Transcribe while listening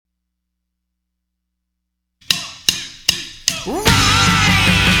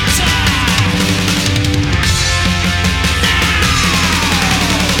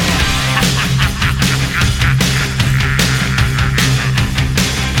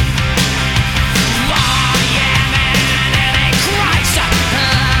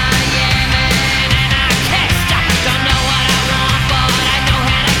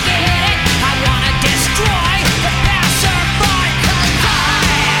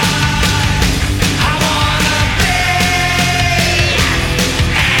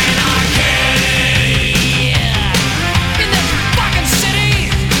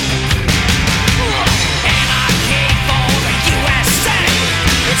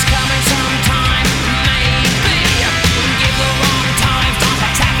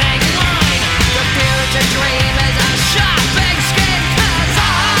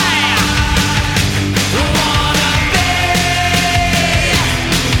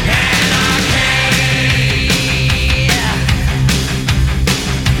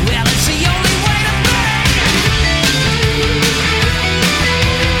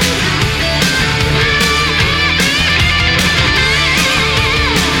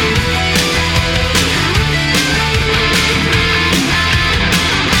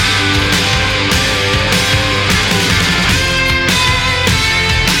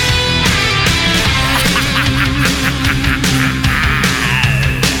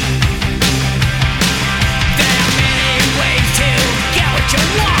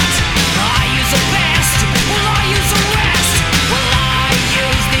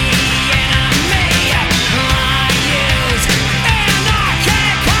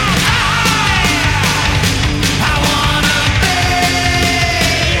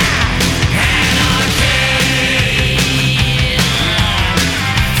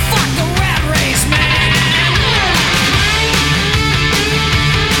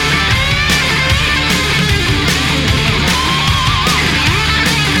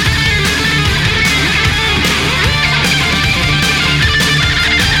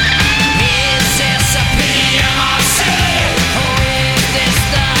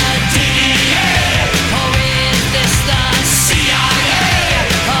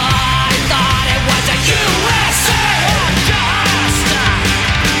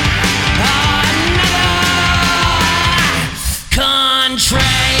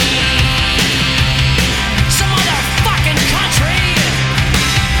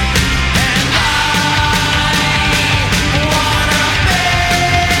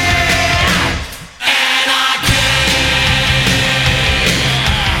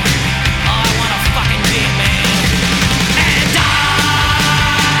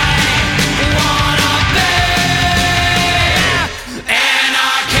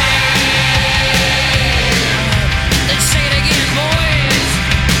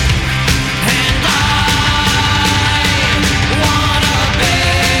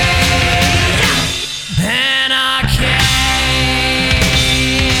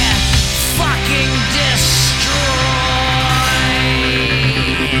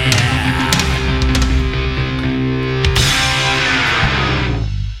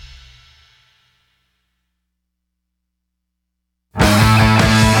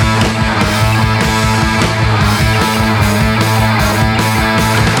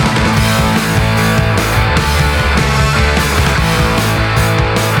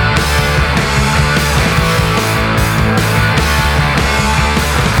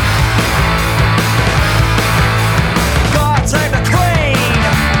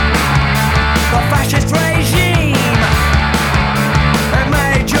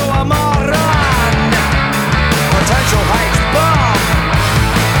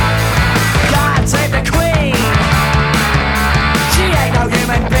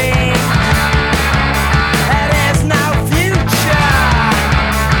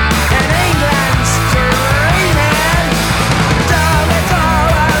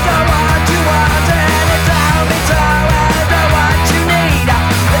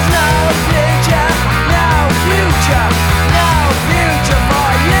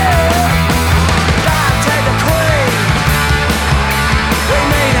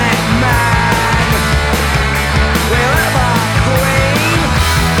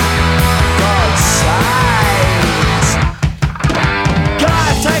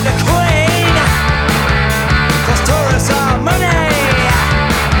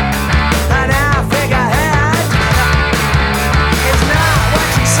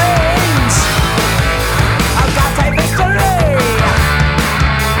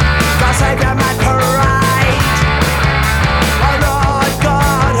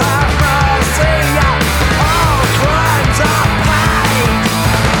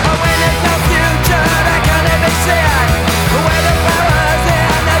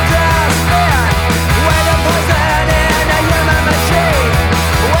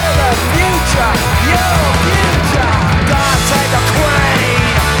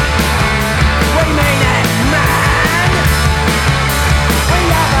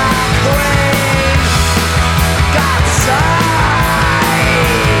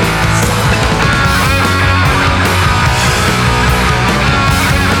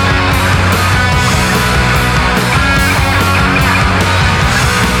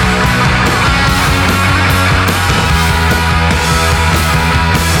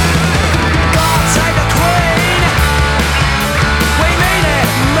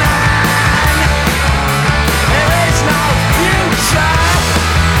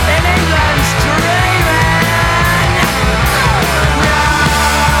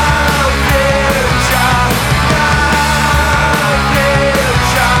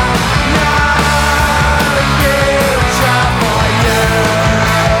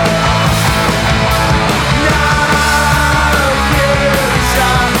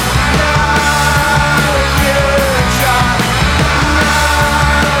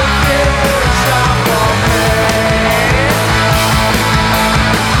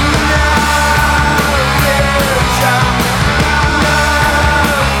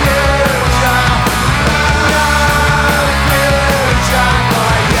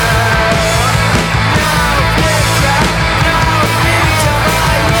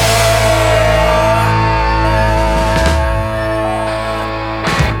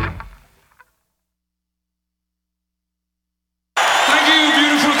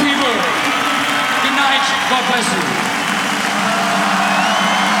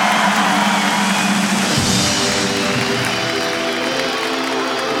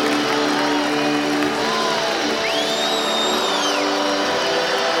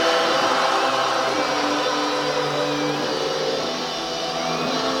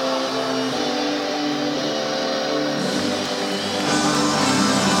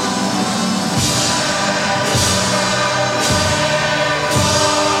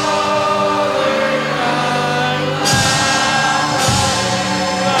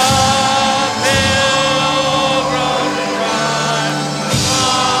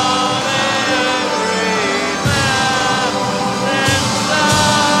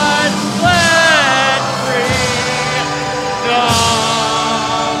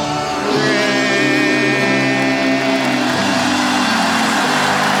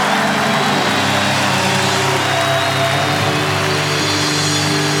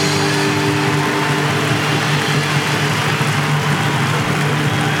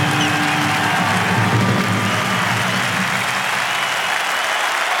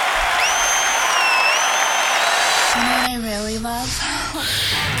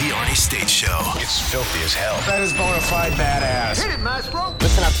Arnie State Show. It's filthy as hell. That is bona fide badass. Hit it, Maestro.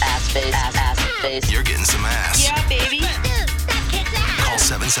 Listen up, ass face. You're getting some ass. Yeah, baby. Call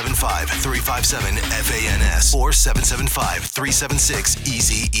 775-357-FANS or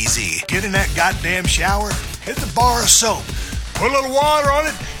 775-376-EASY-EASY. Get in that goddamn shower, hit the bar of soap, put a little water on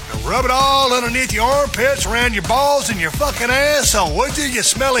it, and rub it all underneath your armpits, around your balls, and your fucking asshole. Would you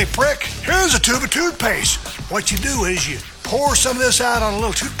smelly prick? Here's a tube of toothpaste. What you do is you pour some of this out on a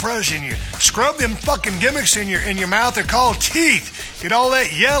little toothbrush and you scrub them fucking gimmicks in your mouth. They're called teeth. Get all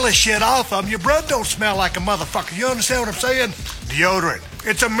that yellow shit off of them. Your breath don't smell like a motherfucker. You understand what I'm saying? Deodorant.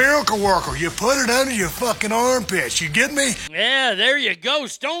 It's a miracle worker. You put it under your fucking armpits. You get me? Yeah, there you go.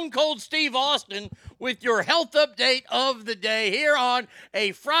 Stone Cold Steve Austin with your health update of the day here on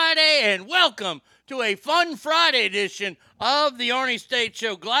a Friday, and welcome to a fun Friday edition of the Arnie State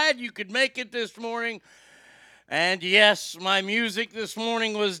Show. Glad you could make it this morning. And yes, my music this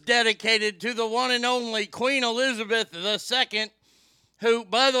morning was dedicated to the one and only Queen Elizabeth II, who,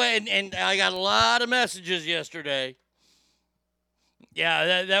 by the way, and I got a lot of messages yesterday.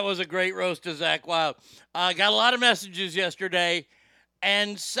 Yeah, that was a great roast of Zach Wild. I got a lot of messages yesterday,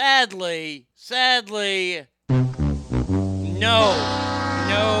 and sadly, no,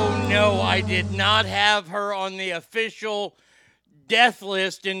 I did not have her on the official death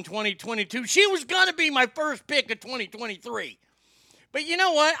list in 2022. She was going to be my first pick of 2023. But you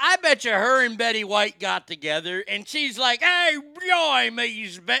know what? I bet you her and Betty White got together, and she's like, hey, join me,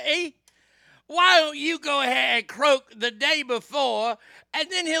 Betty. Why don't you go ahead and croak the day before,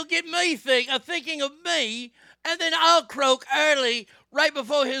 and then he'll get me thinking of me, and then I'll croak early, right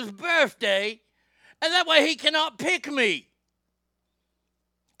before his birthday, and that way he cannot pick me.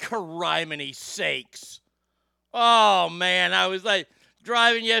 Criminy sakes. Oh, man, I was like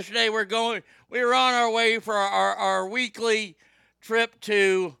driving yesterday. We were on our way for our weekly trip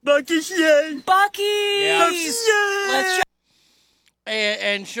to Buc-ee's. Yeah.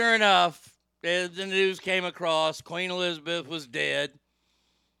 And sure enough, the news came across. Queen Elizabeth was dead.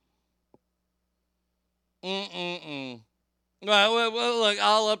 Well, look,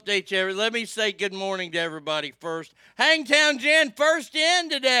 I'll update you. Let me say good morning to everybody first. Hangtown Jen, first in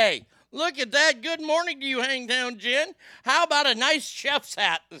today. Look at that. Good morning to you, Hangtown Jen. How about a nice chef's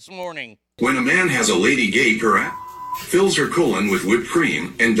hat this morning? When a man has a lady gape her ass, fills her colon with whipped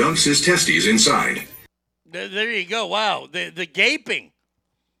cream, and dunks his testes inside. There you go. Wow. The gaping.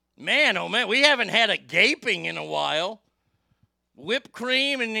 Man, oh man, we haven't had a gaping in a while. Whipped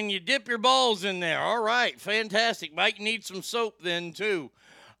cream, and then you dip your balls in there. All right, fantastic. Might need some soap then, too.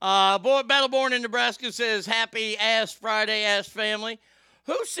 Battleborn in Nebraska says, happy Ass Friday, Ass family.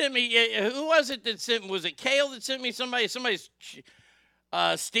 Who sent me, who was it that sent me? Was it Kale that sent me? Somebody's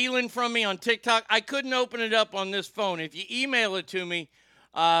stealing from me on TikTok. I couldn't open it up on this phone. If you email it to me,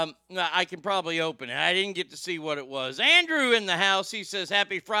 I can probably open it. I didn't get to see what it was. Andrew in the house, he says,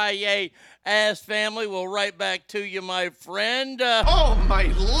 happy Friday, Ass family. We'll write back to you, my friend. Oh, my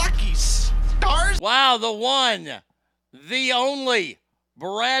lucky stars. Wow, the one, the only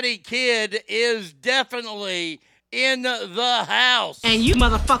bratty kid is definitely in the house. And you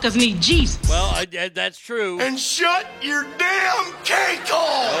motherfuckers need Jesus. Well, that's true. And shut your damn cake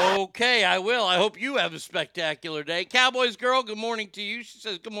hole! Okay, I will. I hope you have a spectacular day. Cowboys girl, good morning to you. She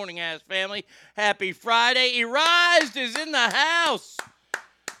says, good morning, Ass family. Happy Friday. Erized is in the house.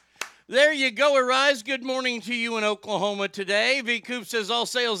 There you go, Erized. Good morning to you in Oklahoma today. V. Coop says, all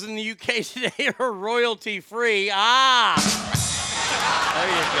sales in the UK today are royalty-free. There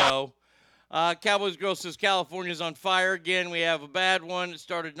you go. Cowboys Girl says California's on fire again. We have a bad one. It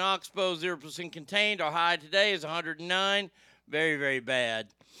started in Oxbow, 0% contained. Our high today is 109. Very, very bad.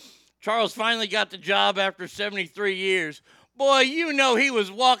 Charles finally got the job after 73 years. Boy, you know he was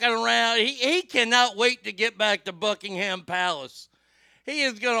walking around. He cannot wait to get back to Buckingham Palace. He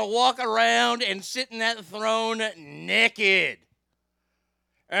is going to walk around and sit in that throne naked.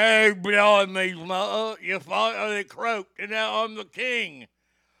 Hey, blimey, you finally croaked, and now I'm the king.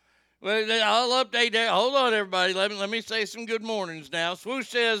 Well, I'll update that. Hold on, everybody. Let me say some good mornings now. Swoosh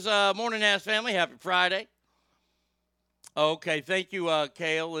says, morning, Ass family. Happy Friday. Okay, thank you,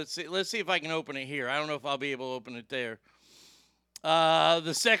 Kale. Let's see if I can open it here. I don't know if I'll be able to open it there.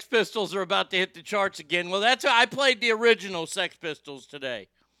 The Sex Pistols are about to hit the charts again. Well, I played the original Sex Pistols today.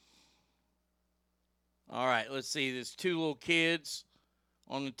 All right, let's see. There's two little kids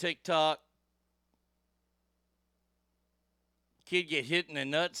on the TikTok. Kid get hit in the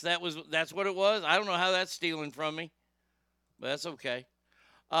nuts. That's what it was. I don't know how that's stealing from me, but that's okay.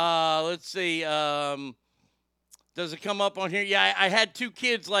 Let's see. Does it come up on here? Yeah, I had two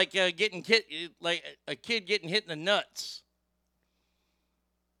kids like a kid getting hit in the nuts.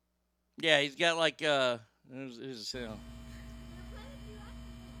 Yeah, he's got like here's a sound.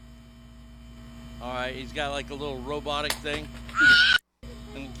 All right, he's got like a little robotic thing,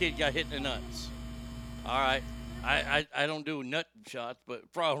 and the kid got hit in the nuts. All right, I don't do nut shots,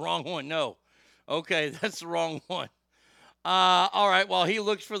 but probably wrong one. No, okay, that's the wrong one. All right, well he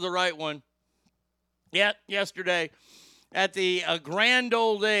looks for the right one. Yep, yesterday at the grand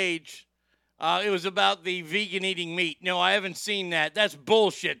old age. It was about the vegan eating meat. No, I haven't seen that. That's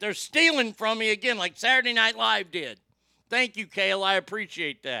bullshit. They're stealing from me again like Saturday Night Live did. Thank you, Kale. I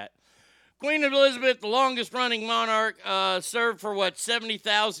appreciate that. Queen Elizabeth, the longest-running monarch, served for,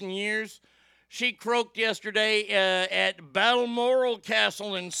 70,000 years. She croaked yesterday at Balmoral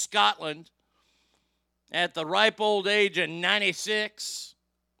Castle in Scotland at the ripe old age of 96.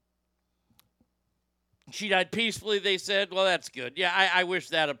 She died peacefully, they said. Well, that's good. Yeah, I wish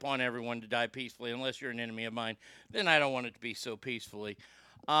that upon everyone to die peacefully, unless you're an enemy of mine. Then I don't want it to be so peacefully.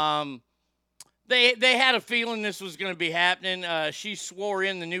 They had a feeling this was going to be happening. She swore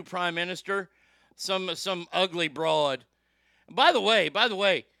in the new prime minister, some ugly broad. By the way,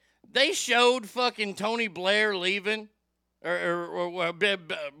 they showed fucking Tony Blair leaving, or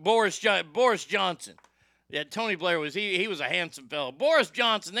Boris Johnson. Yeah, Tony Blair he was a handsome fellow. Boris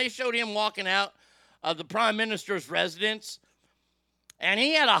Johnson, they showed him walking out of the prime minister's residence, and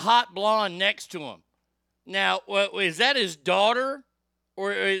he had a hot blonde next to him. Now, is that his daughter,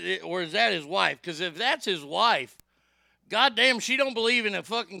 or is that his wife? Because if that's his wife, goddamn, she don't believe in a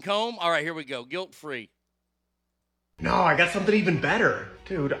fucking comb. All right, here we go. Guilt-free. No, I got something even better.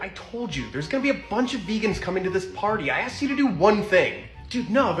 Dude, I told you, there's gonna be a bunch of vegans coming to this party. I asked you to do one thing.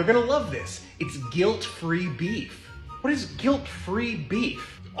 Dude, no, they're gonna love this. It's guilt-free beef. What is guilt-free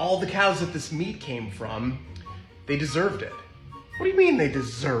beef? All the cows that this meat came from, they deserved it. What do you mean they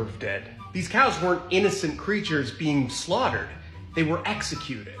deserved it? These cows weren't innocent creatures being slaughtered. They were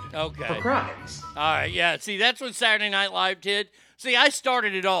executed for crimes. All right, yeah. See, that's what Saturday Night Live did. See, I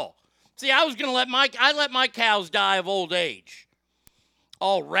started it all. See, I was going to let my cows die of old age.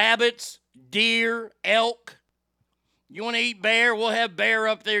 All rabbits, deer, elk. You want to eat bear? We'll have bear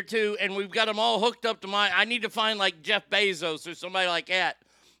up there too. And we've got them all hooked up to I need to find like Jeff Bezos or somebody like that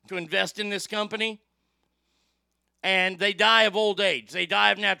to invest in this company. And they die of old age. They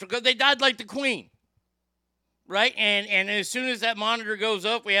die of natural. They died like the Queen. Right? And as soon as that monitor goes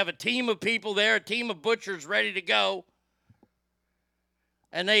up, we have a team of people there, a team of butchers ready to go.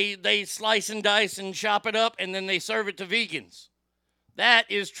 And they slice and dice and chop it up, and then they serve it to vegans. That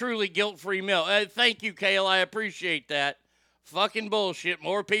is truly guilt-free meal. Thank you, Kale. I appreciate that. Fucking bullshit.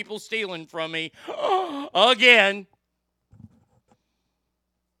 More people stealing from me. Again.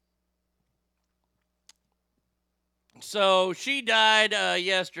 So she died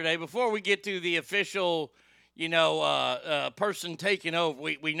yesterday. Before we get to the official, person taking over,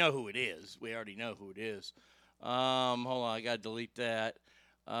 we know who it is. We already know who it is. Hold on, I got to delete that.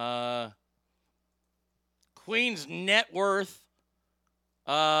 Queen's net worth.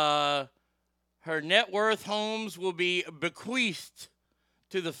 Her net worth homes will be bequeathed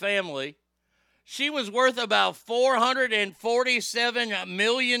to the family. She was worth about $447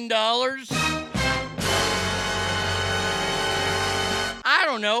 million. I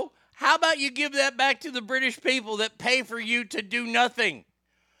don't know. How about you give that back to the British people that pay for you to do nothing?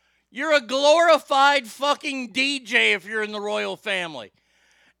 You're a glorified fucking DJ if you're in the royal family.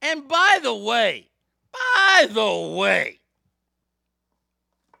 And by the way,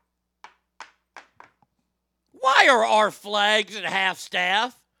 why are our flags at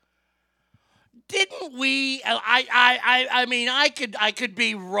half-staff? Didn't we? I mean, I could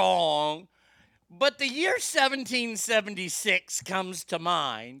be wrong, but the year 1776 comes to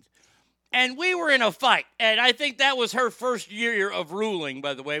mind, and we were in a fight, and I think that was her first year of ruling.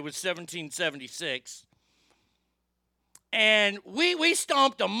 By the way, was 1776, and we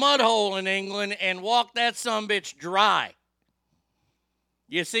stomped a mud hole in England and walked that sumbitch dry.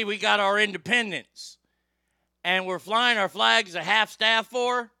 You see, we got our independence. And we're flying our flags at half-staff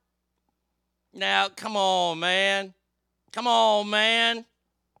for? Now, come on, man.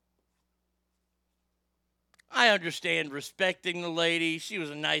 I understand respecting the lady. She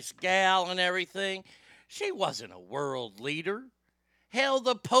was a nice gal and everything. She wasn't a world leader. Hell,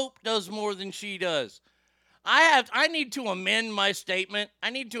 the Pope does more than she does. I need to amend my statement.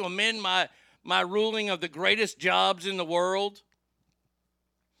 I need to amend my ruling of the greatest jobs in the world.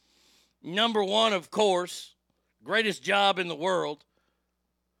 Number one, of course, greatest job in the world,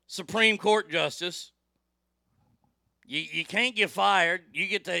 Supreme Court Justice. You can't get fired. You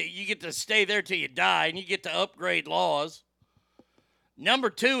get to stay there till you die, and you get to upgrade laws. Number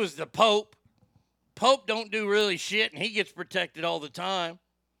two is the Pope. Pope don't do really shit, and he gets protected all the time.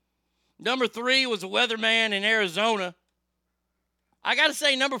 Number 3 was a weatherman in Arizona. I got to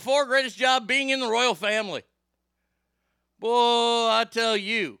say, number 4, greatest job being in the royal family. Boy, I tell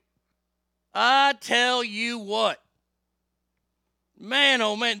you what. Man,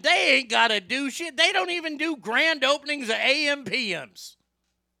 oh man, they ain't got to do shit. They don't even do grand openings of AM PMs.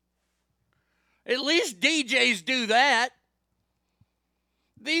 At least DJs do that.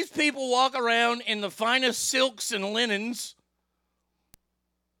 These people walk around in the finest silks and linens.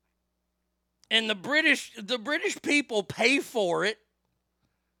 And the British people pay for it.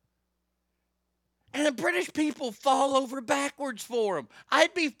 And the British people fall over backwards for them. I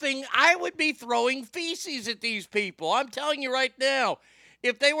would be throwing feces at these people. I'm telling you right now.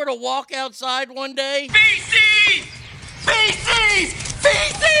 If they were to walk outside one day. Feces! Feces!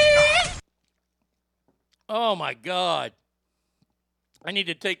 Feces! Oh my God. I need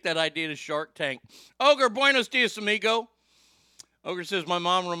to take that idea to Shark Tank. Ogre, buenos dias, amigo. Ogre says, my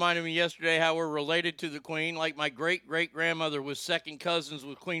mom reminded me yesterday how we're related to the Queen, like my great-great-grandmother was second cousins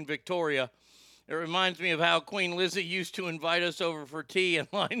with Queen Victoria. It reminds me of how Queen Lizzie used to invite us over for tea and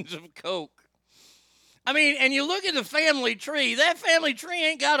lines of Coke. I mean, and you look at the family tree. That family tree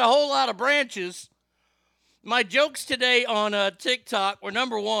ain't got a whole lot of branches. My jokes today on TikTok were,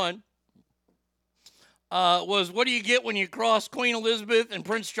 number 1, was what do you get when you cross Queen Elizabeth and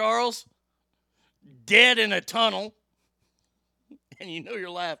Prince Charles? Dead in a tunnel. And you know you're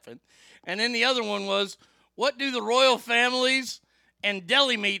laughing. And then the other one was, what do the royal families and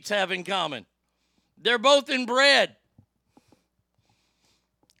deli meats have in common? They're both inbred.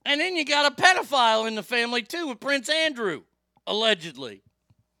 And then you got a pedophile in the family, too, with Prince Andrew, allegedly.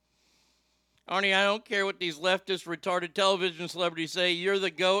 Arnie, I don't care what these leftist, retarded television celebrities say. You're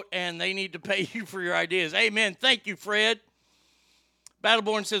the GOAT, and they need to pay you for your ideas. Amen. Thank you, Fred.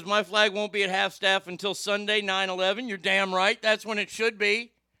 Battleborn says, my flag won't be at half-staff until Sunday, 9/11. You're damn right. That's when it should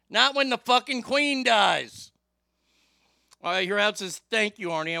be. Not when the fucking Queen dies. All right, Hero says, thank you,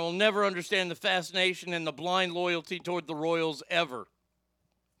 Arnie. I will never understand the fascination and the blind loyalty toward the Royals ever.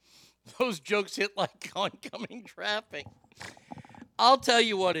 Those jokes hit like oncoming traffic. I'll tell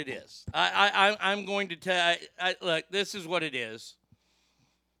you what it is. I'm going to tell look, this is what it is.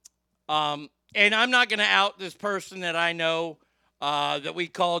 And I'm not going to out this person that I know that we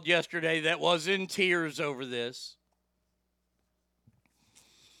called yesterday that was in tears over this.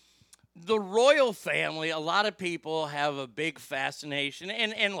 The royal family, a lot of people have a big fascination.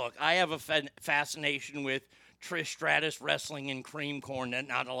 And look, I have a fascination with Trish Stratus wrestling in cream corn that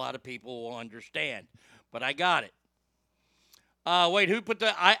not a lot of people will understand. But I got it. Wait, who put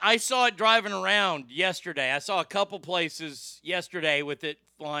the... I saw it driving around yesterday. I saw a couple places yesterday with it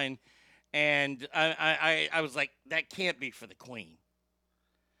flying. And I was like, that can't be for the Queen.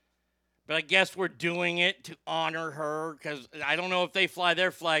 But I guess we're doing it to honor her because I don't know if they fly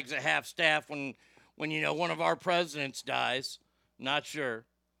their flags at half staff when you know, one of our presidents dies. Not sure.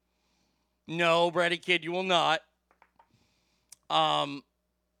 No, Brady Kid, you will not.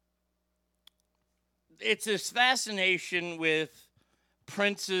 It's this fascination with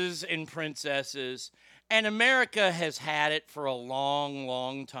princes and princesses, and America has had it for a long,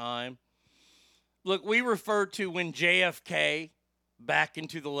 long time. Look, we refer to when JFK... back and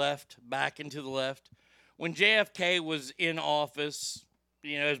to the left. When JFK was in office,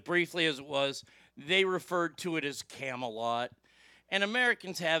 you know, as briefly as it was, they referred to it as Camelot. And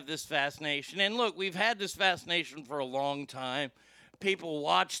Americans have this fascination. And look, we've had this fascination for a long time. People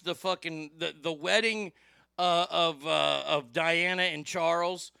watch the wedding of Diana and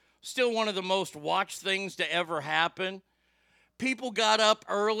Charles. Still one of the most watched things to ever happen. People got up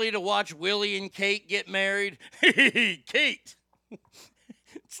early to watch Willie and Kate get married. Hey, Kate!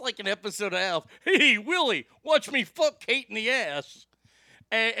 It's like an episode of Alf. Hey, Willie, watch me fuck Kate in the ass.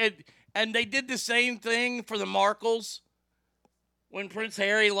 And they did the same thing for the Markles when Prince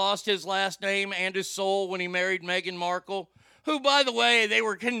Harry lost his last name and his soul when he married Meghan Markle, who, by the way, they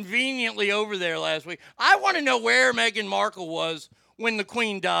were conveniently over there last week. I want to know where Meghan Markle was when the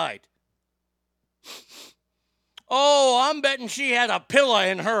Queen died. Oh, I'm betting she had a pillow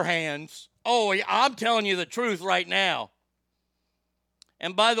in her hands. Oh, I'm telling you the truth right now.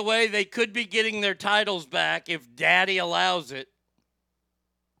 And by the way, they could be getting their titles back if Daddy allows it.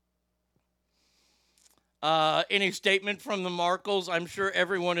 Any statement from the Markles? I'm sure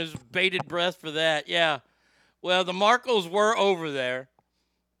everyone has bated breath for that. Yeah. Well, the Markles were over there,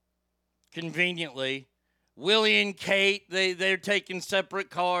 conveniently. Willie and Kate, they're taking separate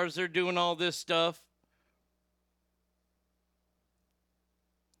cars. They're doing all this stuff.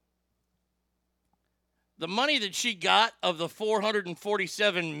 The money that she got of the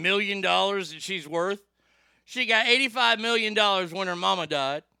 $447 million that she's worth, she got $85 million when her mama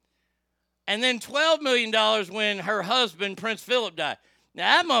died. And then $12 million when her husband, Prince Philip, died.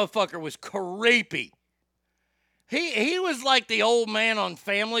 Now, that motherfucker was creepy. He was like the old man on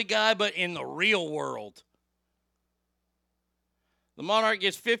Family Guy, but in the real world. The monarch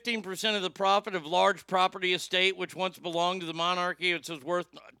gets 15% of the profit of large property estate, which once belonged to the monarchy. It was worth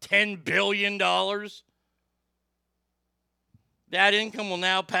 $10 billion. That income will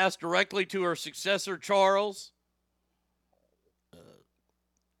now pass directly to her successor, Charles.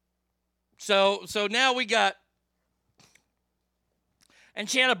 So now we got, and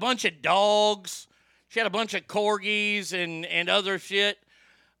she had a bunch of dogs. She had a bunch of corgis and other shit.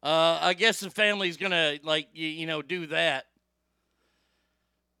 I guess the family's going to, do that.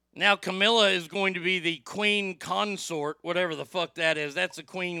 Now Camilla is going to be the queen consort, whatever the fuck that is. That's a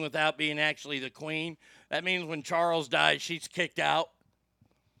queen without being actually the queen. That means when Charles dies, she's kicked out.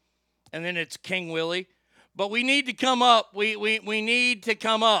 And then it's King Willie. But we need to come up. We need to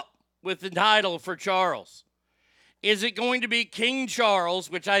come up with the title for Charles. Is it going to be King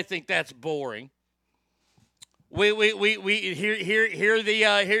Charles, which I think that's boring. Hear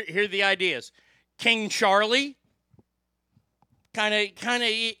the ideas. King Charlie, kind of,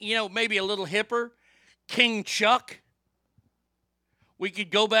 maybe a little hipper. King Chuck. We could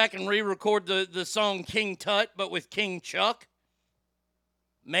go back and re-record the song King Tut, but with King Chuck.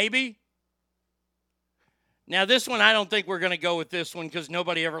 Maybe. Now, this one, I don't think we're going to go with this one because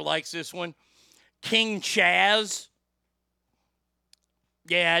nobody ever likes this one. King Chaz.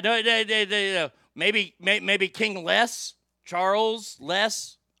 Yeah, no. Maybe King Les, Charles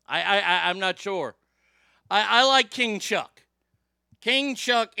Les. I'm not sure. I like King Chuck. King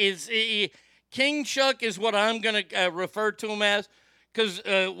Chuck is what I'm going to refer to him as, because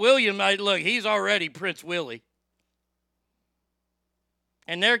William, look, he's already Prince Willie,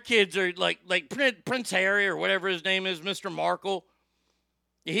 and their kids are like Prince Harry or whatever his name is, Mr. Markle.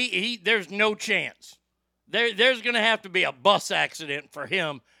 He there's no chance. There's going to have to be a bus accident for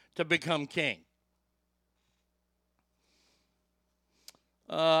him to become king.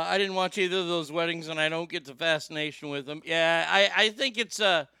 I didn't watch either of those weddings, and I don't get the fascination with them. Yeah, I think it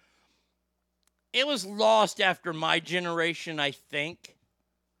was lost after my generation, I think.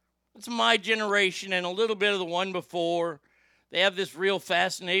 It's my generation and a little bit of the one before. They have this real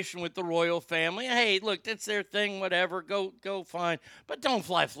fascination with the royal family. Hey, look, that's their thing, whatever. Go fine. But don't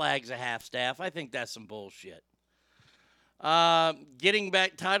fly flags at half-staff. I think that's some bullshit. Getting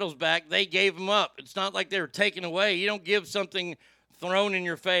back titles back, they gave them up. It's not like they were taken away. You don't give something thrown in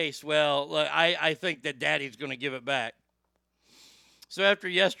your face. Well, look, I think that Daddy's going to give it back. So after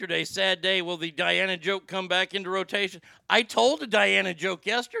yesterday's sad day, will the Diana joke come back into rotation? I told a Diana joke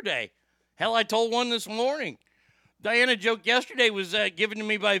yesterday. Hell, I told one this morning. Diana joke yesterday was given to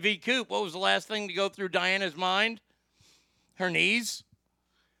me by V. Coop. What was the last thing to go through Diana's mind? Her knees.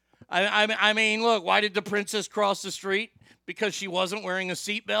 I mean, look, why did the princess cross the street? Because she wasn't wearing a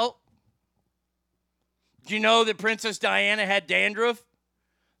seatbelt? Do you know that Princess Diana had dandruff?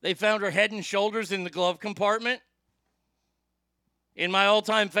 They found her head and shoulders in the glove compartment. In my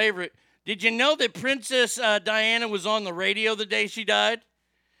all-time favorite, did you know that Princess Diana was on the radio the day she died?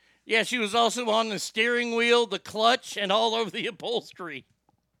 Yeah, she was also on the steering wheel, the clutch, and all over the upholstery.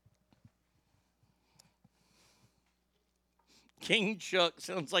 King Chuck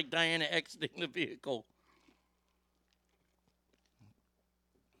sounds like Diana exiting the vehicle.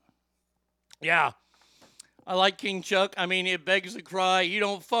 Yeah, I like King Chuck. I mean, it begs the cry, you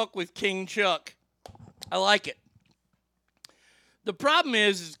don't fuck with King Chuck. I like it. The problem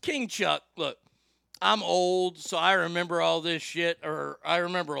is King Chuck, look, I'm old, so I remember all this shit, or I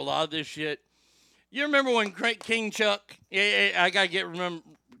remember a lot of this shit. You remember when King Chuck, I got to remember,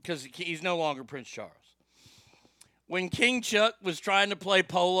 because he's no longer Prince Charles. When King Chuck was trying to play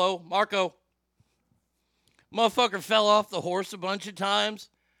polo, Marco, motherfucker fell off the horse a bunch of times.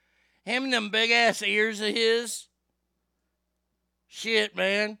 Him and them big-ass ears of his. Shit,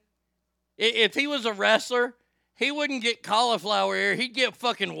 man. If he was a wrestler, he wouldn't get cauliflower ear. He'd get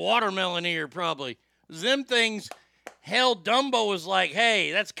fucking watermelon ear, probably. Them things, hell, Dumbo was like,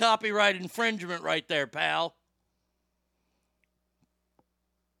 hey, that's copyright infringement right there, pal.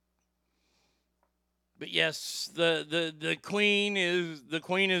 But yes, the queen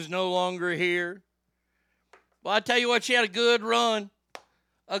is no longer here. Well, I tell you what, she had a good run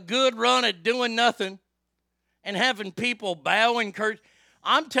at doing nothing and having people bow and curtsy.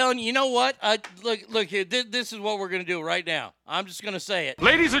 I'm telling you, you know what? Look here. This is what we're going to do right now. I'm just going to say it.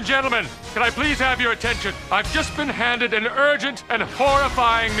 Ladies and gentlemen, can I please have your attention? I've just been handed an urgent and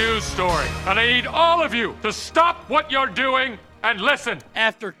horrifying news story, and I need all of you to stop what you're doing and listen.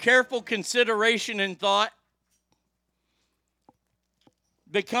 After careful consideration and thought,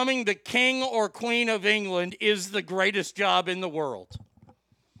 becoming the king or queen of England is the greatest job in the world.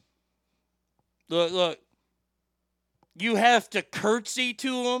 Look. You have to curtsy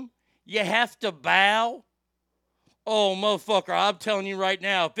to them. You have to bow. Oh, motherfucker, I'm telling you right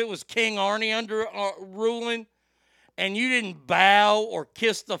now, if it was King Arnie under ruling and you didn't bow or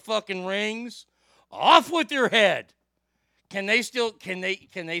kiss the fucking rings, off with your head. Can they still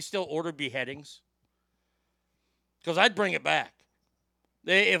order beheadings? Because I'd bring it back.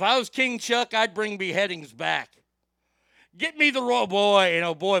 If I was King Chuck, I'd bring beheadings back. Get me the royal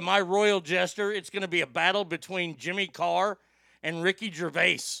boy, my royal jester. It's going to be a battle between Jimmy Carr and Ricky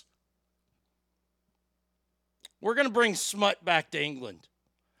Gervais. We're going to bring smut back to England.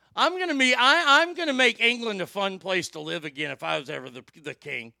 I'm going to make England a fun place to live again if I was ever the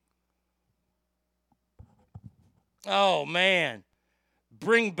king. Oh man,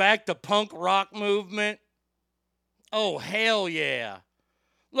 bring back the punk rock movement. Oh hell yeah.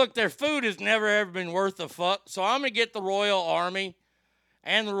 Look, their food has never, ever been worth a fuck, so I'm going to get the Royal Army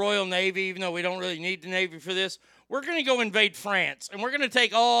and the Royal Navy, even though we don't really need the Navy for this. We're going to go invade France, and we're going to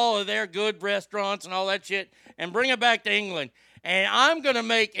take all of their good restaurants and all that shit and bring it back to England. And I'm going to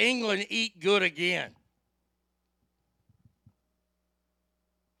make England eat good again.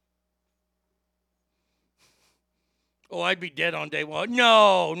 Oh, I'd be dead on day one.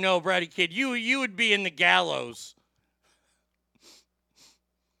 No, Brady Kid, you would be in the gallows.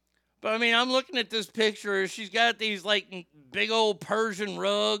 But, I mean, I'm looking at this picture. She's got these, like, big old Persian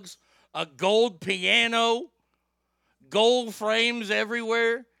rugs, a gold piano, gold frames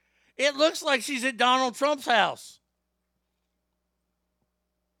everywhere. It looks like she's at Donald Trump's house.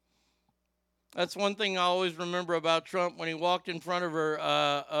 That's one thing I always remember about Trump when he walked in front of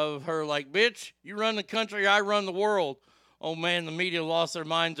her like, bitch, you run the country, I run the world. Oh, man, the media lost their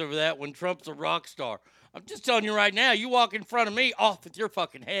minds over that when Trump's a rock star. I'm just telling you right now, you walk in front of me, off with your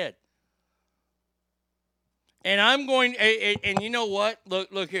fucking head. And I'm going, and you know what?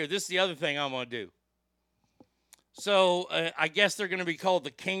 Look here. This is the other thing I'm going to do. So I guess they're going to be called the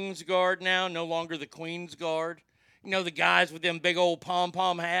King's Guard now, no longer the Queen's Guard. You know, the guys with them big old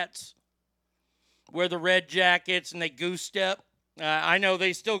pom-pom hats, wear the red jackets, and they goose step. I know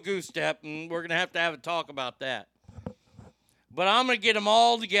they still goose step, and we're going to have a talk about that. But I'm going to get them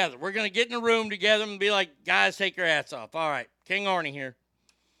all together. We're going to get in a room together and be like, guys, take your hats off. All right, King Arnie here.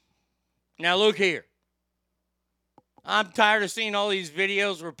 Now, look here. I'm tired of seeing all these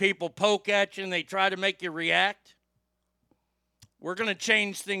videos where people poke at you and they try to make you react. We're going to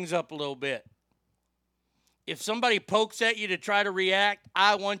change things up a little bit. If somebody pokes at you to try to react,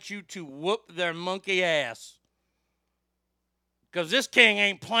 I want you to whoop their monkey ass. Because this king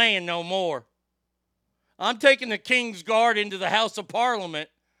ain't playing no more. I'm taking the King's Guard into the House of Parliament,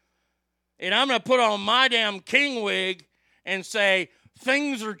 and I'm going to put on my damn king wig and say,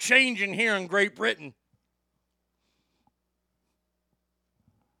 things are changing here in Great Britain.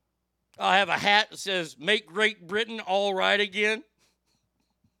 I'll have a hat that says, make Great Britain all right again.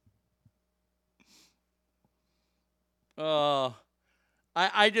 I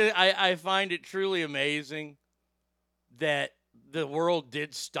find it truly amazing that the world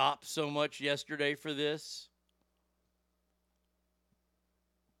did stop so much yesterday for this.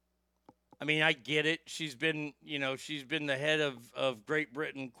 I mean, I get it. She's been the head of Great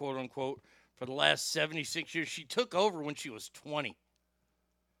Britain, quote unquote, for the last 76 years. She took over when she was 20.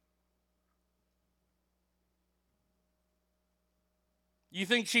 You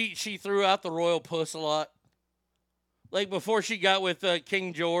think she threw out the royal puss a lot? Like before she got with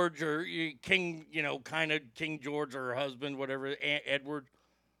King George or King, kind of King George or her husband, whatever, Edward.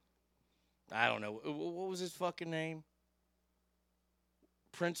 I don't know. What was his fucking name?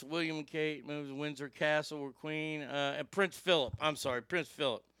 Prince William and Kate moves to Windsor Castle or Queen. And Prince Philip. I'm sorry, Prince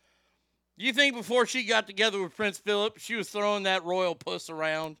Philip. Do you think before she got together with Prince Philip, she was throwing that royal puss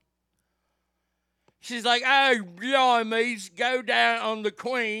around? She's like, hey, mates, go down on the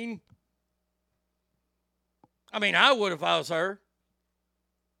Queen. I mean, I would if I was her.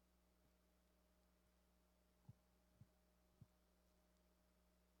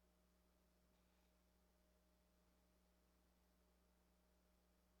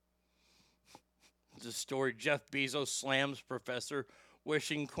 The story, Jeff Bezos slams professor,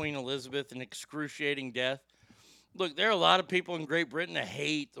 wishing Queen Elizabeth an excruciating death. Look, there are a lot of people in Great Britain that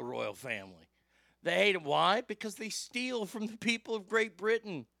hate the royal family. They hate it. Why? Because they steal from the people of Great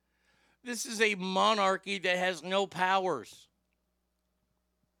Britain. This is a monarchy that has no powers.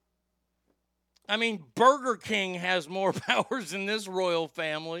 I mean, Burger King has more powers than this royal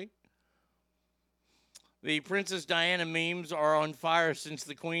family. The Princess Diana memes are on fire since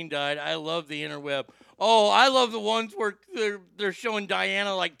the Queen died. I love the interweb. Oh, I love the ones where they're showing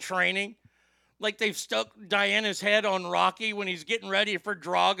Diana like training. Like they've stuck Diana's head on Rocky when he's getting ready for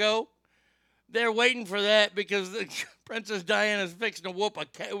Drago. They're waiting for that because the Princess Diana's fixing to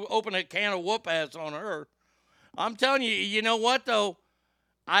open a can of whoop ass on her. I'm telling you, you know what though?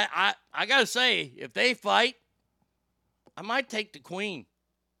 I gotta say, if they fight, I might take the Queen.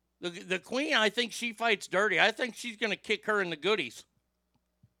 The Queen, I think she fights dirty. I think she's gonna kick her in the goodies.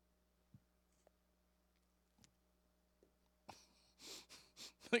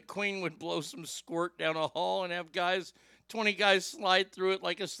 The Queen would blow some squirt down a hall and have 20 guys slide through it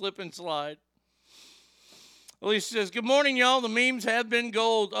like a slip and slide. Elise says, good morning, y'all. The memes have been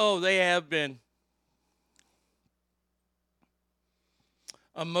gold. Oh, they have been.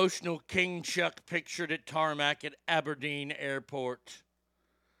 Emotional King Chuck pictured at tarmac at Aberdeen Airport.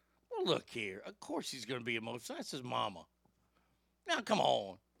 Well, look here. Of course he's going to be emotional. That's his mama. Now, come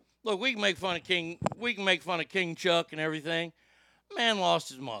on. Look, we can make fun of King Chuck and everything. Man lost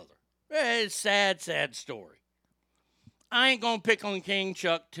his mother. It's a sad, sad story. I ain't going to pick on King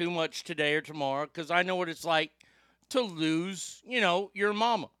Chuck too much today or tomorrow because I know what it's like to lose, your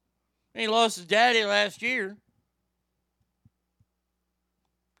mama. And he lost his daddy last year.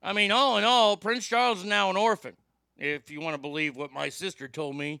 I mean, all in all, Prince Charles is now an orphan, if you want to believe what my sister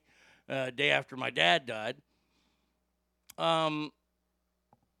told me day after my dad died.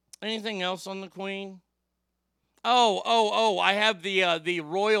 Anything else on the Queen? Oh, I have the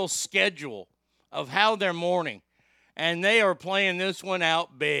royal schedule of how they're mourning. And they are playing this one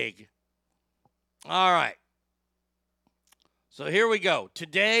out big. All right. So here we go.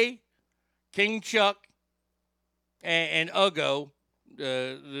 Today, King Chuck and Ugo,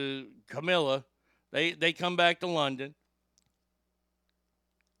 the Camilla, they come back to London.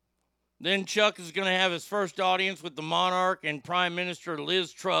 Then Chuck is going to have his first audience with the monarch and Prime Minister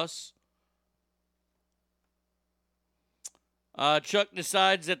Liz Truss. Chuck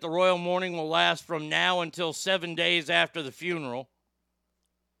decides that the royal mourning will last from now until 7 days after the funeral.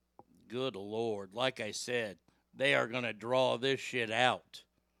 Good Lord. Like I said, they are going to draw this shit out.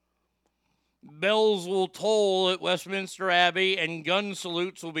 Bells will toll at Westminster Abbey and gun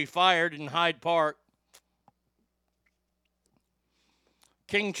salutes will be fired in Hyde Park.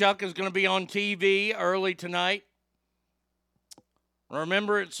 King Chuck is going to be on TV early tonight.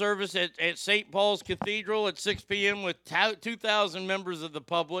 Remembrance service at St. Paul's Cathedral at 6 p.m. with 2,000 members of the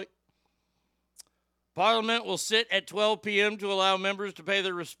public. Parliament will sit at 12 p.m. to allow members to pay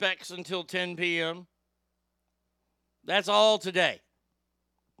their respects until 10 p.m. That's all today.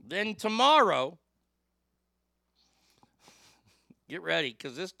 Then tomorrow, get ready,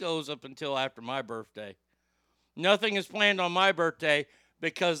 because this goes up until after my birthday. Nothing is planned on my birthday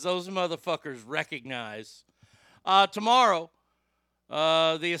because those motherfuckers recognize. Tomorrow,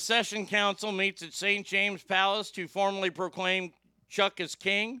 the Accession Council meets at St. James Palace to formally proclaim Chuck as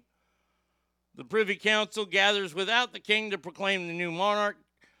king. The Privy Council gathers without the king to proclaim the new monarch.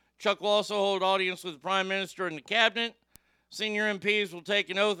 Chuck will also hold audience with the Prime Minister and the Cabinet. Senior MPs will take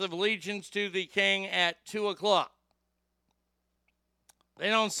an oath of allegiance to the king at 2 o'clock.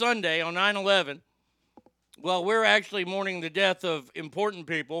 Then on Sunday, on 9/11, well, we're actually mourning the death of important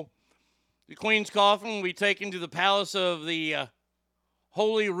people. The Queen's coffin will be taken to the palace of the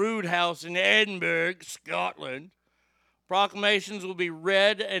Holy Rood House in Edinburgh, Scotland. Proclamations will be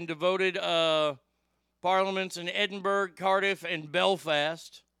read and devoted parliaments in Edinburgh, Cardiff, and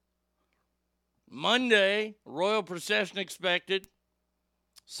Belfast. Monday, royal procession expected.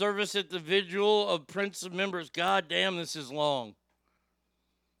 Service at the vigil of Prince of Members. God damn, this is long.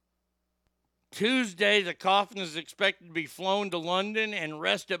 Tuesday, the coffin is expected to be flown to London and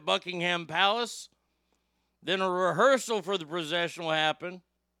rest at Buckingham Palace. Then a rehearsal for the procession will happen.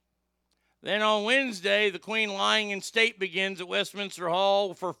 Then on Wednesday, the Queen lying in state begins at Westminster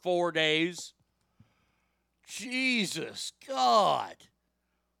Hall for 4 days. Jesus God.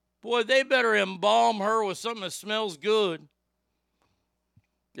 Boy, they better embalm her with something that smells good.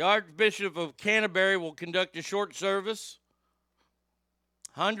 The Archbishop of Canterbury will conduct a short service.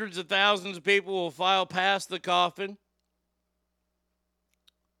 Hundreds of thousands of people will file past the coffin.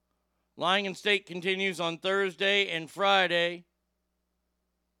 Lying in state continues on Thursday and Friday.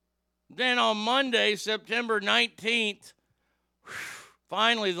 Then on Monday, September 19th,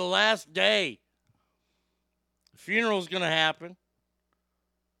 finally the last day, the funeral's going to happen.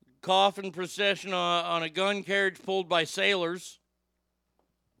 Coffin procession on a gun carriage pulled by sailors.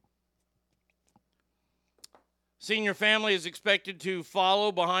 Senior family is expected to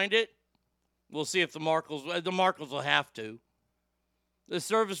follow behind it. We'll see if the Markles will have to. The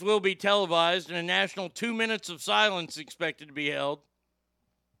service will be televised, and a national 2 minutes of silence expected to be held.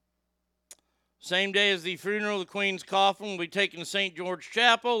 Same day as the funeral, the Queen's coffin will be taken to St. George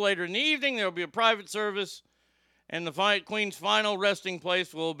Chapel. Later in the evening, there will be a private service, and the Queen's final resting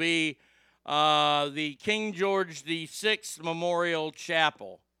place will be the King George VI Memorial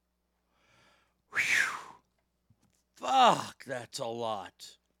Chapel. Whew. Fuck, that's a lot.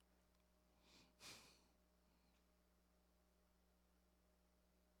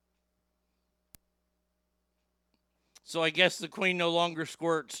 So I guess the Queen no longer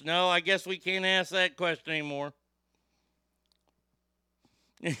squirts. No, I guess we can't ask that question anymore.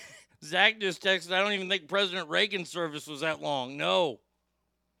 Zach just texted, I don't even think President Reagan's service was that long. No.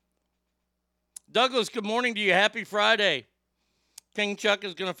 Douglas, good morning to you. Happy Friday. King Chuck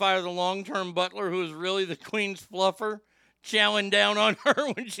is going to fire the long-term butler who is really the Queen's fluffer, chowing down on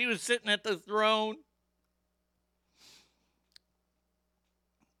her when she was sitting at the throne.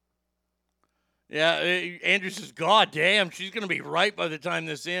 Yeah, Andrew says, God damn, she's going to be right by the time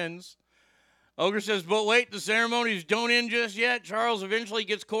this ends. Ogre says, but wait, the ceremonies don't end just yet. Charles eventually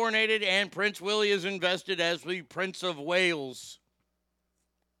gets coronated, and Prince Willie is invested as the Prince of Wales.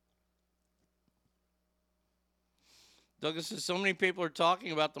 Douglas says, so many people are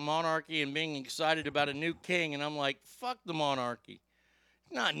talking about the monarchy and being excited about a new king, and I'm like, fuck the monarchy.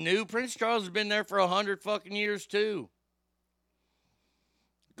 It's not new. Prince Charles has been there for 100 fucking years, too.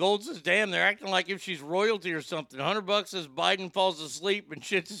 Gold says, damn, they're acting like if she's royalty or something. $100 says Biden falls asleep and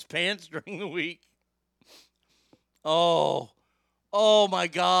shits his pants during the week. Oh my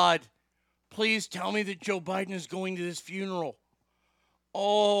God. Please tell me that Joe Biden is going to this funeral.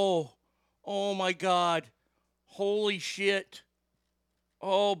 Oh my God. Holy shit.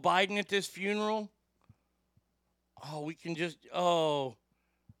 Oh, Biden at this funeral? Oh, we can just,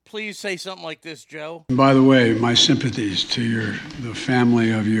 please say something like this, Joe. And by the way, my sympathies to the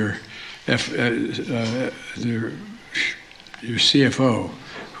family of your CFO,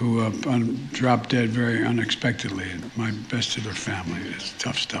 who dropped dead very unexpectedly. My best to their family. It's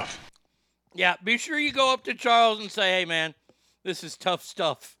tough stuff. Yeah, be sure you go up to Charles and say, hey, man, this is tough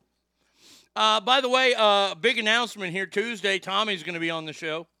stuff. By the way, big announcement here Tuesday. Tommy's going to be on the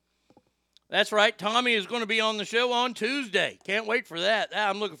show. That's right. Tommy is going to be on the show on Tuesday. Can't wait for that.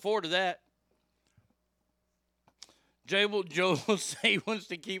 I'm looking forward to that. Joe will say he wants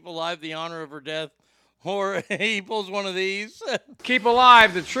to keep alive the honor of her death, or he pulls one of these. Keep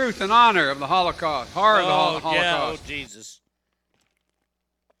alive the truth and honor of the Holocaust. Horror of the Holocaust. Yeah, oh, Jesus.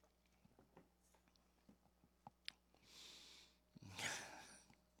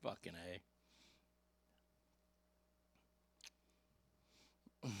 Fucking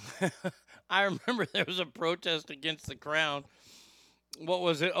A. I remember there was a protest against the crown. What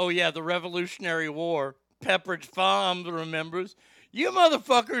was it? Oh, yeah, the Revolutionary War. Pepperidge Farms remembers. You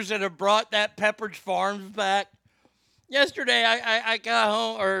motherfuckers that have brought that Pepperidge Farms back. Yesterday, I got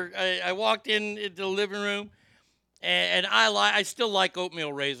home, or I walked into the living room, and I still like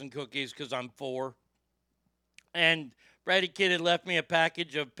oatmeal raisin cookies because I'm 4. And Brady Kid had left me a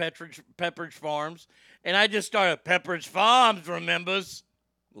package of Pepperidge Farms, and I just started, Pepperidge Farms remembers.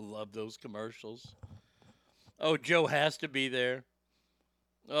 Love those commercials. Oh, Joe has to be there.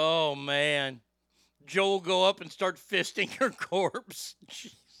 Oh, man. Joe will go up and start fisting her corpse.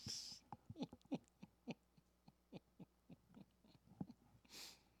 Jeez.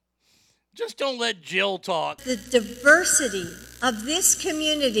 Just don't let Jill talk. The diversity of this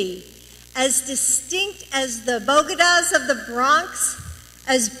community, as distinct as the Bogotas of the Bronx,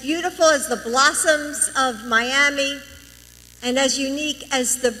 as beautiful as the blossoms of Miami, and as unique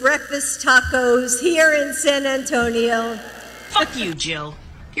as the breakfast tacos here in San Antonio. Fuck you, Jill.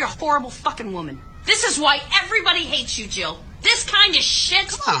 You're a horrible fucking woman. This is why everybody hates you, Jill. This kind of shit.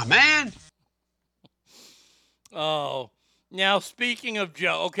 Come on, man. Oh, now speaking of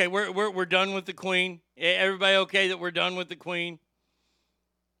Joe, okay, we're done with the Queen. Everybody okay that we're done with the Queen?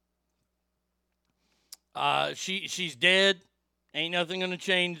 She's dead. Ain't nothing gonna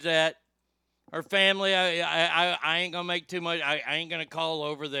change that. Her family, I ain't going to make too much. I ain't going to call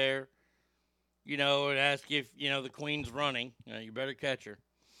over there, and ask if, the Queen's running. You better catch her.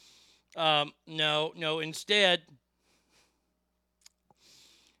 No. Instead,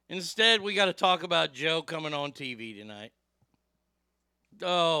 we got to talk about Joe coming on TV tonight.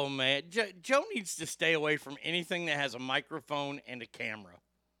 Oh, man. Joe needs to stay away from anything that has a microphone and a camera.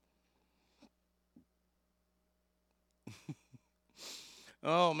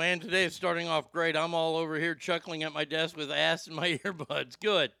 Oh, man, today is starting off great. I'm all over here chuckling at my desk with ass in my earbuds.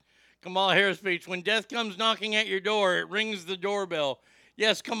 Good. Kamala Harris speech. When death comes knocking at your door, it rings the doorbell.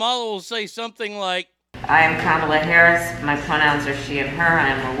 Yes, Kamala will say something like, I am Kamala Harris. My pronouns are she and her. I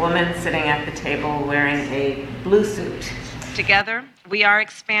am a woman sitting at the table wearing a blue suit. Together, we are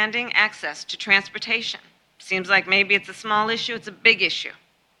expanding access to transportation. Seems like maybe it's a small issue, it's a big issue.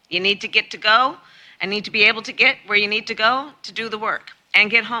 You need to get to go and need to be able to get where you need to go to do the work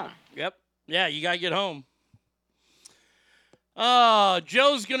and get home. Yep. Yeah, you got to get home.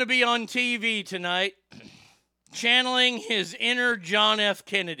 Joe's going to be on TV tonight, channeling his inner John F.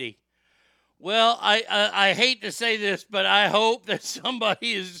 Kennedy. Well, I hate to say this, but I hope that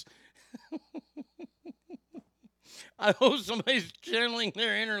somebody is... I hope somebody's channeling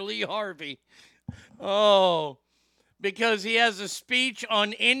their inner Lee Harvey. Oh, because he has a speech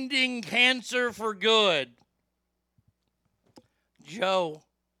on ending cancer for good. Joe,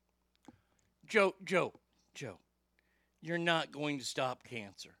 you're not going to stop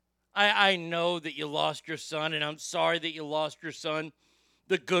cancer. I know that you lost your son, and I'm sorry that you lost your son,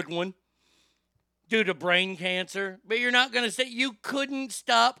 the good one, due to brain cancer. But you're not going to say you couldn't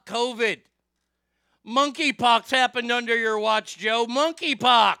stop COVID. Monkeypox happened under your watch, Joe.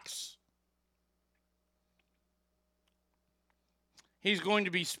 Monkeypox. He's going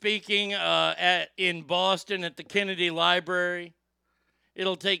to be speaking in Boston at the Kennedy Library.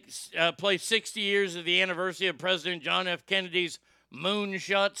 It'll take place 60 years of the anniversary of President John F. Kennedy's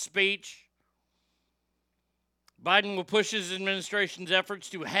moonshot speech. Biden will push his administration's efforts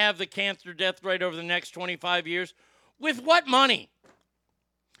to halve the cancer death rate over the next 25 years. With what money?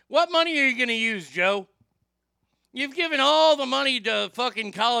 What money are you going to use, Joe? You've given all the money to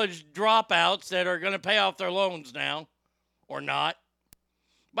fucking college dropouts that are going to pay off their loans now. Or not.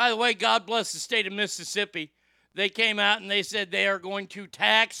 By the way, God bless the state of Mississippi. They came out and they said they are going to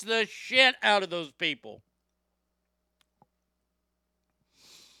tax the shit out of those people.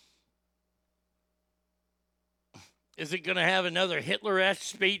 Is it going to have another Hitler-esque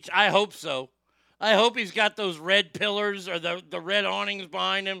speech? I hope so. I hope he's got those red pillars or the red awnings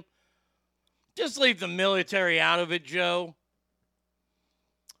behind him. Just leave the military out of it, Joe.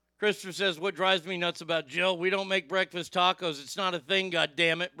 Christopher says, what drives me nuts about Jill? We don't make breakfast tacos. It's not a thing,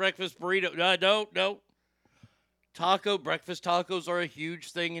 goddammit. Breakfast burrito. No. Breakfast tacos are a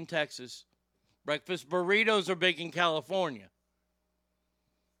huge thing in Texas. Breakfast burritos are big in California.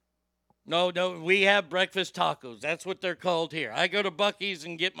 No, we have breakfast tacos. That's what they're called here. I go to Buc-ee's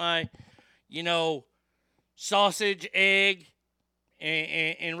and get my, sausage, egg,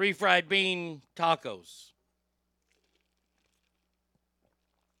 and refried bean tacos.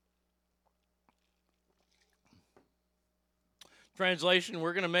 Translation,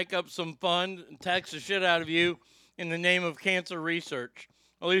 we're going to make up some fun and tax the shit out of you in the name of cancer research.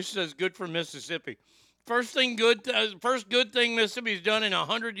 Alicia says, good for Mississippi. First good thing Mississippi's done in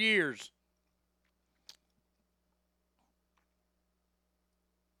 100 years.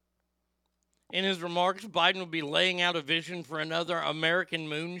 In his remarks, Biden will be laying out a vision for another American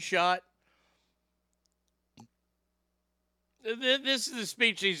moonshot. This is the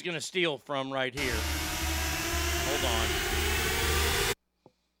speech he's going to steal from right here. Hold on.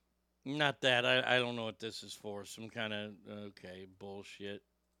 Not that. I don't know what this is for. Some kind of, bullshit.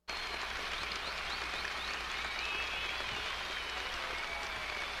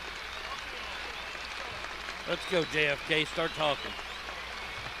 Let's go, JFK. Start talking.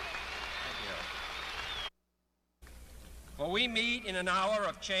 For we meet in an hour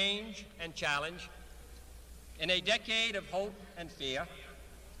of change and challenge, in a decade of hope and fear,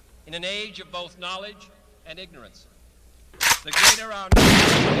 in an age of both knowledge and ignorance. The greater our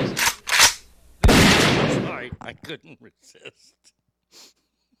knowledge is, Sorry, I couldn't resist.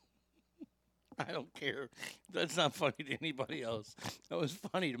 I don't care. That's not funny to anybody else. That was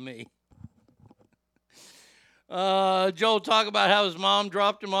funny to me. Joel talk about how his mom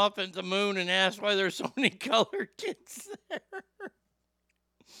dropped him off at the moon and asked why there's so many colored kids there.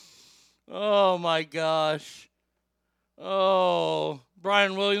 Oh, my gosh. Oh,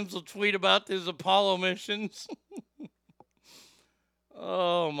 Brian Williams will tweet about his Apollo missions.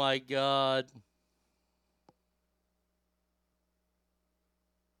 Oh, my God.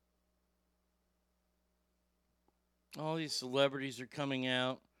 All these celebrities are coming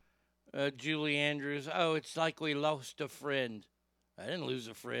out. Julie Andrews, oh, it's like we lost a friend. I didn't lose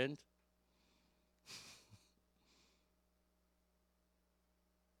a friend.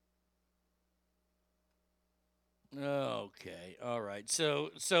 Okay, all right.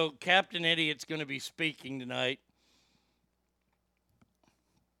 So Captain Idiot's going to be speaking tonight.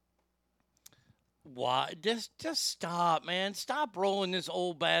 Why? Just stop, man. Stop rolling this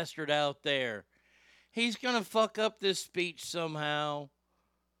old bastard out there. He's going to fuck up this speech somehow.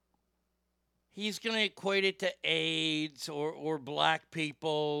 He's going to equate it to AIDS or black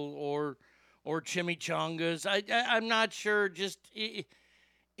people or chimichangas. I'm not sure. Just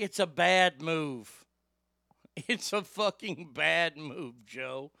it's a bad move. It's a fucking bad move,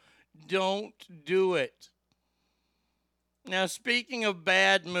 Joe. Don't do it. Now, speaking of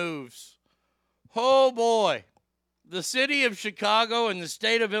bad moves, oh boy, the city of Chicago and the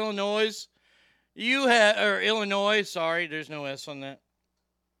state of Illinois, Illinois, sorry, there's no S on that.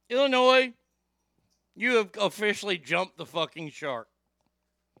 Illinois, you have officially jumped the fucking shark.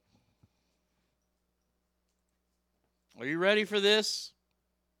 Are you ready for this?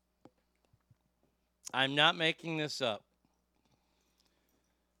 I'm not making this up.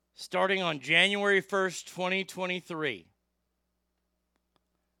 Starting on January 1st, 2023,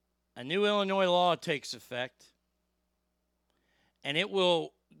 a new Illinois law takes effect, and it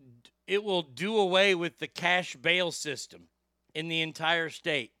will do away with the cash bail system in the entire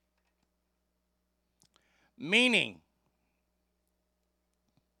state. Meaning,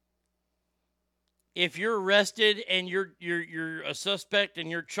 if you're arrested and you're a suspect and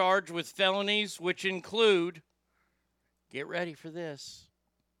you're charged with felonies, which include, get ready for this,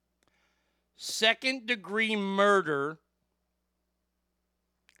 second-degree murder,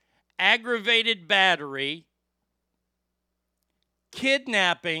 aggravated battery,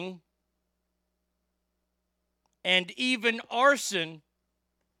 kidnapping, and even arson,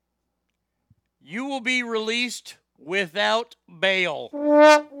 you will be released without bail.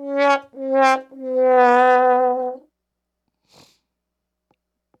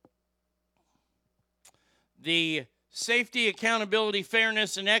 The Safety, Accountability,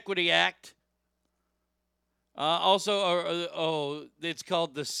 Fairness, and Equity Act, it's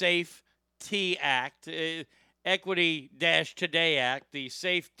called the SAFE-T Act, Equity-Today Act, the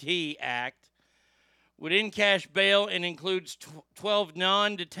SAFE-T Act, would in-cash bail and includes 12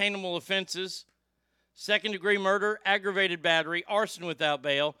 non-detainable offenses: second-degree murder, aggravated battery, arson without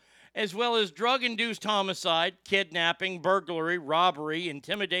bail, as well as drug-induced homicide, kidnapping, burglary, robbery,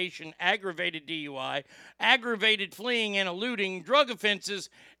 intimidation, aggravated DUI, aggravated fleeing and eluding, drug offenses,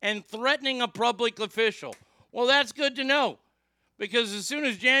 and threatening a public official. Well, that's good to know, because as soon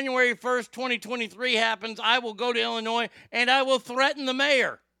as January 1st, 2023 happens, I will go to Illinois and I will threaten the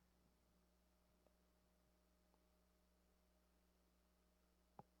mayor.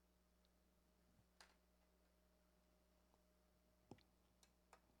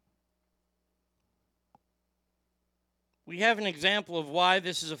 We have an example of why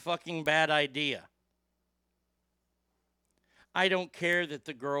this is a fucking bad idea. I don't care that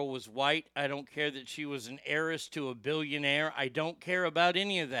the girl was white. I don't care that she was an heiress to a billionaire. I don't care about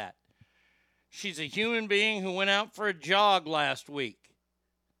any of that. She's a human being who went out for a jog last week.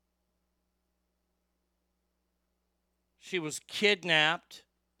 She was kidnapped.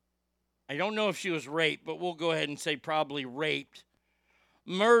 I don't know if she was raped, but we'll go ahead and say probably raped,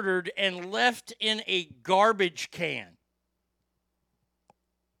 murdered, and left in a garbage can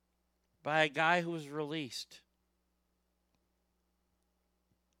by a guy who was released.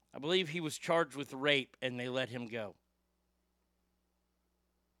 I believe he was charged with rape and they let him go.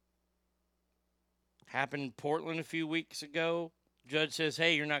 Happened in Portland a few weeks ago. Judge says,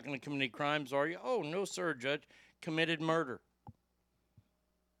 hey, you're not going to commit any crimes, are you? Oh, no, sir, Judge. Committed murder.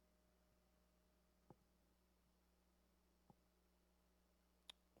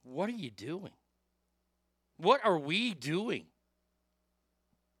 What are you doing? What are we doing?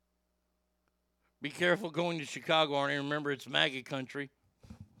 Be careful going to Chicago, Arnie. Remember, it's MAGA country.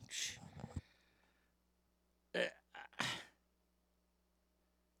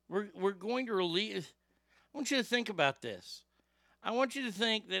 We're going to release. I want you to think about this. I want you to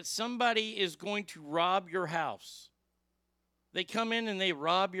think that somebody is going to rob your house. They come in and they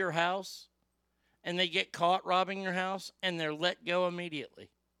rob your house, and they get caught robbing your house, and they're let go immediately.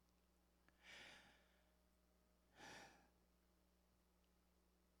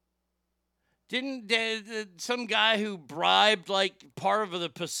 Didn't some guy who bribed like part of the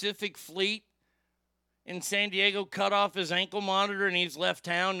Pacific Fleet in San Diego cut off his ankle monitor and he's left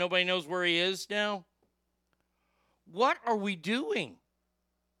town? Nobody knows where he is now. What are we doing?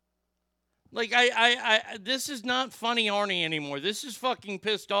 Like, this is not funny Arnie anymore. This is fucking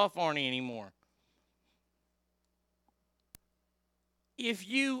pissed off Arnie anymore.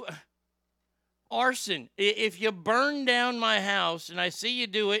 Arson, if you burn down my house and I see you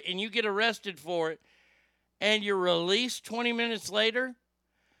do it and you get arrested for it and you're released 20 minutes later,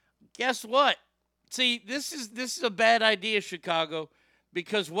 guess what? See, this is a bad idea, Chicago,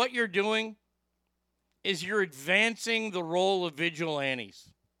 because what you're doing is you're advancing the role of vigilantes.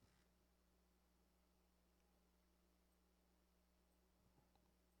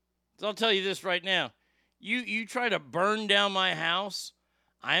 So I'll tell you this right now. You try to burn down my house,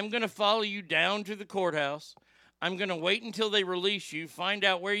 I'm going to follow you down to the courthouse. I'm going to wait until they release you, find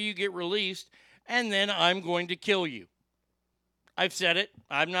out where you get released, and then I'm going to kill you. I've said it.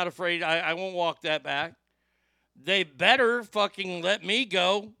 I'm not afraid. I won't walk that back. They better fucking let me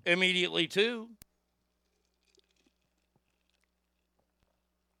go immediately, too.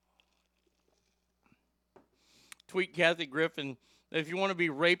 Tweet Kathy Griffin, if you want to be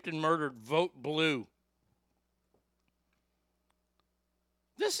raped and murdered, vote blue.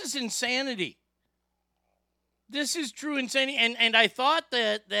 This is insanity. This is true insanity. And I thought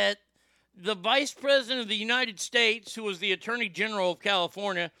that the Vice President of the United States, who was the Attorney General of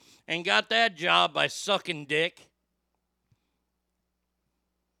California, and got that job by sucking dick.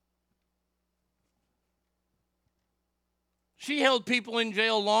 She held people in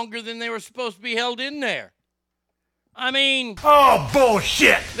jail longer than they were supposed to be held in there. I mean... Oh,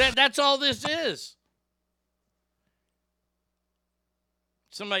 bullshit! That's all this is.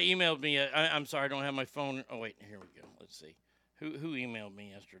 Somebody emailed me. I'm sorry, I don't have my phone. Oh, wait, here we go. Let's see. Who emailed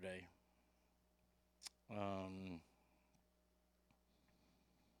me yesterday?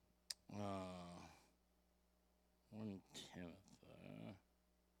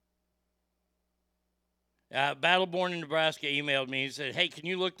 Battleborn in Nebraska emailed me. He said, hey, can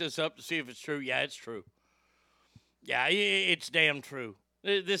you look this up to see if it's true? Yeah, it's true. Yeah, it's damn true.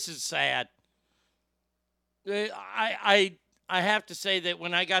 This is sad. I have to say that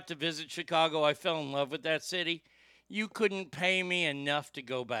when I got to visit Chicago, I fell in love with that city. You couldn't pay me enough to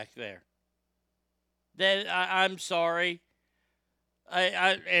go back there. I'm sorry.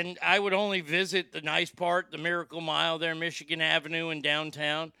 I would only visit the nice part, the Miracle Mile there, Michigan Avenue and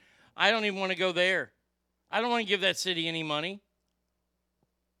downtown. I don't even want to go there. I don't want to give that city any money.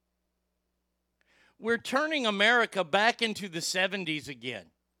 We're turning America back into the 70s again.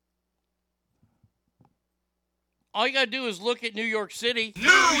 All you got to do is look at New York City. New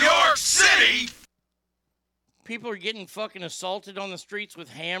York City! People are getting fucking assaulted on the streets with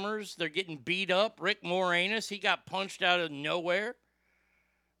hammers. They're getting beat up. Rick Moranis, he got punched out of nowhere.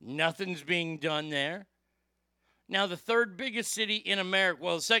 Nothing's being done there. Now, the third biggest city in America,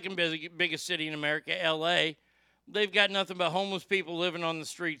 well, the second biggest city in America, L.A., they've got nothing but homeless people living on the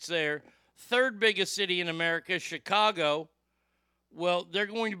streets there. Third biggest city in America, Chicago, well, they're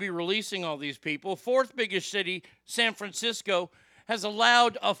going to be releasing all these people. Fourth biggest city, San Francisco, has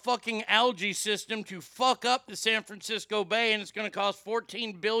allowed a fucking algae system to fuck up the San Francisco Bay, and it's going to cost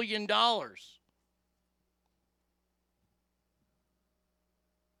 $14 billion. That's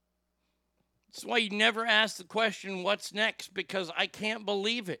why you never ask the question, what's next? Because I can't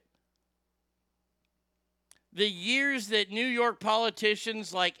believe it. The years that New York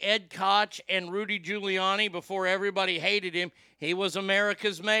politicians like Ed Koch and Rudy Giuliani, before everybody hated him, he was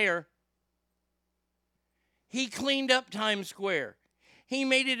America's mayor. He cleaned up Times Square. He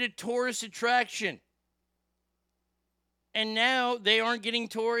made it a tourist attraction. And now they aren't getting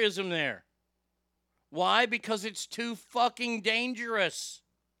tourism there. Why? Because it's too fucking dangerous.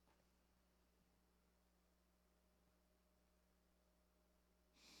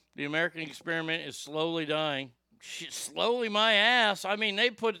 The American experiment is slowly dying. Slowly, my ass. I mean, they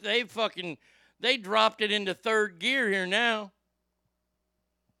dropped it into third gear here now.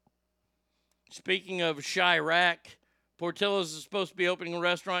 Speaking of Chirac, Portillo's is supposed to be opening a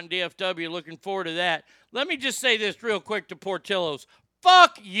restaurant in DFW. Looking forward to that. Let me just say this real quick to Portillo's.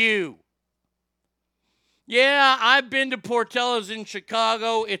 Fuck you. Yeah, I've been to Portillo's in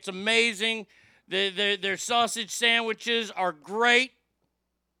Chicago. It's amazing. Their sausage sandwiches are great.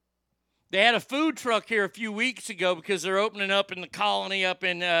 They had a food truck here a few weeks ago because they're opening up in the Colony up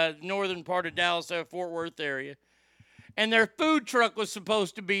in northern part of Dallas, Fort Worth area. And their food truck was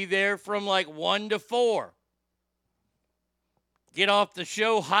supposed to be there from like 1 to 4. Get off the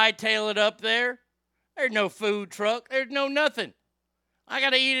show, hightail it up there. There's no food truck. There's no nothing. I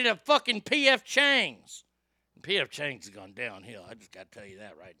got to eat at a fucking P.F. Chang's. P.F. Chang's has gone downhill. I just got to tell you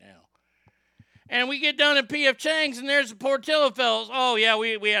that right now. And we get down at P.F. Chang's, and there's the Portillo fellas. Oh, yeah,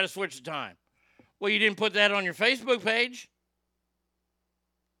 we had to switch the time. Well, you didn't put that on your Facebook page.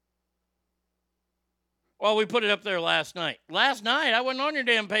 Well, we put it up there last night. Last night? I wasn't on your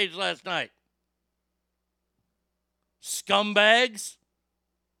damn page last night. Scumbags.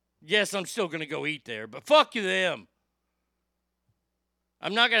 Yes, I'm still going to go eat there, but fuck you them.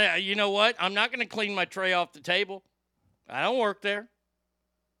 I'm not going to, you know what? I'm not going to clean my tray off the table. I don't work there.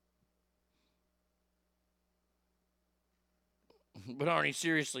 But Arnie,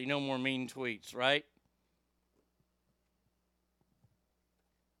 seriously, no more mean tweets, right?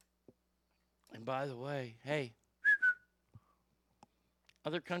 And by the way, hey,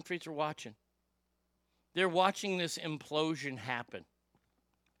 other countries are watching. They're watching this implosion happen.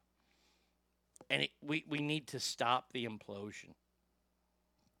 And we need to stop the implosion.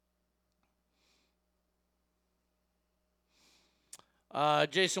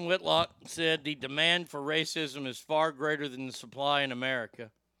 Jason Whitlock said the demand for racism is far greater than the supply in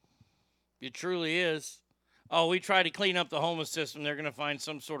America. It truly is. Oh, we try to clean up the homeless system. They're going to find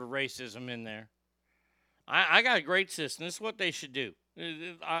some sort of racism in there. I got a great system. This is what they should do.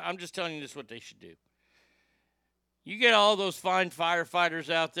 I'm just telling you this is what they should do. You get all those fine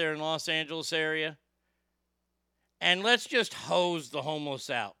firefighters out there in Los Angeles area, and let's just hose the homeless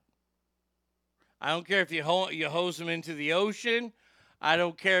out. I don't care if you hose them into the ocean. I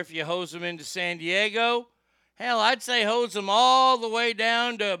don't care if you hose them into San Diego. Hell, I'd say hose them all the way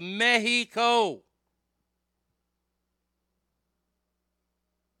down to Mexico.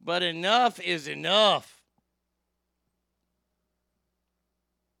 But enough is enough.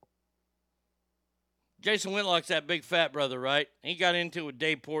 Jason Whitlock's that big fat brother, right? He got into it with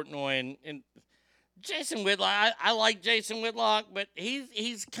Dave Portnoy. And Jason Whitlock, I like Jason Whitlock, but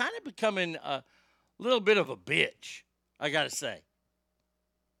he's kind of becoming a little bit of a bitch, I got to say.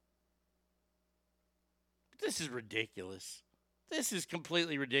 This is ridiculous. This is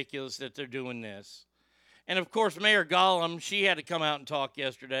completely ridiculous that they're doing this. And, of course, Mayor Gollum, she had to come out and talk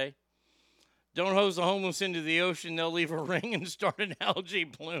yesterday. Don't hose the homeless into the ocean. They'll leave a ring and start an algae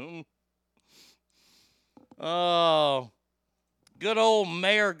bloom. Oh, good old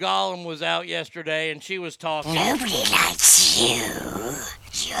Mayor Gollum was out yesterday, and she was talking. Nobody likes you.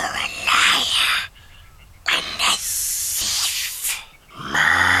 You're a liar and a thief.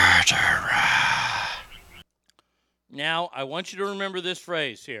 Murderer. Now, I want you to remember this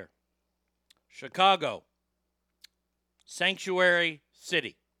phrase here. Chicago, sanctuary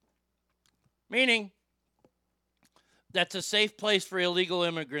city. Meaning, that's a safe place for illegal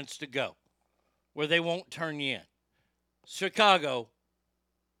immigrants to go, where they won't turn you in. Chicago,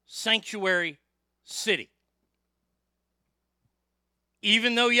 sanctuary city.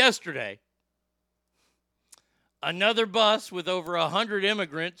 Even though yesterday, another bus with over 100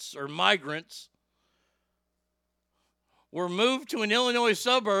 immigrants or migrants were moved to an Illinois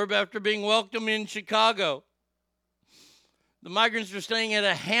suburb after being welcomed in Chicago. The migrants are staying at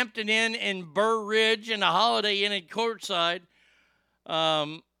a Hampton Inn in Burr Ridge and a Holiday Inn at Courtside.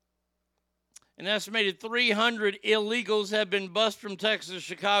 An estimated 300 illegals have been bused from Texas to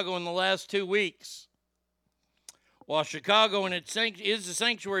Chicago in the last 2 weeks. While Chicago is a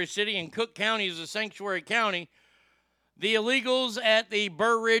sanctuary city and Cook County is a sanctuary county, the illegals at the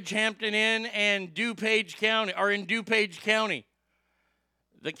Burr Ridge, Hampton Inn, and DuPage County are in DuPage County.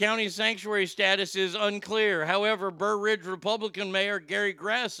 The county's sanctuary status is unclear. However, Burr Ridge Republican Mayor Gary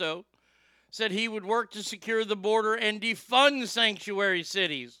Grasso said he would work to secure the border and defund sanctuary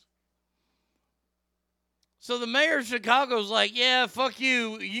cities. So the mayor of Chicago's like, yeah, fuck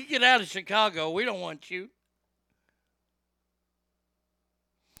you. You get out of Chicago. We don't want you.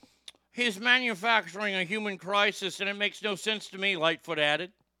 He's manufacturing a human crisis, and it makes no sense to me, Lightfoot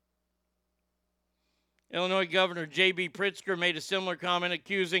added. Illinois Governor J.B. Pritzker made a similar comment,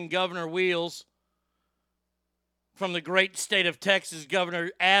 accusing Governor Wheels from the great state of Texas,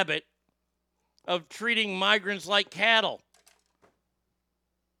 Governor Abbott, of treating migrants like cattle.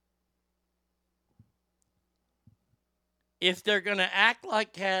 If they're going to act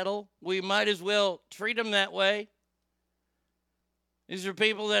like cattle, we might as well treat them that way. These are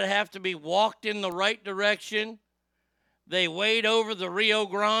people that have to be walked in the right direction. They wade over the Rio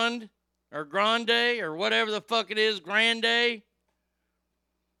Grande or Grande or whatever the fuck it is, Grande. And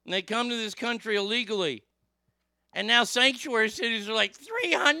they come to this country illegally. And now sanctuary cities are like,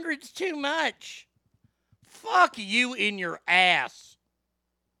 300's too much. Fuck you in your ass.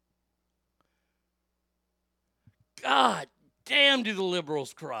 God damn, do the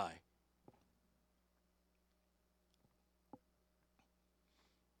liberals cry.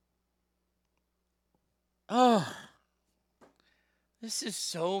 Oh, this is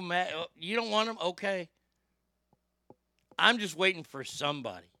so mad. You don't want them? Okay. I'm just waiting for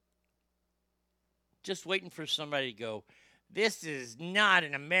somebody. Just waiting for somebody to go, this is not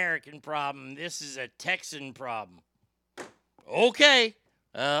an American problem. This is a Texan problem. Okay.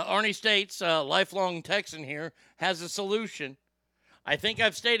 Arnie States, lifelong Texan here, has a solution. I think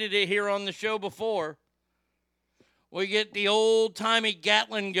I've stated it here on the show before. We get the old-timey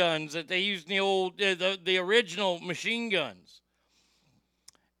Gatling guns that they used in the original machine guns.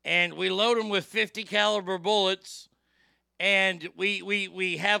 And we load them with 50 caliber bullets. And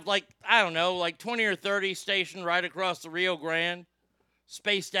we have like 20 or 30 stationed right across the Rio Grande,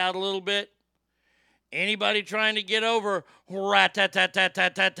 spaced out a little bit. Anybody trying to get over,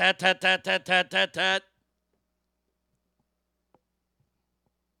 rat-tat-tat-tat-tat-tat-tat-tat-tat-tat-tat.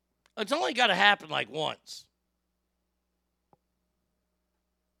 It's only got to happen like once.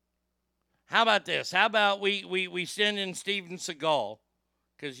 How about this? How about we send in Steven Seagal?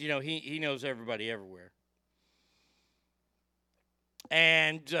 Because, he knows everybody everywhere.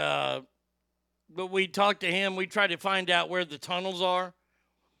 And, but we talked to him. We tried to find out where the tunnels are.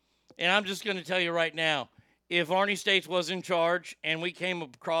 And I'm just going to tell you right now, if Arnie States was in charge and we came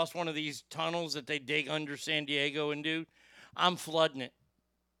across one of these tunnels that they dig under San Diego and do, I'm flooding it.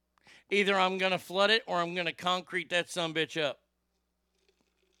 Either I'm going to flood it or I'm going to concrete that sumbitch up.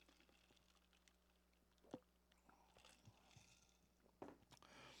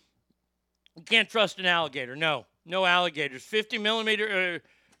 You can't trust an alligator. No alligators. 50 millimeter,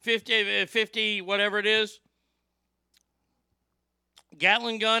 50, whatever it is.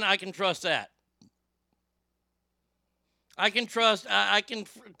 Gatling gun, I can trust that. I can trust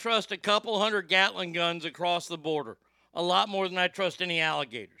a couple hundred Gatling guns across the border. A lot more than I trust any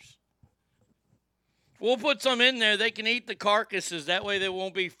alligators. We'll put some in there. They can eat the carcasses. That way they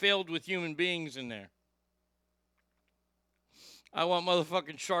won't be filled with human beings in there. I want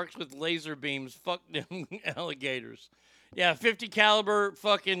motherfucking sharks with laser beams. Fuck them alligators. Yeah, 50 caliber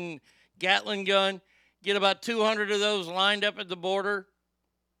fucking Gatling gun. Get about 200 of those lined up at the border.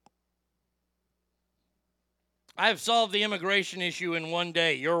 I have solved the immigration issue in one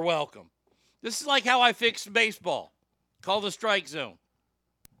day. You're welcome. This is like how I fixed baseball. Call the strike zone.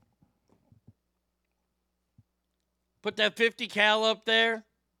 Put that 50 cal up there.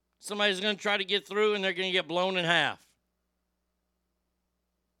 Somebody's going to try to get through and they're going to get blown in half.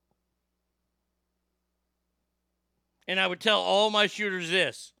 And I would tell all my shooters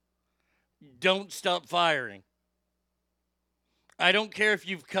this. Don't stop firing. I don't care if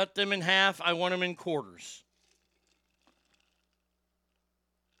you've cut them in half. I want them in quarters.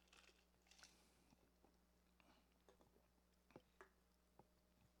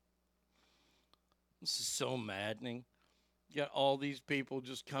 This is so maddening. You got all these people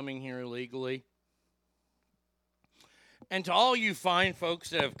just coming here illegally. And to all you fine folks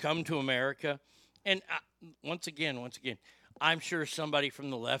that have come to America, and once again, I'm sure somebody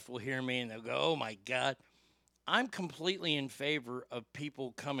from the left will hear me and they'll go, oh my God. I'm completely in favor of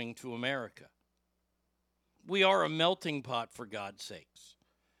people coming to America. We are a melting pot, for God's sakes.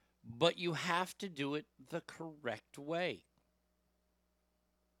 But you have to do it the correct way.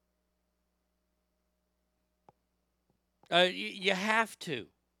 You have to.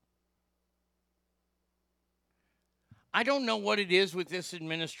 I don't know what it is with this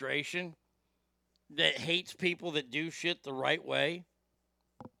administration that hates people that do shit the right way.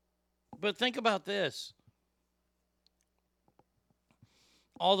 But think about this.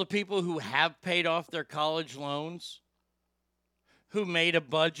 All the people who have paid off their college loans, who made a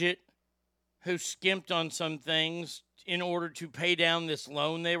budget, who skimped on some things in order to pay down this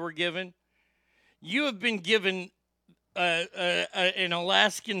loan they were given, you have been given an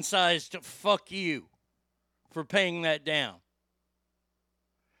Alaskan-sized fuck you for paying that down.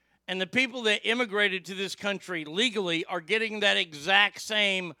 And the people that immigrated to this country legally are getting that exact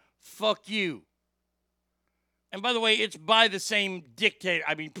same fuck you. And by the way, it's by the same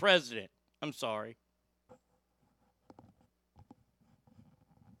president. I'm sorry.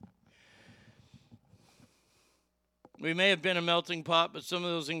 We may have been a melting pot, but some of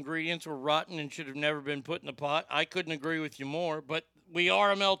those ingredients were rotten and should have never been put in the pot. I couldn't agree with you more, but we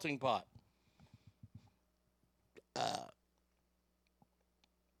are a melting pot.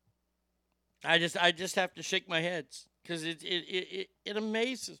 I just have to shake my head because it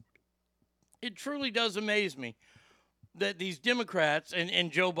amazes. It truly does amaze me that these Democrats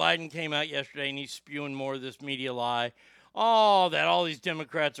and Joe Biden came out yesterday and he's spewing more of this media lie. Oh, that all these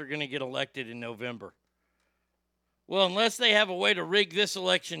Democrats are going to get elected in November. Well, unless they have a way to rig this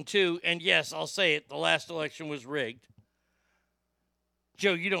election too, and yes, I'll say it, the last election was rigged.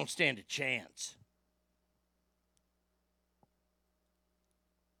 Joe, you don't stand a chance.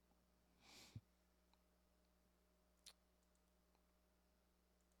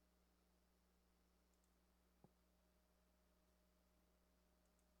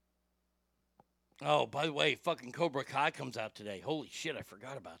 Oh, by the way, fucking Cobra Kai comes out today. Holy shit, I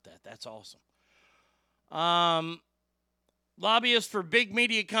forgot about that. That's awesome. Lobbyists for big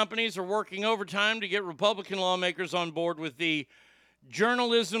media companies are working overtime to get Republican lawmakers on board with the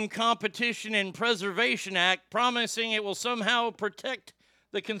Journalism Competition and Preservation Act, promising it will somehow protect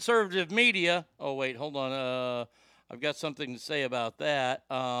the conservative media. Oh, wait, hold on. I've got something to say about that.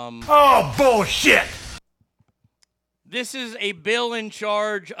 Oh, bullshit! This is a bill in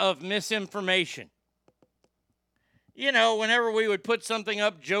charge of misinformation. You know, whenever we would put something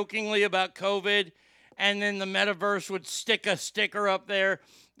up jokingly about COVID, and then the metaverse would stick a sticker up there.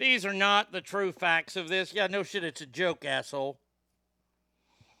 These are not the true facts of this. Yeah, no shit, it's a joke, asshole.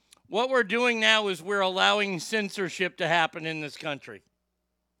 What we're doing now is we're allowing censorship to happen in this country.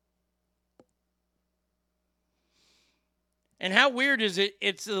 And how weird is it?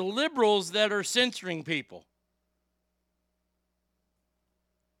 It's the liberals that are censoring people.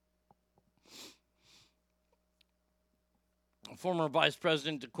 Former vice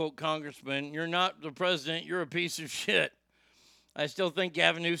president, to quote Congressman, "You're not the president, you're a piece of shit." I still think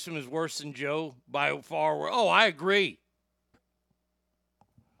Gavin Newsom is worse than Joe by far. Oh, I agree.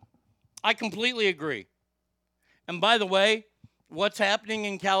 I completely agree. And by the way, what's happening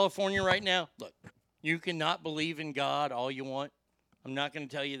in California right now? Look, you cannot believe in God all you want. I'm not going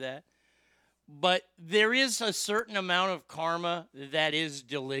to tell you that. But there is a certain amount of karma that is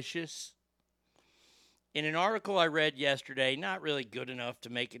delicious. In an article I read yesterday, not really good enough to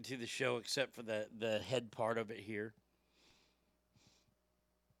make it to the show except for the head part of it here.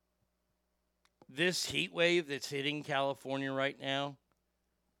 This heat wave that's hitting California right now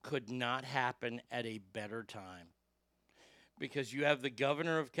could not happen at a better time. Because you have the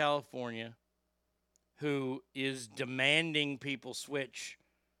governor of California who is demanding people switch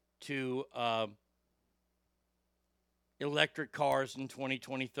to electric cars in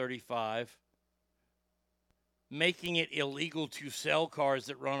 2035, making it illegal to sell cars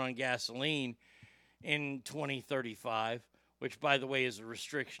that run on gasoline in 2035, which, by the way, is a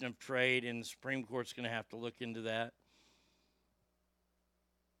restriction of trade, and the Supreme Court's going to have to look into that.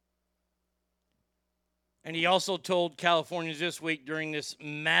 And he also told Californians this week during this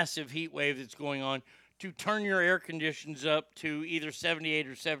massive heat wave that's going on to turn your air conditions up to either 78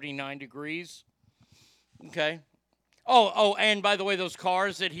 or 79 degrees. Okay. Oh, and by the way, those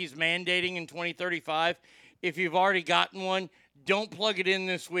cars that he's mandating in 2035, if you've already gotten one, don't plug it in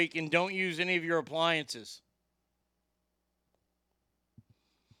this week and don't use any of your appliances.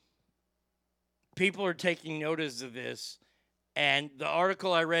 People are taking notice of this. And the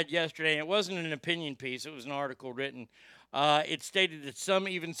article I read yesterday, and it wasn't an opinion piece, it was an article written, it stated that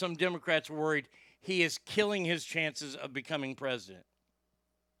even some Democrats were worried he is killing his chances of becoming president.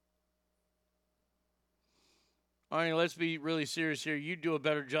 Arnie, let's be really serious here. You do a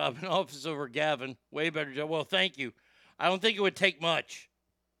better job in office over Gavin. Way better job. Well, thank you. I don't think it would take much.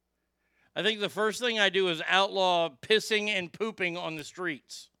 I think the first thing I do is outlaw pissing and pooping on the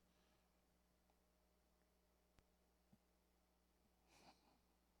streets.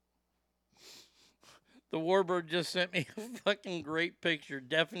 The Warbird just sent me a fucking great picture.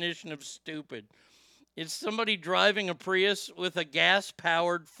 Definition of stupid. It's somebody driving a Prius with a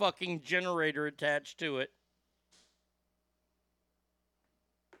gas-powered fucking generator attached to it.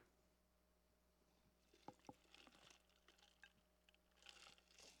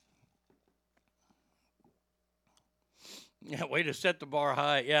 Yeah, way to set the bar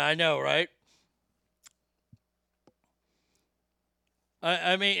high. Yeah, I know, right?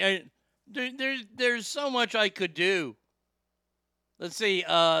 I mean, there's so much I could do. Let's see,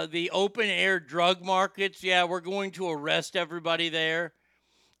 the open-air drug markets, yeah, we're going to arrest everybody there,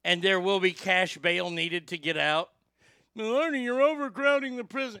 and there will be cash bail needed to get out. Arnie, you're overcrowding the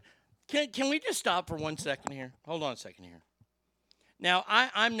prison. Can we just stop for 1 second here? Hold on a second here. Now,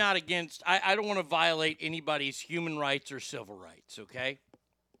 I'm not against, I don't want to violate anybody's human rights or civil rights, okay?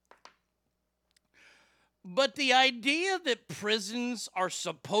 But the idea that prisons are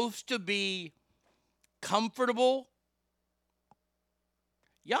supposed to be comfortable,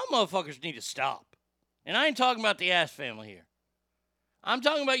 y'all motherfuckers need to stop. And I ain't talking about the Ass family here. I'm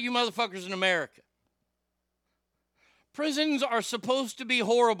talking about you motherfuckers in America. Prisons are supposed to be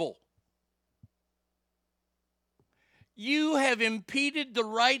horrible. You have impeded the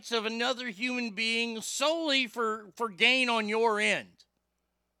rights of another human being solely for gain on your end.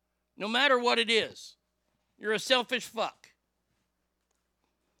 No matter what it is. You're a selfish fuck.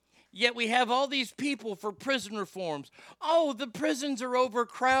 Yet we have all these people for prison reforms. Oh, the prisons are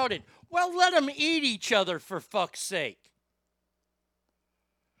overcrowded. Well, let them eat each other, for fuck's sake.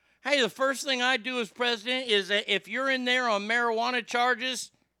 Hey, the first thing I do as president is that if you're in there on marijuana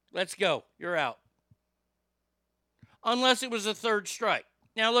charges, let's go. You're out. Unless it was a third strike.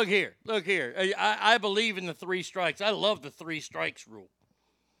 Now, look here. I believe in the 3 strikes. I love the 3 strikes rule.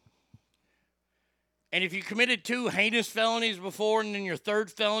 And if you committed 2 heinous felonies before and then your 3rd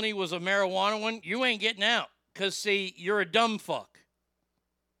felony was a marijuana one, you ain't getting out. Because, see, you're a dumb fuck.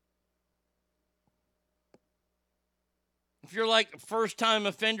 If you're like a first-time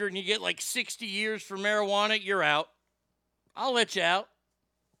offender and you get like 60 years for marijuana, you're out. I'll let you out.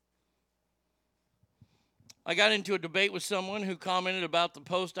 I got into a debate with someone who commented about the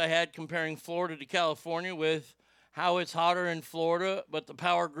post I had comparing Florida to California with how it's hotter in Florida, but the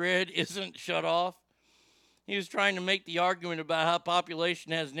power grid isn't shut off. He was trying to make the argument about how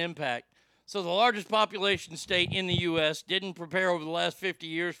population has an impact. So the largest population state in the U.S. didn't prepare over the last 50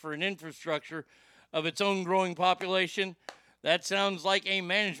 years for an infrastructure of its own growing population. That sounds like a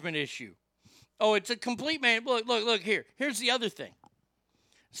management issue. Oh, it's a complete man. Look here. Here's the other thing.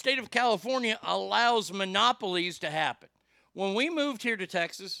 The state of California allows monopolies to happen. When we moved here to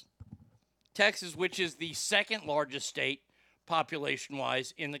Texas, which is the second largest state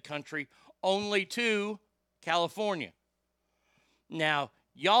population-wise in the country, only to California. Now,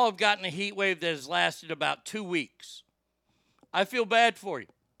 y'all have gotten a heat wave that has lasted about 2 weeks. I feel bad for you.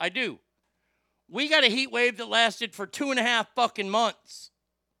 I do. We got a heat wave that lasted for 2.5 fucking months.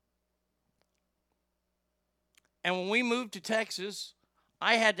 And when we moved to Texas,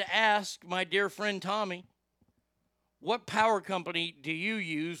 I had to ask my dear friend Tommy, what power company do you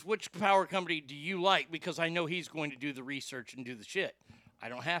use? Which power company do you like? Because I know he's going to do the research and do the shit. I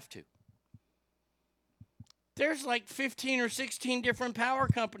don't have to. There's like 15 or 16 different power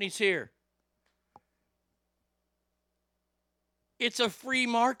companies here. It's a free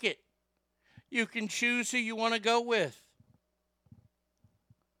market. You can choose who you want to go with.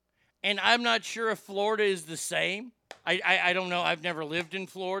 And I'm not sure if Florida is the same. I don't know. I've never lived in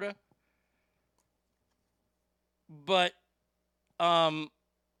Florida. But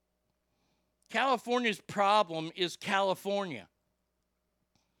California's problem is California.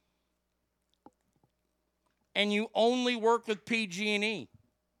 And you only work with PG&E.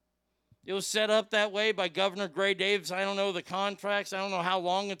 It was set up that way by Governor Gray Davis. I don't know the contracts. I don't know how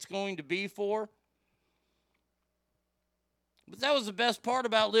long it's going to be for. But that was the best part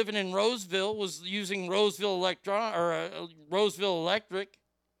about living in Roseville, was using Roseville Electric.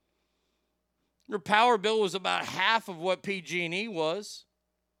 Your power bill was about half of what PG&E was.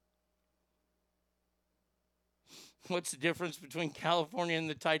 What's the difference between California and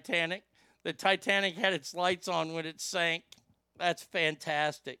the Titanic? The Titanic had its lights on when it sank. That's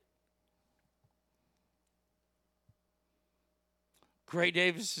fantastic. Gray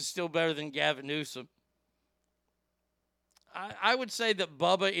Davis is still better than Gavin Newsom. I would say that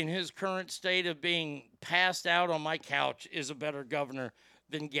Bubba, in his current state of being passed out on my couch, is a better governor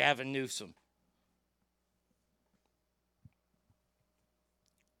than Gavin Newsom.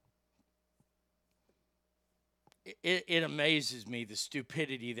 It amazes me, the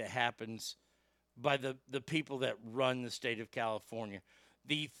stupidity that happens by the people that run the state of California.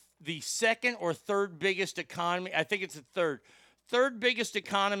 The second or third biggest economy, I think it's the third biggest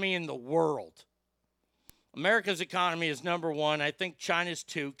economy in the world. America's economy is number 1. I think China's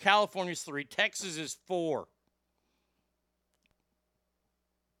 2. California's 3. Texas is 4.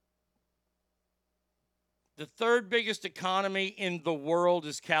 The third biggest economy in the world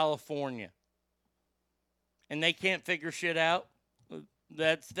is California. And they can't figure shit out.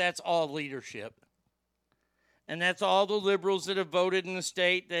 That's all leadership. And that's all the liberals that have voted in the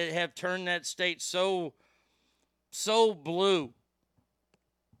state that have turned that state so blue.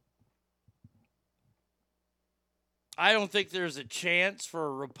 I don't think there's a chance for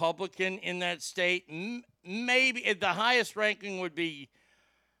a Republican in that state. Maybe the highest ranking would be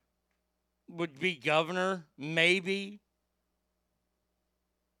governor, maybe.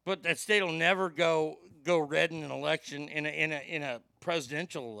 But that state will never go red in an election, in a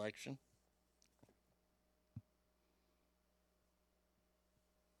presidential election.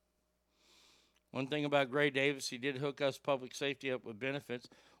 One thing about Gray Davis, he did hook us public safety up with benefits.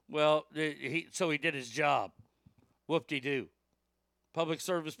 Well, so he did his job. Whoop-de-doo. Public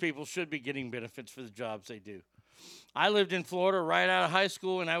service people should be getting benefits for the jobs they do. I lived in Florida right out of high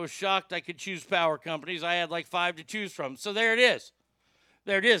school, and I was shocked I could choose power companies. I had like 5 to choose from. So there it is.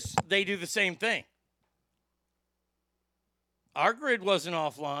 There it is. They do the same thing. Our grid wasn't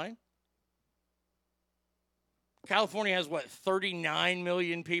offline. California has, 39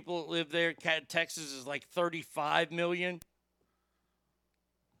 million people that live there. Texas is like 35 million.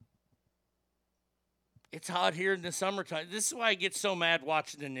 It's hot here in the summertime. This is why I get so mad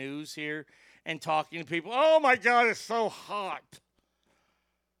watching the news here and talking to people. Oh, my God, it's so hot.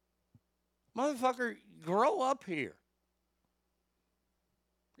 Motherfucker, grow up here.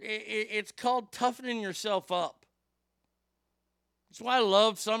 It's called toughening yourself up. That's why I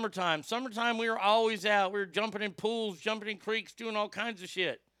love summertime. Summertime, we were always out. We were jumping in pools, jumping in creeks, doing all kinds of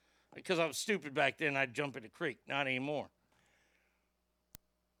shit. Because I was stupid back then, I'd jump in a creek. Not anymore.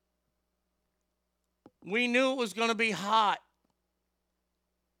 We knew it was going to be hot.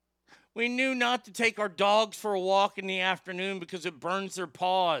 We knew not to take our dogs for a walk in the afternoon because it burns their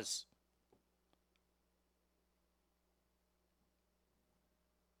paws.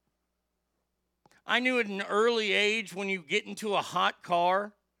 I knew at an early age when you get into a hot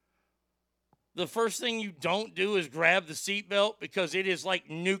car, the first thing you don't do is grab the seatbelt because it is like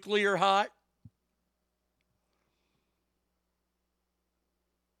nuclear hot.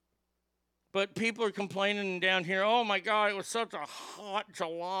 But people are complaining down here, oh my God, it was such a hot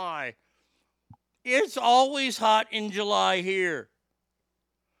July. It's always hot in July here.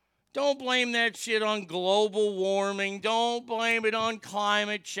 Don't blame that shit on global warming. Don't blame it on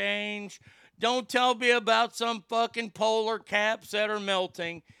climate change. Don't tell me about some fucking polar caps that are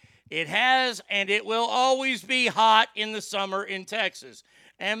melting. It has and it will always be hot in the summer in Texas.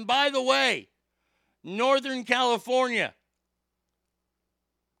 And by the way, Northern California,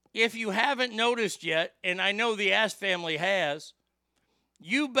 if you haven't noticed yet, and I know the Ass family has,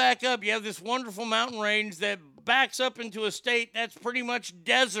 you back up, you have this wonderful mountain range that backs up into a state that's pretty much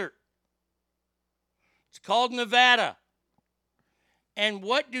desert. It's called Nevada. And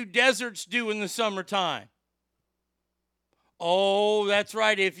what do deserts do in the summertime? Oh, that's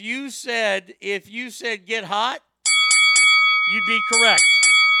right. If you said get hot, you'd be correct.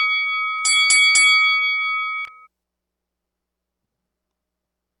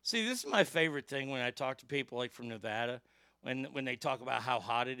 See, this is my favorite thing when I talk to people like from Nevada, when they talk about how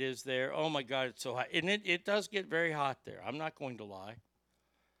hot it is there. Oh my God, it's so hot. And it does get very hot there. I'm not going to lie.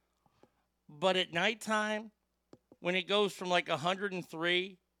 But at nighttime, when it goes from like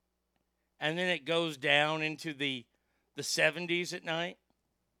 103 and then it goes down into the 70s at night,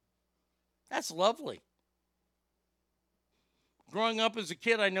 that's lovely. Growing up as a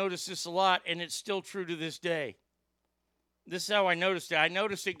kid, I noticed this a lot, and it's still true to this day. This is how I noticed it. I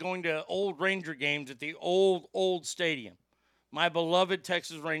noticed it going to old Ranger games at the old stadium. My beloved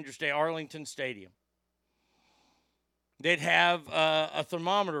Texas Ranger Stadium, Arlington Stadium. They'd have a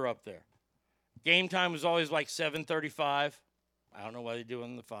thermometer up there. Game time was always like 7:35. I don't know why they do it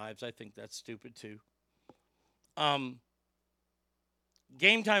in the fives. I think that's stupid too. Game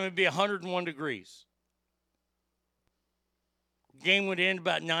time would be 101 degrees. Game would end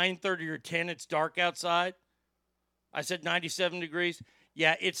about 9:30 or 10. It's dark outside. I said 97 degrees.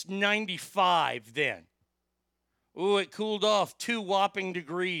 Yeah, it's 95 then. Ooh, it cooled off 2 whopping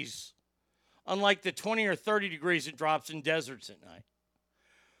degrees. Unlike the 20 or 30 degrees it drops in deserts at night.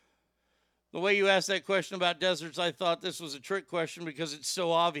 The way you asked that question about deserts, I thought this was a trick question because it's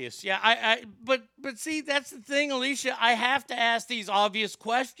so obvious. Yeah, but see, that's the thing, Alicia. I have to ask these obvious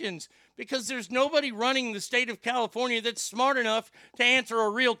questions because there's nobody running the state of California that's smart enough to answer a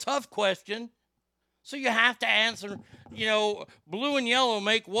real tough question. So you have to answer, blue and yellow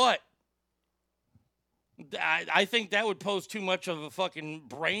make what? I think that would pose too much of a fucking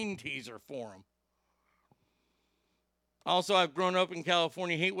brain teaser for them. Also, I've grown up in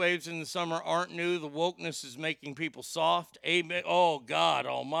California. Heat waves in the summer aren't new. The wokeness is making people soft. Amen. Oh, God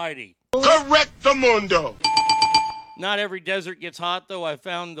almighty. Correct the mundo. Not every desert gets hot, though. I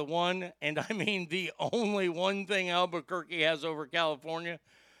found the one, and I mean the only one thing Albuquerque has over California.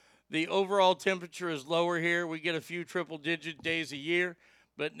 The overall temperature is lower here. We get a few triple-digit days a year,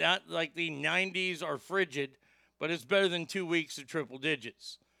 but not like the 90s are frigid, but it's better than 2 weeks of triple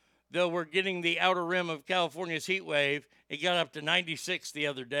digits. Though we're getting the outer rim of California's heat wave, it got up to 96 the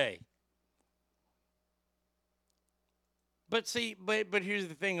other day. But see, but here's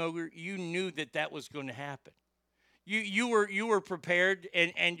the thing, Ogre. You knew that was going to happen. You were prepared,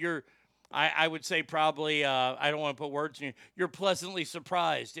 and you're, I would say probably, I don't want to put words in you, you're pleasantly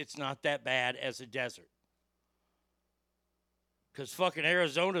surprised it's not that bad as a desert. Because fucking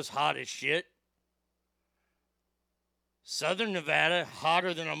Arizona's hot as shit. Southern Nevada,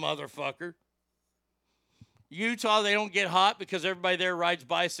 hotter than a motherfucker. Utah, they don't get hot because everybody there rides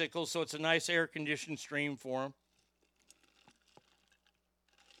bicycles, so it's a nice air-conditioned stream for them.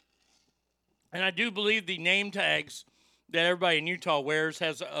 And I do believe the name tags that everybody in Utah wears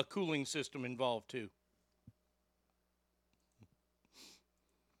has a cooling system involved, too.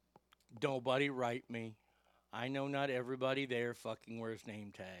 Nobody write me. I know not everybody there fucking wears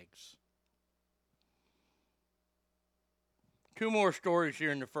name tags. 2 more stories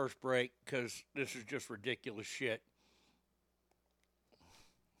here in the first break because this is just ridiculous shit.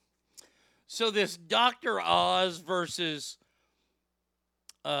 So this Dr. Oz versus,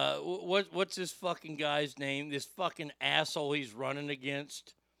 what's this fucking guy's name? This fucking asshole he's running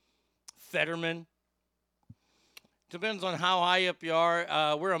against, Fetterman. Depends on how high up you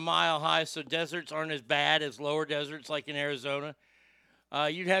are. We're a mile high, so deserts aren't as bad as lower deserts like in Arizona.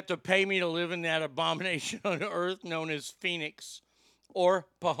 You'd have to pay me to live in that abomination on earth known as Phoenix or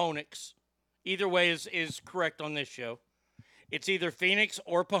Pahonix. Either way is correct on this show. It's either Phoenix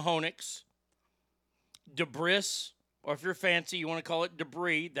or Pahonix. Debris, or if you're fancy, you want to call it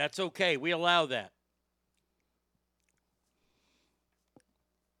debris, that's okay. We allow that.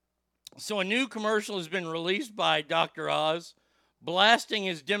 So a new commercial has been released by Dr. Oz, blasting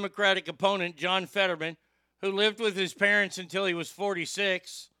his Democratic opponent, John Fetterman, who lived with his parents until he was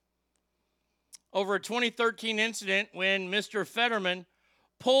 46, over a 2013 incident when Mr. Fetterman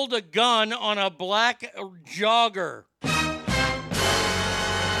pulled a gun on a black jogger.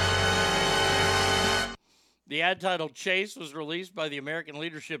 The ad titled Chase was released by the American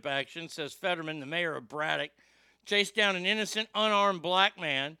Leadership Action, says Fetterman, the mayor of Braddock, chased down an innocent, unarmed black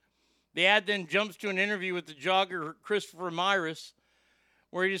man. The ad then jumps to an interview with the jogger, Christopher Myris,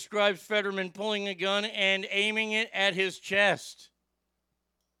 where he describes Fetterman pulling a gun and aiming it at his chest.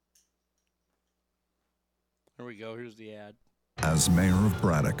 Here we go. Here's the ad. As mayor of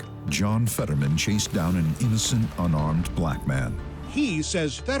Braddock, John Fetterman chased down an innocent, unarmed black man. He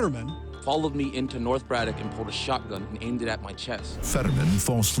says Fetterman followed me into North Braddock and pulled a shotgun and aimed it at my chest. Fetterman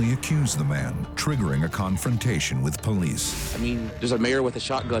falsely accused the man, triggering a confrontation with police. I mean, there's a mayor with a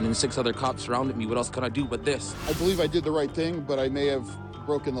shotgun and 6 other cops surrounded me. What else can I do but this? I believe I did the right thing, but I may have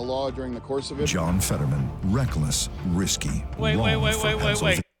broken the law during the course of it. John Fetterman, reckless, risky, wait.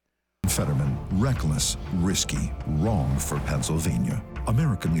 Fetterman, reckless, risky, wrong for Pennsylvania.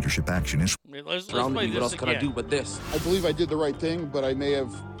 American Leadership Action is surrounded me. What else can I do but this? I believe I did the right thing, but I may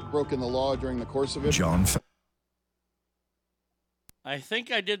have broken the law during the course of it. I think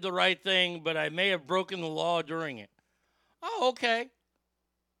I did the right thing, but I may have broken the law during it. Oh, okay.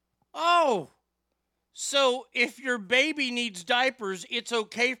 Oh, so if your baby needs diapers, it's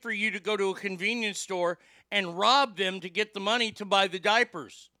okay for you to go to a convenience store and rob them to get the money to buy the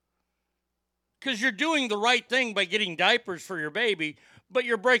diapers. Because you're doing the right thing by getting diapers for your baby, but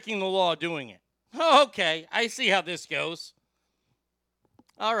you're breaking the law doing it. Oh, okay, I see how this goes.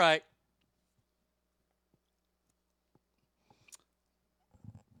 All right.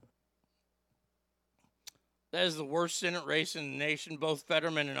 That is the worst Senate race in the nation. Both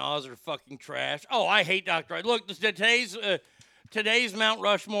Fetterman and Oz are fucking trash. Oh, I hate Dr. Oz. Look, today's Mount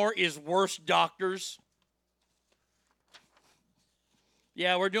Rushmore is worst doctors.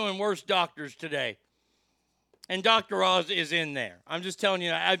 Yeah, we're doing worst doctors today. And Dr. Oz is in there. I'm just telling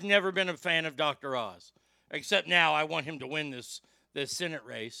you, I've never been a fan of Dr. Oz. Except now I want him to win this Senate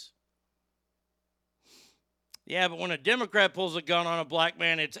race. Yeah, but when a Democrat pulls a gun on a black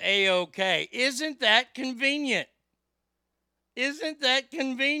man, it's A-OK. Isn't that convenient? Isn't that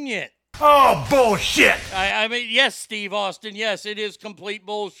convenient? Oh, bullshit! I mean, yes, Steve Austin, yes, it is complete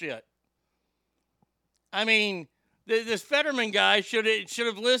bullshit. I mean, this Fetterman guy should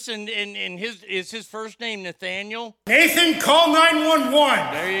have listened, and is his first name Nathaniel? Nathan, call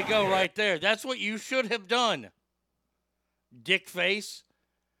 911! There you go, right there. That's what you should have done. Dick face.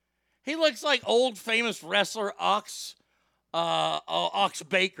 He looks like old famous wrestler Ox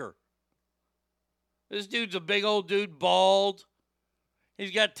Baker. This dude's a big old dude, bald. He's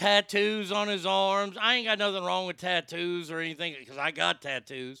got tattoos on his arms. I ain't got nothing wrong with tattoos or anything because I got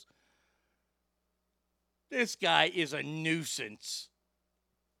tattoos. This guy is a nuisance.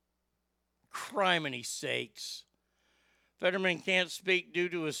 Criminy sakes. Fetterman can't speak due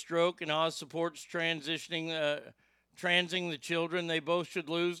to a stroke, and Oz supports transing the children. They both should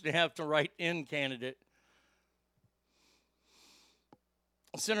lose and have to write-in candidate.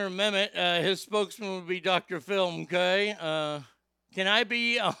 Senator Mehmet, his spokesman would be Dr. Phil, okay? Can I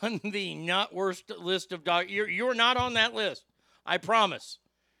be on the not worst list of doctors? You're not on that list. I promise.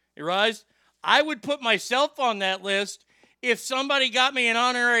 You realize? I would put myself on that list if somebody got me an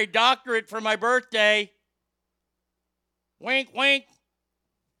honorary doctorate for my birthday. Wink, wink.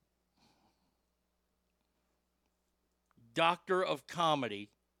 Doctor of Comedy,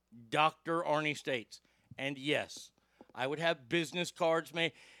 Dr. Arnie States. And yes, I would have business cards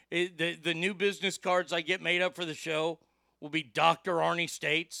made. The new business cards I get made up for the show will be Dr. Arnie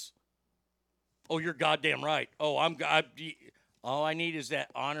States. Oh, you're goddamn right. Oh, all I need is that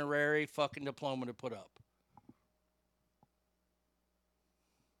honorary fucking diploma to put up.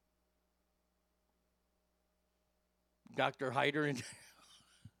 Dr. Hyder and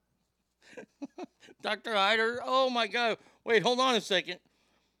Dr. Hyder. Oh my God. Wait, hold on a second.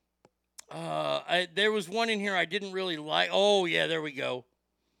 There was one in here I didn't really like. Oh yeah, there we go.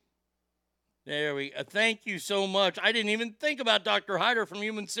 Thank you so much. I didn't even think about Dr. Hyder from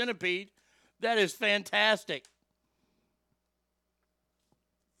Human Centipede. That is fantastic.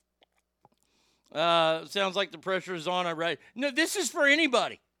 Sounds like the pressure is on. Right? No, this is for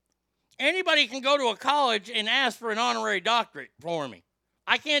anybody. Anybody can go to a college and ask for an honorary doctorate for me.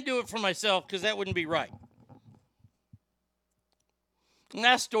 I can't do it for myself because that wouldn't be right. And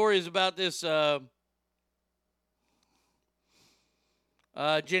that story is about this.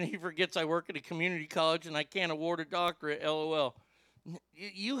 Jenny forgets I work at a community college and I can't award a doctorate. LOL.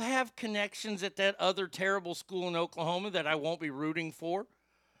 You have connections at that other terrible school in Oklahoma that I won't be rooting for.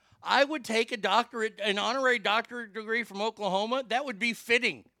 I would take an honorary doctorate degree from Oklahoma. That would be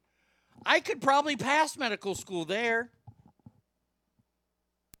fitting. I could probably pass medical school there.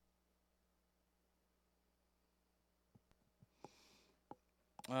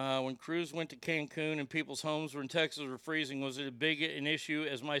 When Cruz went to Cancun and people's homes were in Texas were freezing, was it as big an issue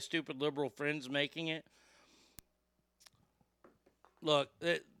as my stupid liberal friends making it? Look,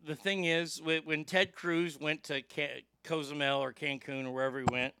 the thing is, when Ted Cruz went to Cozumel or Cancun or wherever he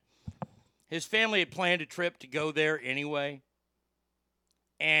went, his family had planned a trip to go there anyway,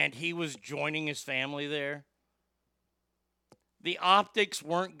 and he was joining his family there. The optics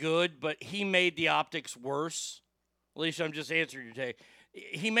weren't good, but he made the optics worse. Alicia, I'm just answering your take.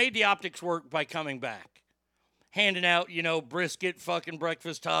 He made the optics work by coming back, handing out, brisket, fucking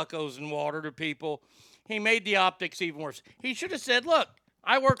breakfast tacos and water to people. He made the optics even worse. He should have said, look,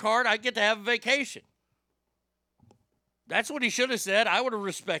 I work hard. I get to have a vacation. That's what he should have said. I would have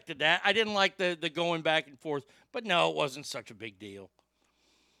respected that. I didn't like the going back and forth. But no, it wasn't such a big deal.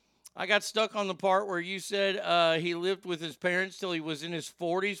 I got stuck on the part where you said he lived with his parents till he was in his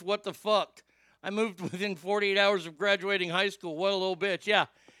 40s. What the fuck? I moved within 48 hours of graduating high school. What a little bitch. Yeah,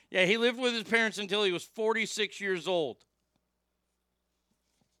 he lived with his parents until he was 46 years old.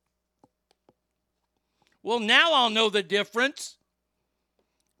 Well, now I'll know the difference.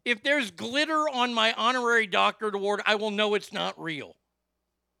 If there's glitter on my honorary doctorate award, I will know it's not real.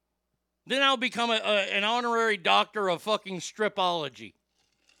 Then I'll become an honorary doctor of fucking stripology.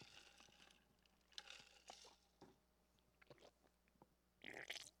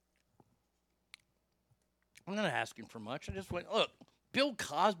 I'm not asking for much. I just went, look, Bill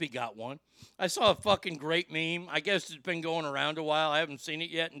Cosby got one. I saw a fucking great meme. I guess it's been going around a while. I haven't seen it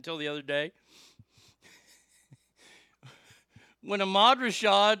yet until the other day. When Ahmad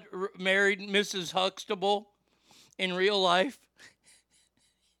Rashad married Mrs. Huxtable in real life,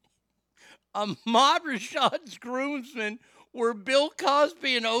 Ahmad Rashad's groomsmen were Bill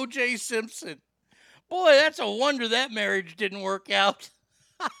Cosby and O.J. Simpson. Boy, that's a wonder that marriage didn't work out.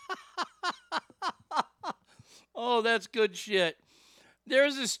 Oh, that's good shit.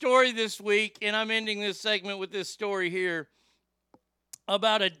 There's a story this week, and I'm ending this segment with this story here,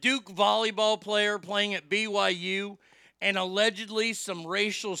 about a Duke volleyball player playing at BYU, and allegedly some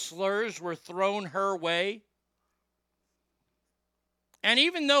racial slurs were thrown her way. And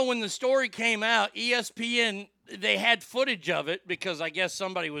even though when the story came out, ESPN, they had footage of it because I guess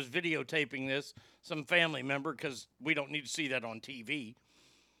somebody was videotaping this, some family member, because we don't need to see that on TV.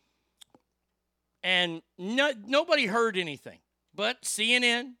 And nobody heard anything. But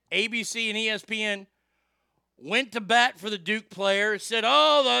CNN, ABC, and ESPN went to bat for the Duke player, said,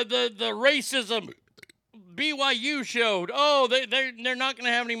 oh, the racism BYU showed. Oh, they're not going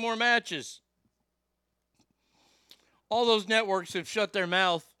to have any more matches. All those networks have shut their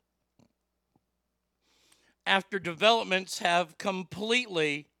mouth after developments have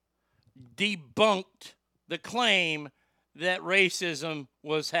completely debunked the claim that racism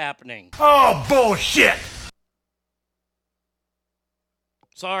was happening. Oh, bullshit!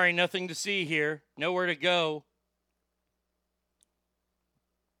 Sorry, nothing to see here. Nowhere to go.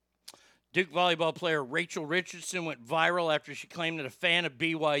 Duke volleyball player Rachel Richardson went viral after she claimed that a fan of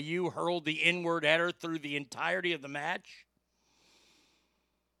BYU hurled the N-word at her through the entirety of the match.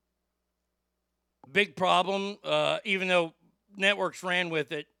 Big problem. Even though networks ran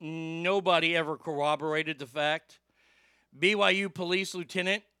with it, nobody ever corroborated the fact. BYU Police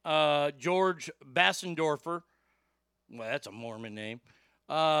Lieutenant George Bassendorfer, well, that's a Mormon name,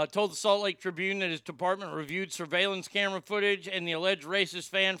 told the Salt Lake Tribune that his department reviewed surveillance camera footage and the alleged racist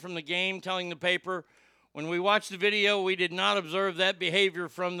fan from the game, telling the paper, when we watched the video, we did not observe that behavior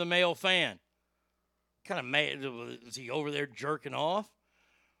from the male fan. Kind of mad. Is he over there jerking off?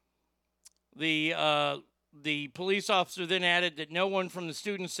 The police officer then added that no one from the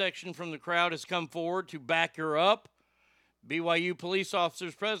student section from the crowd has come forward to back her up. BYU police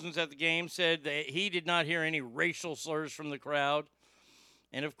officers present at the game said that he did not hear any racial slurs from the crowd.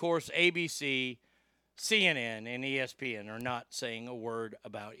 And, of course, ABC, CNN, and ESPN are not saying a word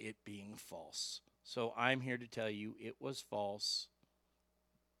about it being false. So I'm here to tell you it was false.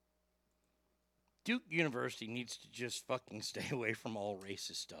 Duke University needs to just fucking stay away from all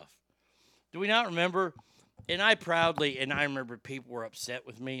racist stuff. Do we not remember? And I remember people were upset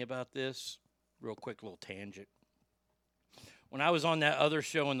with me about this. Real quick little tangent. When I was on that other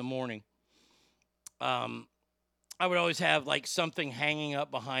show in the morning, I would always have like something hanging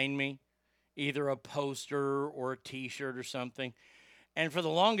up behind me, either a poster or a T-shirt or something. And for the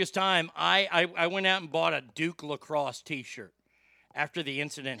longest time, I went out and bought a Duke lacrosse T-shirt. after the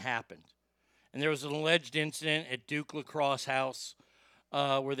incident happened. And there was an alleged incident at Duke Lacrosse House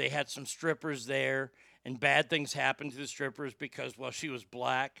where they had some strippers there, and bad things happened to the strippers because, well, she was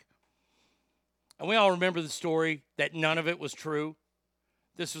black. And we all remember the story that none of it was true.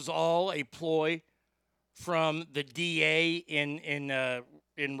 This was all a ploy from the DA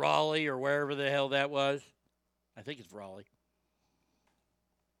in Raleigh or wherever the hell that was. I think it's Raleigh.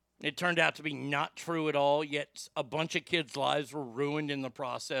 It turned out to be not true at all, yet a bunch of kids' lives were ruined in the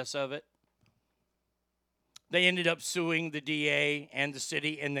process of it. They ended up suing the DA and the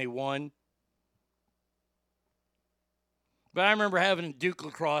city, and they won. But I remember having a Duke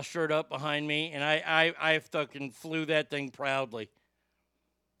Lacrosse shirt up behind me, and I fucking flew that thing proudly.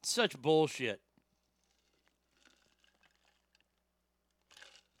 Such bullshit.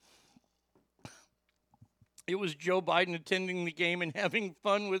 It was Joe Biden attending the game and having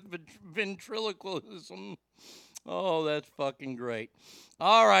fun with ventriloquism. Oh, that's fucking great.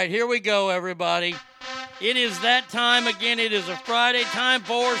 All right, here we go, everybody. It is that time again. It is a Friday, time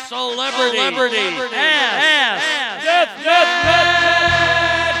for Celebrity. Ask.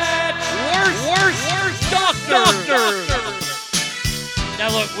 Worst doctors.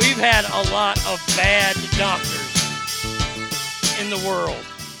 Now, look, we've had a lot of bad doctors in the world.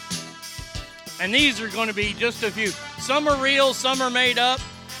 And these are going to be just a few. Some are real, some are made up.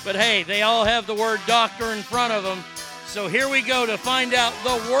 But hey, they all have the word doctor in front of them. So here we go to find out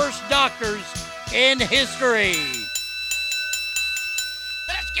the worst doctors in history.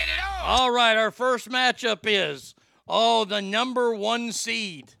 Let's get it on. All right, our first matchup is, the number one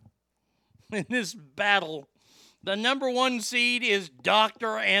seed in this battle. The number one seed is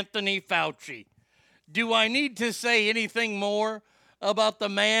Dr. Anthony Fauci. Do I need to say anything more about the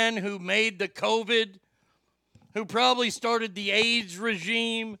man who made the COVID, who probably started the AIDS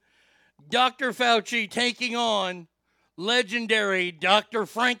regime? Dr. Fauci taking on legendary Dr.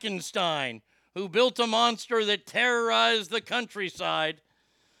 Frankenstein, who built a monster that terrorized the countryside,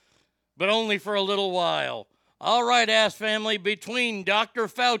 but only for a little while. All right, Ass Family, between Dr.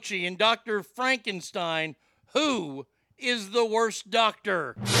 Fauci and Dr. Frankenstein, who is the worst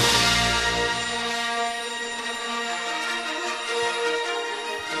doctor?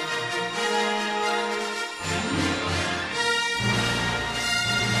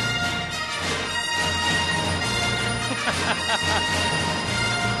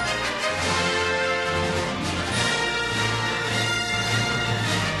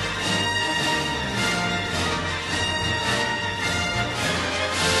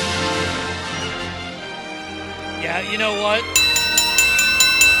 Yeah, you know what?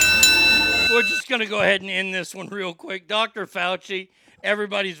 We're just going to go ahead and end this one real quick. Dr. Fauci,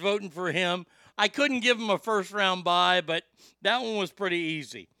 everybody's voting for him. I couldn't give him a first round bye, but that one was pretty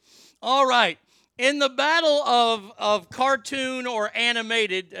easy. All right. In the battle of cartoon or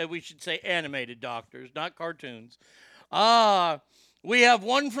animated, we should say animated doctors, not cartoons. We have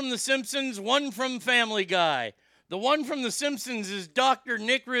one from The Simpsons, one from Family Guy. The one from The Simpsons is Dr.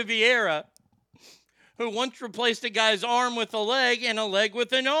 Nick Riviera, who once replaced a guy's arm with a leg and a leg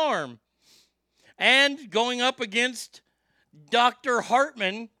with an arm. And going up against Dr.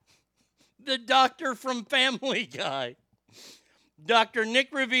 Hartman, the doctor from Family Guy. Dr. Nick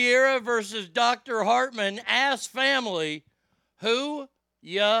Riviera versus Dr. Hartman. Ass Family, who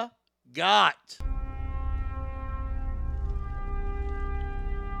ya got?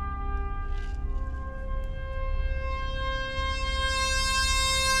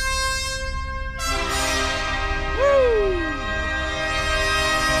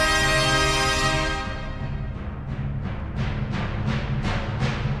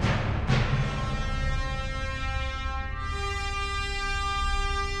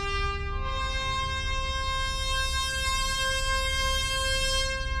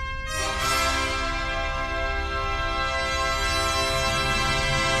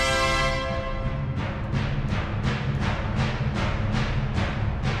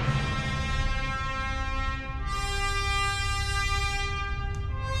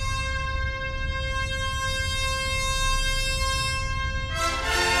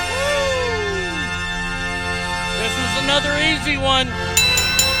 Another easy one.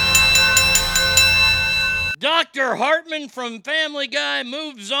 Dr. Hartman from Family Guy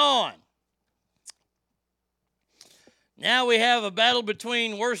moves on. Now we have a battle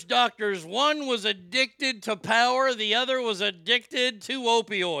between worst doctors. One was addicted to power. The other was addicted to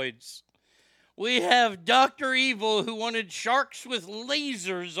opioids. We have Dr. Evil, who wanted sharks with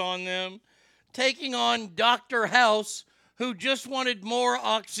lasers on them, taking on Dr. House, who just wanted more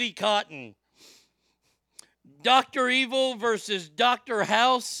Oxycontin. Dr. Evil versus Dr.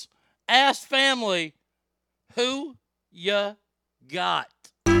 House. Ass Family, who ya got?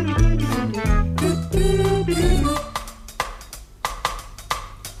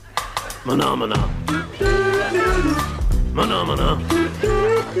 Phenomena. Phenomena.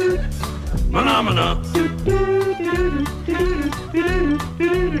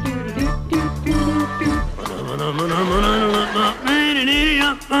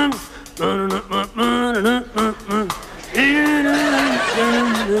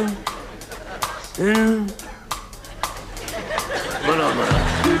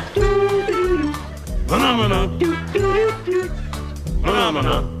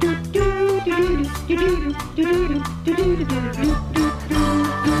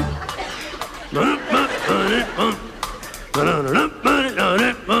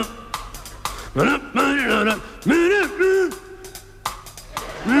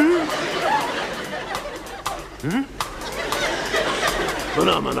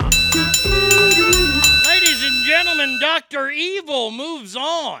 Phenomena. Ladies and gentlemen, Dr. Evil moves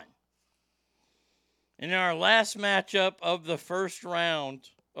on. In our last matchup of the first round,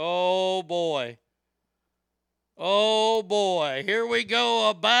 oh boy. Oh boy, here we go,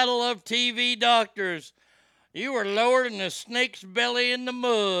 a battle of TV doctors. You were lower than a snake's belly in the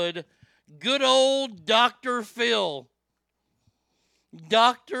mud. Good old Dr. Phil.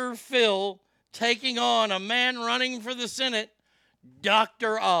 Dr. Phil taking on a man running for the Senate,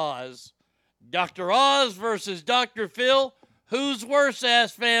 Dr. Oz. Dr. Oz versus Dr. Phil. Who's worse,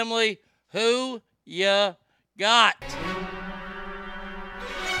 ass family? Who ya got?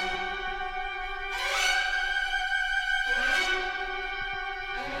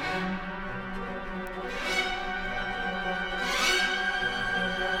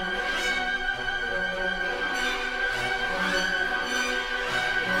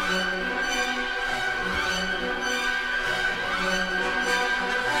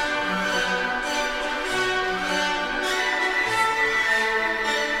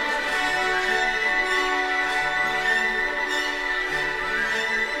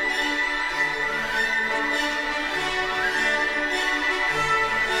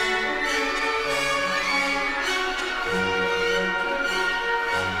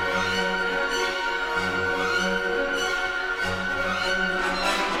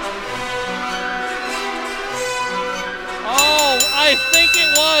 I think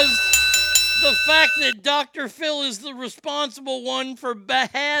it was the fact that Dr. Phil is the responsible one for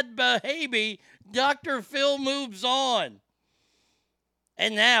bad behavior. Dr. Phil moves on.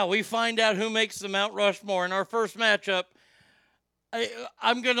 And now we find out who makes the Mount Rushmore in our first matchup.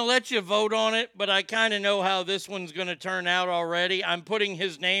 I'm going to let you vote on it, but I kind of know how this one's going to turn out already. I'm putting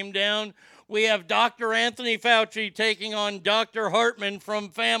his name down. We have Dr. Anthony Fauci taking on Dr. Hartman from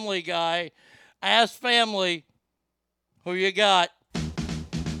Family Guy. Ask family, who you got?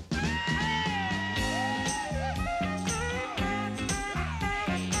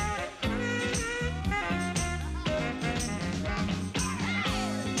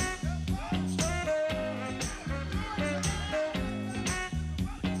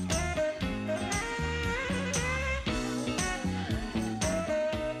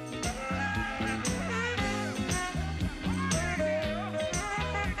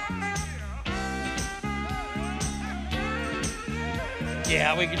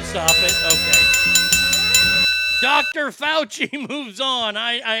 Yeah, we can stop it. Okay. Dr. Fauci moves on.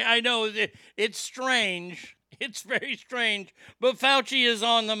 I know it's strange. It's very strange. But Fauci is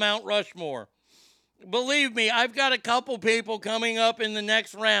on the Mount Rushmore. Believe me, I've got a couple people coming up in the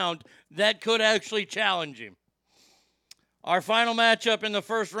next round that could actually challenge him. Our final matchup in the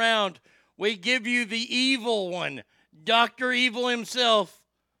first round, we give you the evil one, Dr. Evil himself,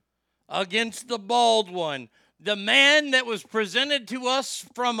 against the bald one. The man that was presented to us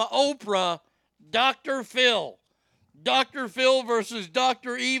from Oprah, Dr. Phil. Dr. Phil versus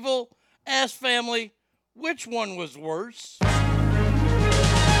Dr. Evil. Ask family, which one was worse?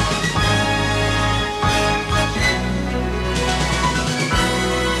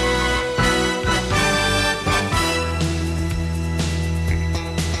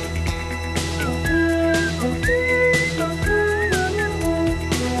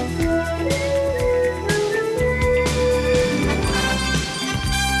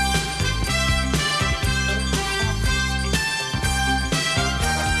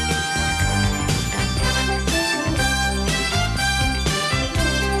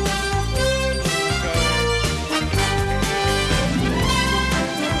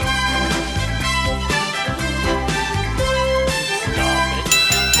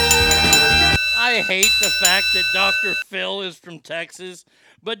 I hate the fact that Dr. Phil is from Texas,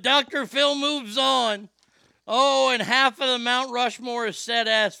 but Dr. Phil moves on. Oh, and half of the Mount Rushmore is set,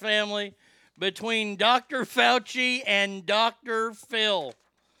 ass family. between Dr. Fauci and Dr. Phil.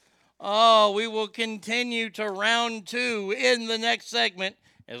 Oh, we will continue to round 2 in the next segment,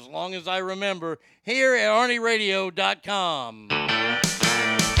 as long as I remember, here at ArnieRadio.com.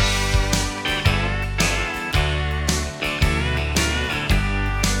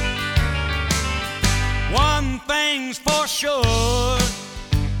 One thing's for sure,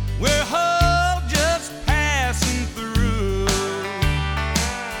 we're all just passing through.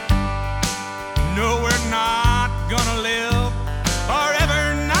 No, we're not gonna live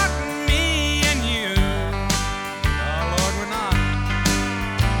forever, not me and you. Oh, Lord, we're not.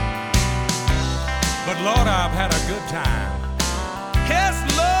 But Lord, I've had a good time. Yes,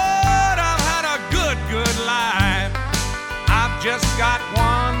 Lord, I've had a good life. I've just got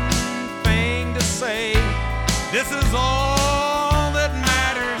one thing to say. This is all that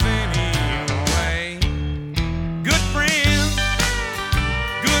matters anyway. Good friends,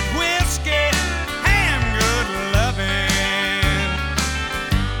 good whiskey, and good loving.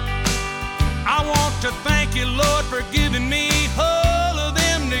 I want to thank you, Lord, for giving me all of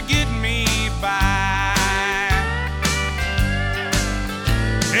them to get me by.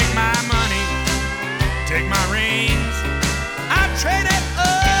 Take my money, take my rings, I trade it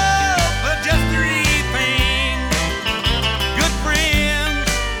up for just 3 things. Good friends,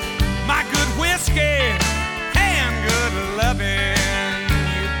 my good whiskey, and good loving,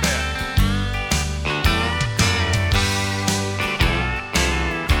 you bet.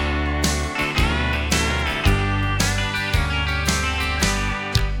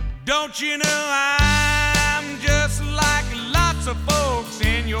 Don't you know I'm just like lots of folks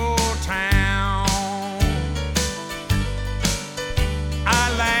in your town?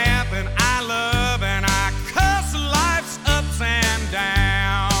 I laugh and I love and I cuss life's ups and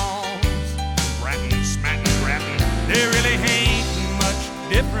downs. Ratting, smatting, rapping, there really ain't much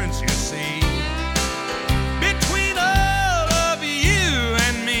difference, you see, between all of you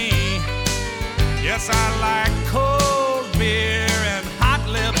and me. Yes, I like cold beer and hot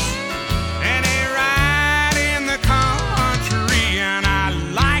lips and a ride in the country, and I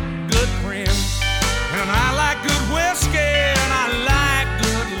like good friends, and I like good whiskey, and I like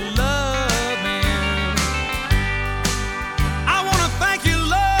good loving. I want to thank you,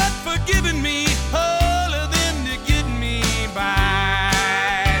 Lord, for giving me all of them to get me by.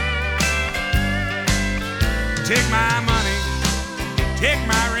 Take my money, take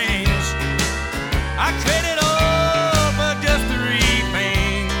my rings, I trade it all for just 3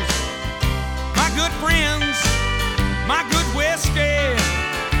 things. My good friends, my good whiskey,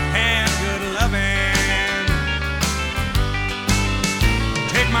 and good loving.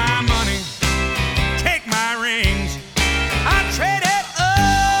 Take my money, take my rings, I trade it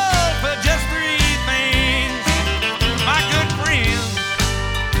all for just 3 things. My good friends,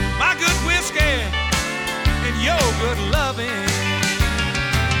 my good whiskey, and your good loving.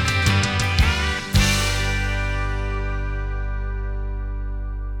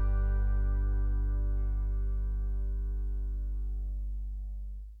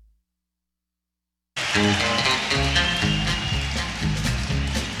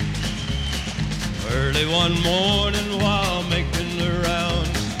 Early one morning while making the rounds,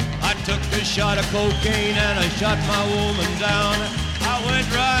 I took a shot of cocaine and I shot my woman down. I went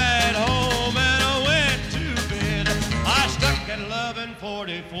right home and I went to bed. I stuck at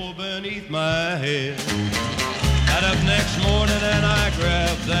 1144 beneath my head. Got up next morning and I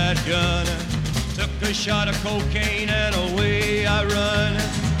grabbed that gun, took a shot of cocaine and away I run.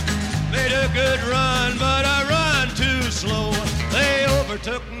 Made a good run, but I run too slow. They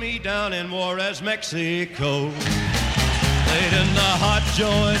overtook me down in Juarez, Mexico. Laid in the hot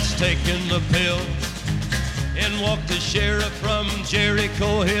joints, taking the pills. In walked the sheriff from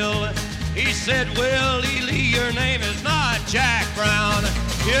Jericho Hill. He said, Willie Lee, your name is not Jack Brown.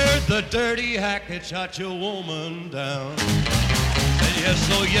 You're the dirty hack that shot your woman down. Said, yes,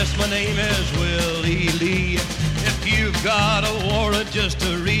 oh yes, my name is Willie Lee. If you've got a warrant, just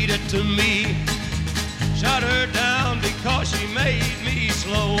to read it to me. Shot her down because she made me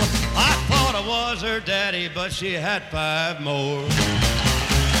slow. I thought I was her daddy, but she had 5 more.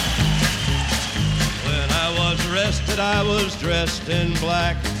 When I was arrested, I was dressed in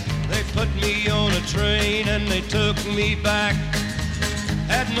black. They put me on a train and they took me back.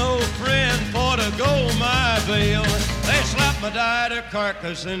 Had no friend for to go my bail. They slapped my died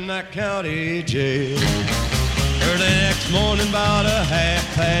carcass in that county jail. Early next morning, about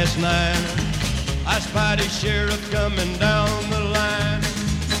 9:30, I spied a sheriff coming down the line.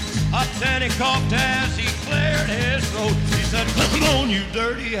 Up then he coughed as he cleared his throat. He said, come on, you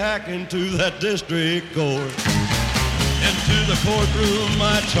dirty hack, into that district court. Into to the courtroom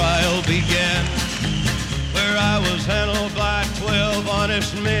my trial began, where I was handled by 12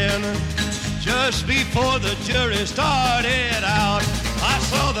 honest men. Just before the jury started out, I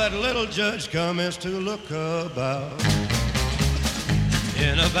saw that little judge commence to look about.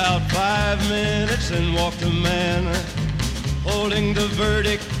 In about 5 minutes in walked a man, holding the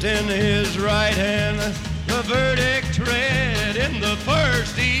verdict in his right hand. The verdict read in the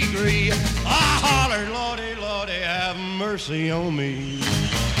first degree. I hollered, Lordy, Lordy, have mercy on me.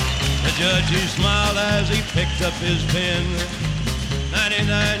 The judge, he smiled as he picked up his pen.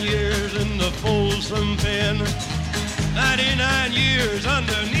 99 years in the Folsom pen. 99 years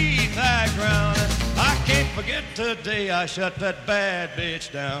underneath that ground. I can't forget today I shut that bad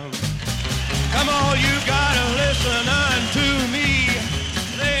bitch down. Come on, you gotta listen unto me.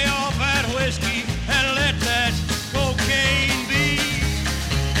 Lay off that whiskey and let that cocaine be.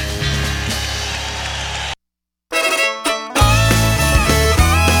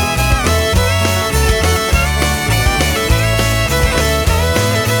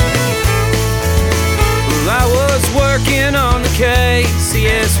 Well, I was working on the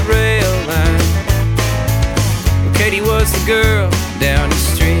KCS rail line. Katie was the girl down the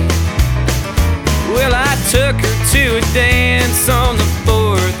street. Well, I took her to a dance on the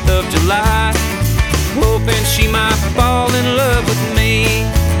 4th of July, hoping she might fall in love with me.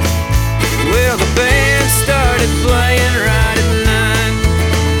 Well, the band started playing right at 9.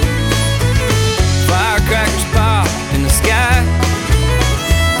 Firecrackers popped in the sky.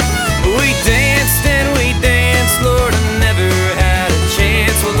 We danced and we danced, Lord, I never had a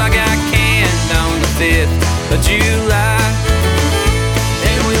chance. Well, I got canned on the 5th of July,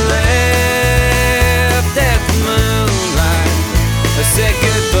 and we left at the moonlight. I said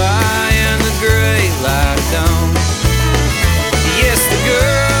goodbye in the gray light of dawn. Yes, the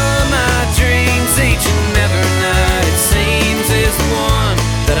girl of my dreams, each and every night it seems, is the one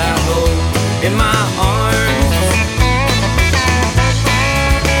that I hold in my arms.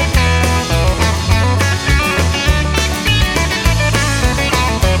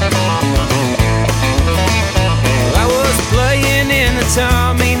 I was playing in the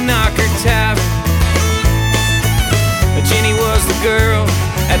Tommy Knocker Tavern. Jenny was the girl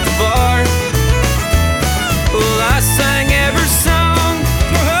at the bar. Well, I sang every song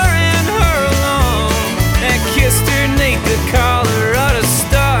for her and her alone, and kissed her neath the Colorado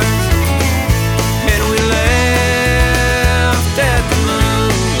stars. And we left at the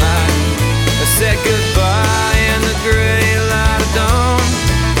moonlight. I said goodbye in the gray light of dawn.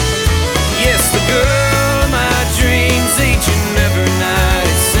 Yes, the girl of my dreams, each and every night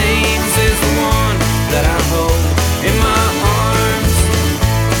it seems, is the one that I hold in my arms.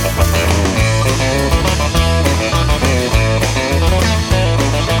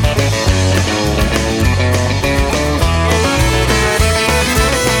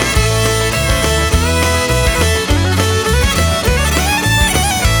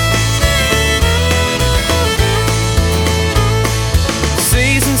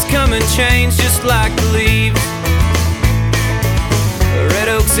 Seasons come and change just like the leaves. Red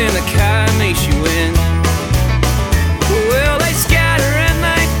oaks in the Comanche wind. Well, they scatter and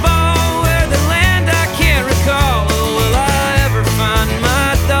they fall where they land I can't recall. Will I ever find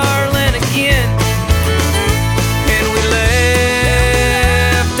my darling again? And we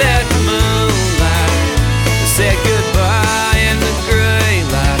left at the moonlight. I said goodbye in the gray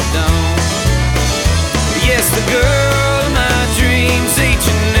light of dawn. Yes, the girl of my dreams, each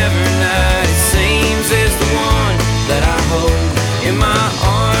and every night it seems, is the one that I hold in my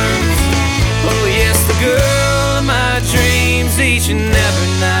arms. Oh yes, the girl of my dreams, each and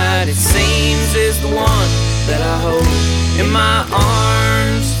every night it seems, is the one that I hold in my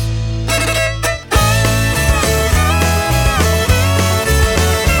arms.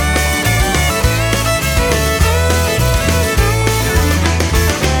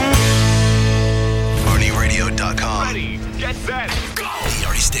 ArnieRadio.com. Ready, get set, go! The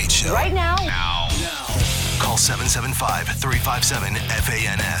Arnie State Show. Right now. Call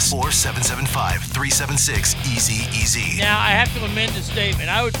 775-357-FANS or 775-376-EASY-EASY. Now, I have to amend the statement.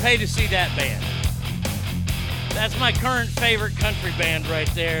 I would pay to see that band. That's my current favorite country band right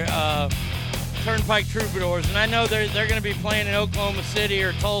there, Turnpike Troubadours. And I know they're going to be playing in Oklahoma City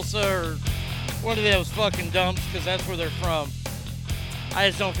or Tulsa or one of those fucking dumps because that's where they're from. I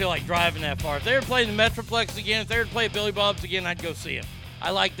just don't feel like driving that far. If they were playing the Metroplex again, if they were to play Billy Bob's again, I'd go see them.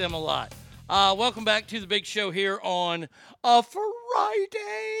 I like them a lot. Welcome back to the big show here on a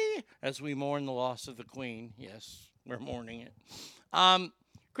Friday as we mourn the loss of the Queen. Yes, we're mourning it.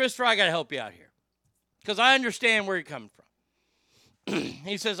 Christopher, I got to help you out here because I understand where you're coming from.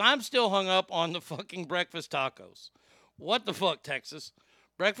 He says, I'm still hung up on the fucking breakfast tacos. What the fuck, Texas?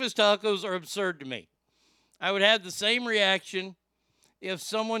 Breakfast tacos are absurd to me. I would have the same reaction if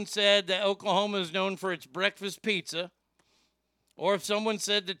someone said that Oklahoma is known for its breakfast pizza, or if someone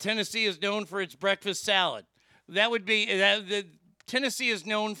said that Tennessee is known for its breakfast salad. That would be Tennessee is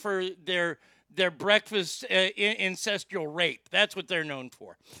known for their breakfast ancestral rape. That's what they're known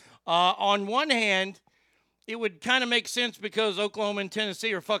for. On one hand, it would kind of make sense because Oklahoma and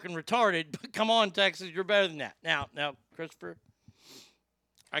Tennessee are fucking retarded. But come on, Texas, you're better than that. Now, Christopher,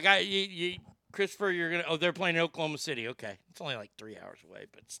 I got you. Christopher, you're gonna. Oh, they're playing in Oklahoma City. Okay, it's only like 3 hours away,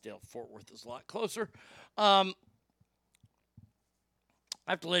 but still, Fort Worth is a lot closer. I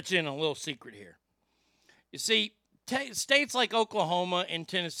have to let you in on a little secret here. You see, states like Oklahoma and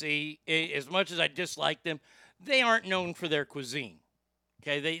Tennessee, as much as I dislike them, they aren't known for their cuisine.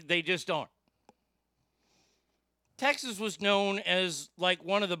 Okay, they just aren't. Texas was known as like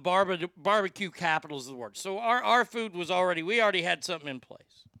one of the barbecue capitals of the world. So our food was we already had something in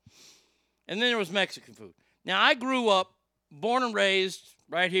place. And then there was Mexican food. Now, I grew up, born and raised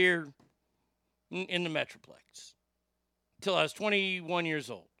right here in the Metroplex until I was 21 years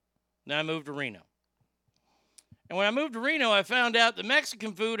old. Then I moved to Reno. And when I moved to Reno, I found out that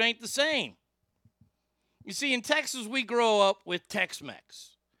Mexican food ain't the same. You see, in Texas, we grow up with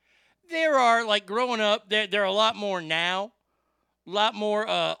Tex-Mex. There are, like growing up, there are a lot more now, a lot more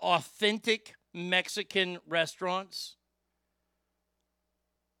authentic Mexican restaurants.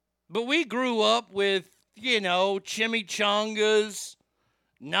 But we grew up with, chimichangas,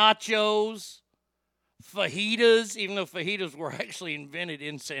 nachos, fajitas, even though fajitas were actually invented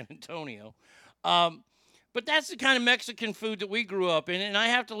in San Antonio. But that's the kind of Mexican food that we grew up in. And I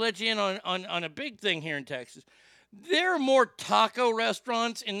have to let you in on a big thing here in Texas. There are more taco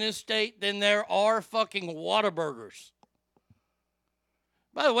restaurants in this state than there are fucking Whataburgers.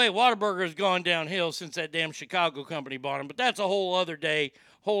 By the way, Whataburger has gone downhill since that damn Chicago company bought them, but that's a whole other day,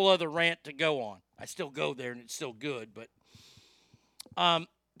 whole other rant to go on. I still go there, and it's still good, but...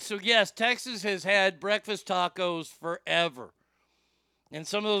 So, yes, Texas has had breakfast tacos forever. And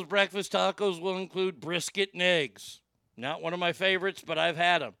some of those breakfast tacos will include brisket and eggs. Not one of my favorites, but I've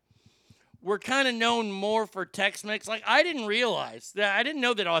had them. We're kind of known more for Tex-Mex. Like, I didn't realize that. I didn't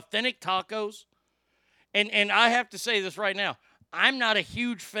know that authentic tacos, and I have to say this right now, I'm not a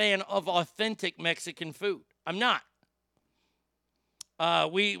huge fan of authentic Mexican food. I'm not.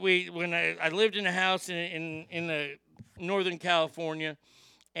 When I lived in a house in the Northern California,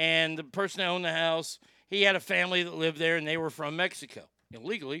 and the person that owned the house, he had a family that lived there, and they were from Mexico.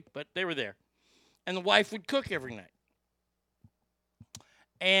 Illegally, but they were there. And the wife would cook every night.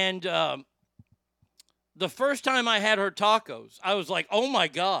 And the first time I had her tacos, I was like, oh, my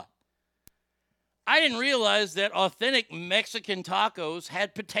God. I didn't realize that authentic Mexican tacos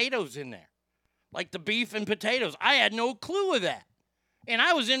had potatoes in there, like the beef and potatoes. I had no clue of that. And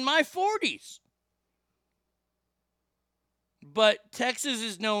I was in my 40s. But Texas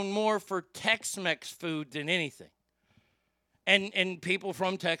is known more for Tex-Mex food than anything. And people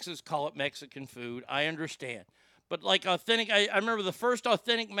from Texas call it Mexican food. I understand. But like authentic, I remember the first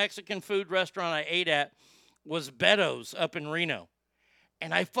authentic Mexican food restaurant I ate at was Beto's up in Reno.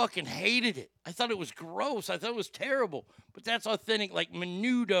 And I fucking hated it. I thought it was gross. I thought it was terrible. But that's authentic, like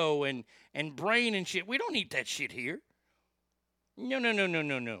menudo and brain and shit. We don't eat that shit here. No.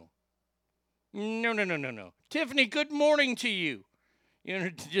 No. Tiffany, good morning to you.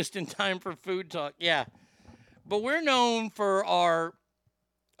 Just in time for food talk. Yeah. But we're known for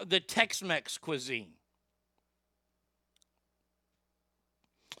the Tex-Mex cuisine.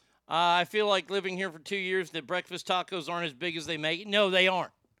 I feel like living here for 2 years that breakfast tacos aren't as big as they make it. No, they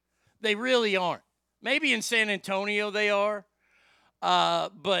aren't. They really aren't. Maybe in San Antonio they are.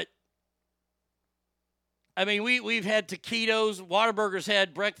 But, I mean, we've had taquitos. Whataburger's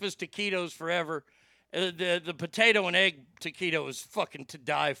had breakfast taquitos forever. The potato and egg taquito is fucking to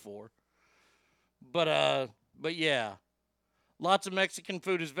die for. But yeah, lots of Mexican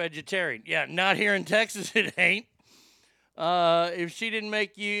food is vegetarian. Yeah, not here in Texas it ain't. If she didn't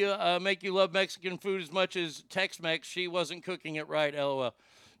make you love Mexican food as much as Tex-Mex, she wasn't cooking it right, LOL.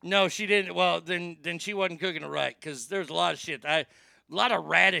 No, she didn't. Well, then she wasn't cooking it right, because there's a lot of shit. A lot of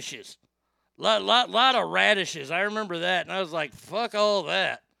radishes. Lot of radishes. I remember that, and I was like, fuck all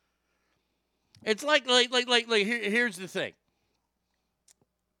that. It's like here's the thing.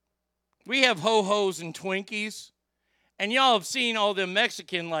 We have ho-hos and Twinkies, and y'all have seen all them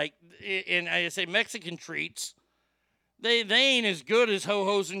Mexican, Mexican treats. They ain't as good as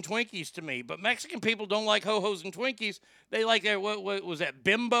ho-hos and Twinkies to me, but Mexican people don't like ho-hos and Twinkies. They like what was that,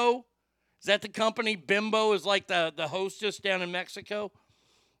 Bimbo? Is that the company? Bimbo is like the hostess down in Mexico.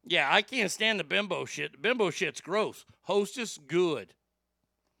 Yeah, I can't stand the bimbo shit. The bimbo shit's gross. Hostess, good.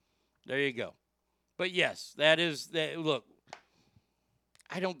 There you go. But yes, that is that. Look,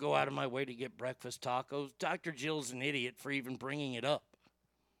 I don't go out of my way to get breakfast tacos. Dr. Jill's an idiot for even bringing it up.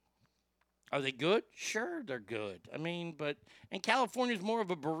 Are they good? Sure, they're good. I mean, and California's more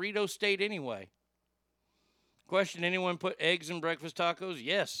of a burrito state anyway. Question, anyone put eggs in breakfast tacos?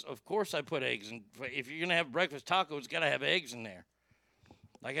 Yes, of course I put eggs in. If you're going to have breakfast tacos, it's got to have eggs in there.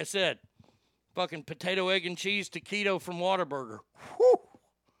 Like I said, fucking potato, egg, and cheese taquito from Whataburger. Whew.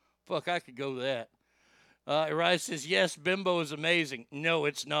 Fuck, I could go that. Arias says, yes, bimbo is amazing. No,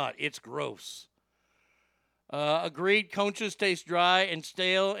 it's not. It's gross. Agreed, conchas taste dry and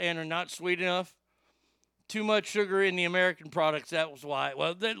stale and are not sweet enough. Too much sugar in the American products, that was why.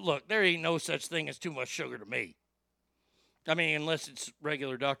 Well, look, there ain't no such thing as too much sugar to me. I mean, unless it's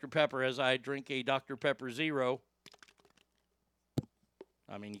regular Dr. Pepper, as I drink a Dr. Pepper Zero.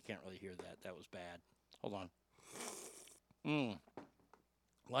 I mean, you can't really hear that. That was bad. Hold on.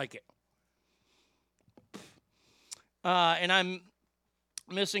 Like it. And I'm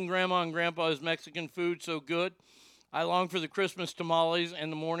missing Grandma and Grandpa's Mexican food so good. I long for the Christmas tamales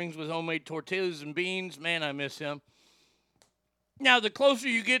and the mornings with homemade tortillas and beans. Man, I miss him. Now, the closer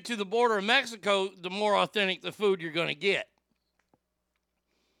you get to the border of Mexico, the more authentic the food you're going to get.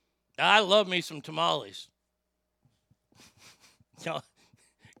 I love me some tamales.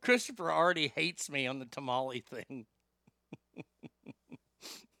 Christopher already hates me on the tamale thing.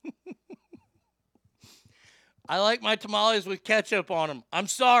 I like my tamales with ketchup on them. I'm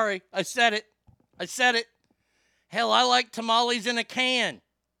sorry. I said it. Hell, I like tamales in a can.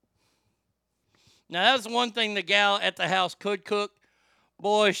 Now, that's one thing the gal at the house could cook.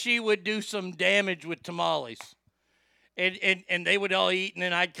 Boy, she would do some damage with tamales. And they would all eat, and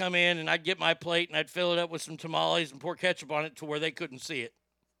then I'd come in, and I'd get my plate, and I'd fill it up with some tamales and pour ketchup on it to where they couldn't see it.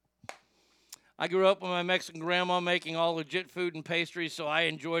 I grew up with my Mexican grandma making all legit food and pastries, so I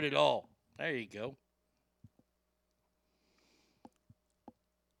enjoyed it all. There you go.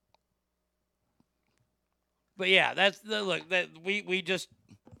 But yeah, that's the look that we just.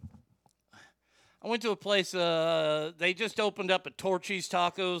 I went to a place. They just opened up a Torchy's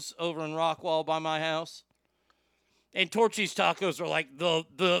Tacos over in Rockwall by my house, and Torchy's Tacos are like the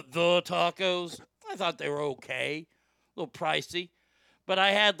tacos. I thought they were okay, a little pricey, but I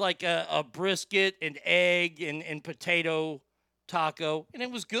had like a brisket and egg and potato taco, and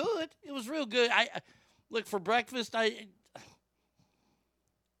it was good. It was real good. I look for breakfast.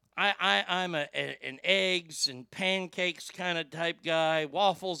 I'm an eggs and pancakes kind of type guy.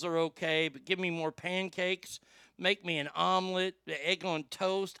 Waffles are okay, but give me more pancakes. Make me an omelet, the egg on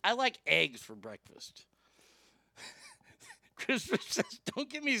toast. I like eggs for breakfast. Christopher says, don't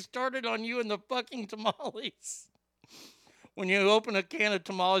get me started on you and the fucking tamales. When you open a can of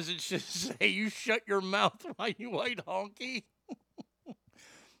tamales, it should say, you shut your mouth while you white honky.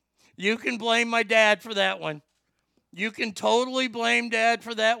 You can blame my dad for that one. You can totally blame Dad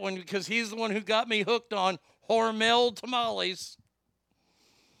for that one because he's the one who got me hooked on Hormel tamales.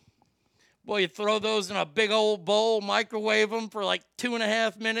 Boy, you throw those in a big old bowl, microwave them for like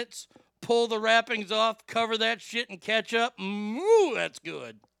 2.5 minutes, pull the wrappings off, cover that shit in ketchup. Ooh, that's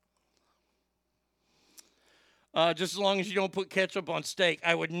good. Just as long as you don't put ketchup on steak.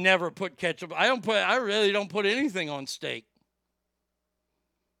 I would never put ketchup. I really don't put anything on steak.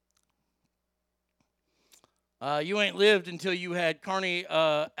 You ain't lived until you had carne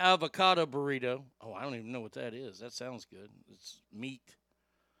avocado burrito. Oh, I don't even know what that is. That sounds good. It's meat.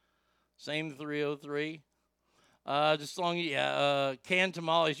 Same 303. Just as long as canned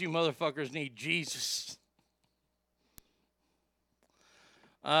tamales, you motherfuckers need Jesus.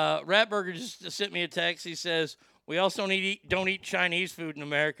 Ratburger just sent me a text. He says, we also don't eat Chinese food in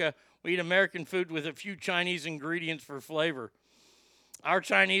America. We eat American food with a few Chinese ingredients for flavor. Our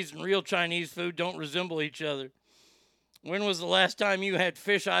Chinese and real Chinese food don't resemble each other. When was the last time you had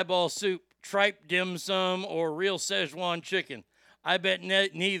fish eyeball soup, tripe dim sum, or real Szechuan chicken? I bet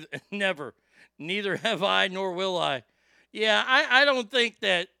never. Neither have I, nor will I. Yeah, I don't think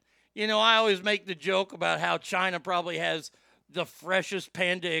that, I always make the joke about how China probably has the freshest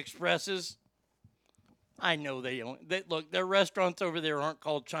Panda Expresses. I know they don't. Look, their restaurants over there aren't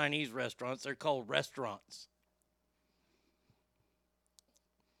called Chinese restaurants. They're called restaurants.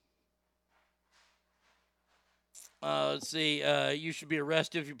 Let's see. You should be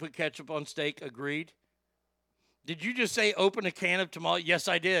arrested if you put ketchup on steak. Agreed. Did you just say open a can of tamales? Yes,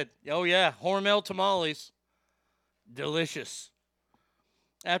 I did. Oh, yeah. Hormel tamales. Delicious.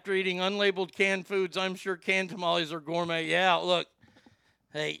 After eating unlabeled canned foods, I'm sure canned tamales are gourmet. Yeah, look.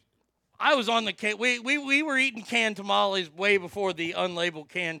 Hey, I was on the can. We were eating canned tamales way before the unlabeled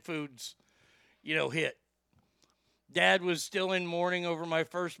canned foods, hit. Dad was still in mourning over my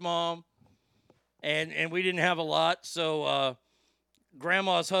first mom, and we didn't have a lot, so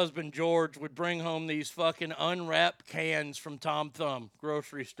Grandma's husband, George, would bring home these fucking unwrapped cans from Tom Thumb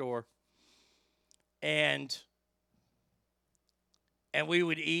grocery store. And we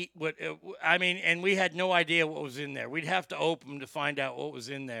would eat and we had no idea what was in there. We'd have to open them to find out what was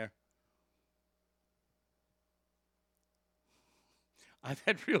in there. I've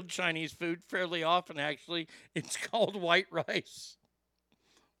had real Chinese food fairly often, actually. It's called white rice.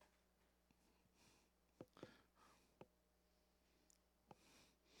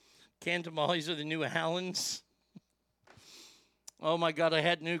 Canned tamales are the new Allens. Oh, my God, I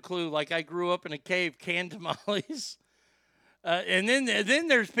had no clue. Like, I grew up in a cave, canned tamales. And then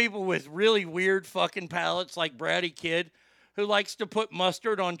there's people with really weird fucking palates, like Bratty Kid, who likes to put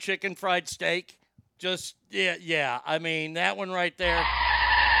mustard on chicken fried steak. Just, yeah. I mean, that one right there.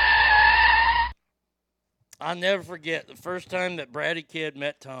 I'll never forget the first time that Bratty Kid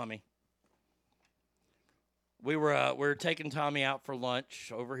met Tommy. We were taking Tommy out for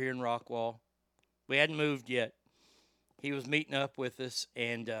lunch over here in Rockwall. We hadn't moved yet. He was meeting up with us,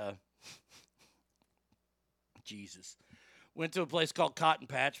 and Jesus. Went to a place called Cotton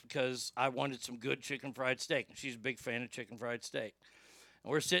Patch because I wanted some good chicken fried steak. She's a big fan of chicken fried steak.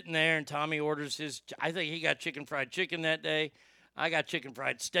 And we're sitting there, and Tommy orders his, I think he got chicken fried chicken that day. I got chicken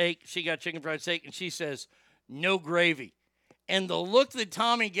fried steak. She got chicken fried steak, and she says, no gravy. And the look that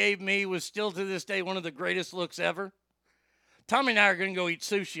Tommy gave me was still to this day one of the greatest looks ever. Tommy and I are going to go eat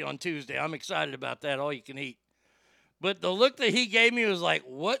sushi on Tuesday. I'm excited about that, all you can eat. But the look that he gave me was like,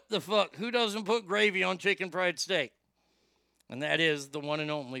 what the fuck? Who doesn't put gravy on chicken fried steak? And that is the one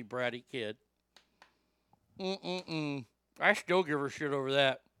and only Bratty Kid. I still give her shit over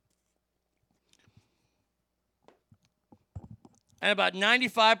that. And about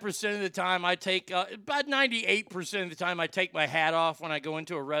 95% of the time about 98% of the time I take my hat off when I go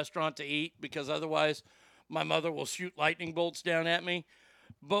into a restaurant to eat, because otherwise my mother will shoot lightning bolts down at me.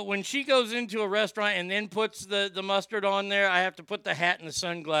 But when she goes into a restaurant and then puts the mustard on there, I have to put the hat and the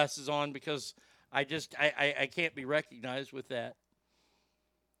sunglasses on, because I can't be recognized with that.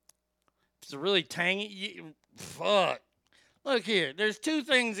 It's a really tangy, fuck. Look here, there's two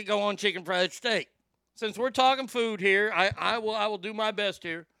things that go on chicken fried steak. Since we're talking food here, I will do my best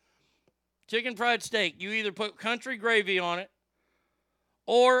here. Chicken fried steak, you either put country gravy on it,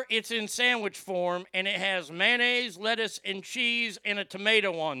 or it's in sandwich form, and it has mayonnaise, lettuce, and cheese, and a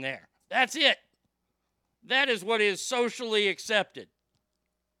tomato on there. That's it. That is what is socially accepted.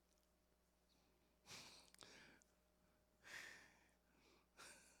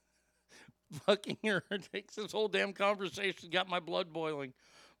 Fucking takes this whole damn conversation, got my blood boiling.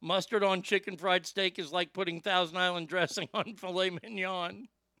 Mustard on chicken fried steak is like putting Thousand Island dressing on filet mignon.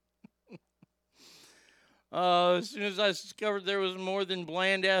 As soon as I discovered there was more than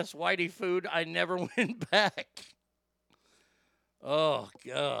bland-ass whitey food, I never went back. Oh,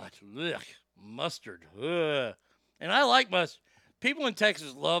 God. Ugh. Mustard. Ugh. And I like mustard. People in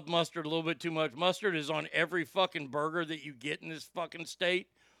Texas love mustard a little bit too much. Mustard is on every fucking burger that you get in this fucking state.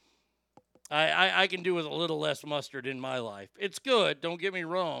 I can do with a little less mustard in my life. It's good, don't get me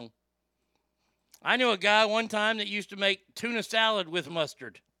wrong. I knew a guy one time that used to make tuna salad with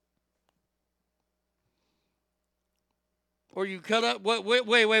mustard. Or you cut up, wait,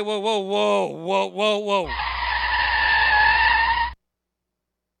 whoa.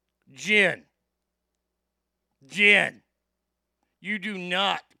 Jen. You do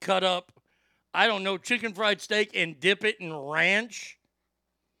not cut up, chicken fried steak and dip it in ranch.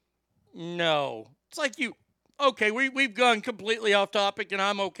 No. It's like okay, we've gone completely off topic, and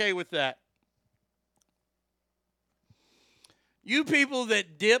I'm okay with that. You people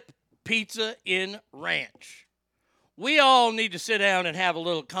that dip pizza in ranch, we all need to sit down and have a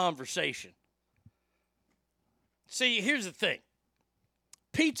little conversation. See, here's the thing.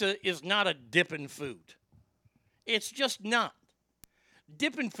 Pizza is not a dipping food. It's just not.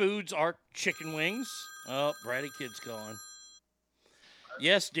 Dipping foods are chicken wings. Oh, Bratty Kid's gone.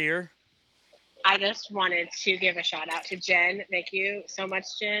 Yes, dear. I just wanted to give a shout out to Jen. Thank you so much,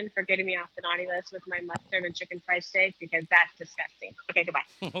 Jen, for getting me off the naughty list with my mustard and chicken fried steak, because that's disgusting. Okay, goodbye.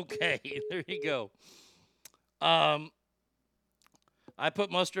 Okay, there you go. I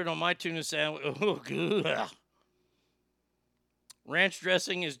put mustard on my tuna sandwich. Oh, good. Ranch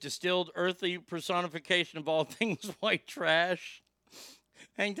dressing is distilled, earthy personification of all things white trash.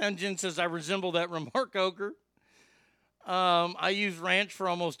 Hangtown Jen says, I resemble that remark ogre. I use ranch for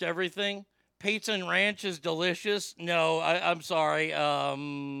almost everything. Pizza and ranch is delicious. No, I'm sorry.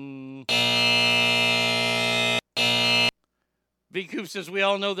 V-Coop says, we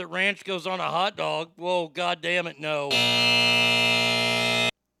all know that ranch goes on a hot dog. Whoa, God damn it, no.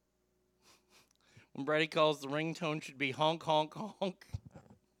 When Brady calls, the ringtone should be honk, honk, honk.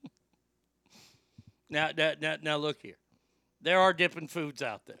 Now look here. There are dipping foods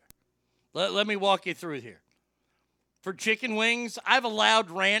out there. Let me walk you through here. For chicken wings, I've allowed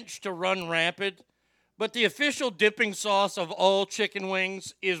ranch to run rampant, but the official dipping sauce of all chicken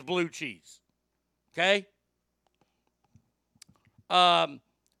wings is blue cheese. Okay?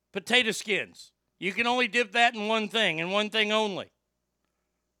 Potato skins. You can only dip that in one thing, and one thing only.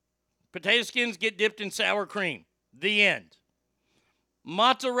 Potato skins get dipped in sour cream. The end.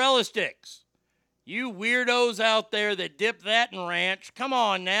 Mozzarella sticks. You weirdos out there that dip that in ranch, come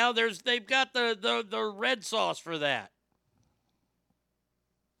on now. They've got the red sauce for that.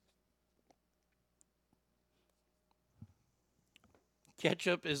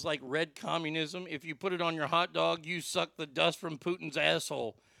 Ketchup is like red communism. If you put it on your hot dog, you suck the dust from Putin's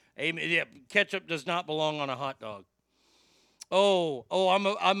asshole. Yeah, ketchup does not belong on a hot dog.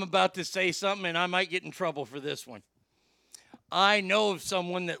 I'm about to say something, and I might get in trouble for this one. I know of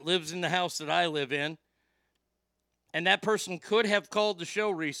someone that lives in the house that I live in, and that person could have called the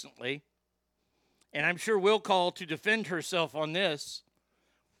show recently, and I'm sure will call to defend herself on this.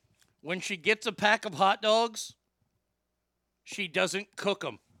 When she gets a pack of hot dogs, she doesn't cook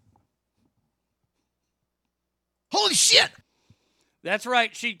them. Holy shit! That's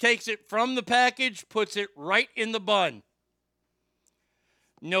right. She takes it from the package, puts it right in the bun.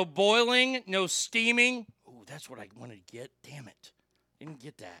 No boiling, no steaming. Ooh, that's what I wanted to get. Damn it. Didn't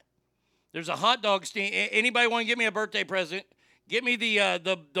get that. There's a hot dog steam. Anybody want to give me a birthday present? Get me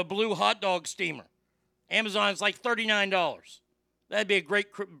the blue hot dog steamer. Amazon's like $39. That'd be a great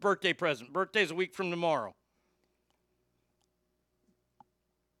birthday present. Birthday's a week from tomorrow.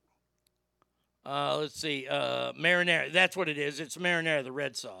 Let's see. Marinara. That's what it is. It's marinara, the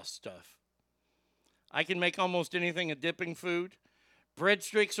red sauce stuff. I can make almost anything a dipping food.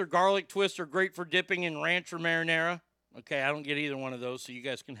 Breadsticks or garlic twists are great for dipping in ranch or marinara. Okay, I don't get either one of those, so you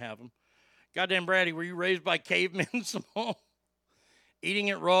guys can have them. Goddamn, Brady, were you raised by cavemen, Simone? Eating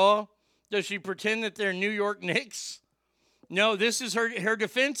it raw? Does she pretend that they're New York Knicks? No, this is her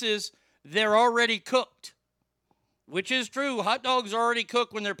defense is they're already cooked. Which is true. Hot dogs are already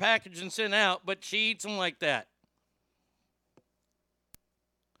cooked when they're packaged and sent out, but she eats them like that.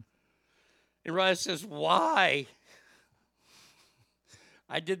 And Ryan says, why?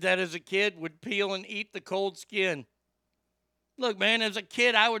 I did that as a kid, would peel and eat the cold skin. Look, man, as a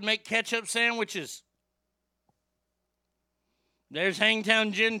kid, I would make ketchup sandwiches. There's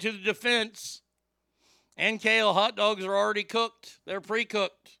Hangtown Gin to the defense. And Kale, hot dogs are already cooked. They're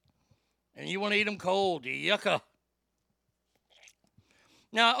pre-cooked. And you want to eat them cold. Yucca.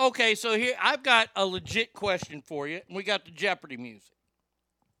 Now, okay, so here, I've got a legit question for you. We got the Jeopardy music.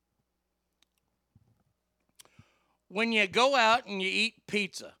 When you go out and you eat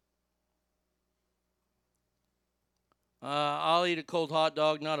pizza, I'll eat a cold hot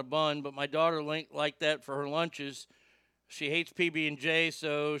dog, not a bun, but my daughter liked that for her lunches. She hates PB&J,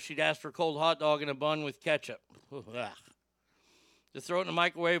 so she'd ask for a cold hot dog and a bun with ketchup. Just throw it in the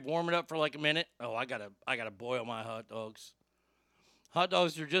microwave, warm it up for like a minute. Oh, I gotta boil my hot dogs. Hot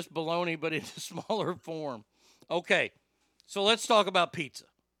dogs are just bologna, but in a smaller form. Okay, so let's talk about pizza.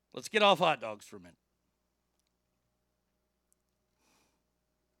 Let's get off hot dogs for a minute.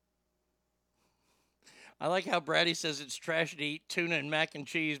 I like how Brady says it's trash to eat tuna and mac and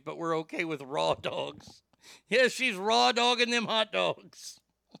cheese, but we're okay with raw dogs. Yes, she's raw dogging them hot dogs.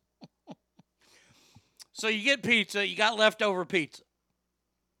 So you get pizza, you got leftover pizza.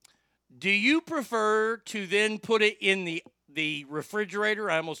 Do you prefer to then put it in the refrigerator?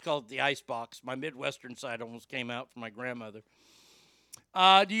 I almost called it the ice box. My Midwestern side almost came out for my grandmother.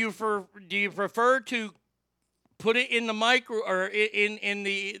 Do you prefer to put it in the micro or in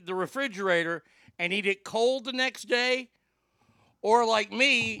the refrigerator and eat it cold the next day? Or like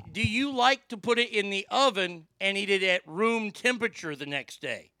me, do you like to put it in the oven and eat it at room temperature the next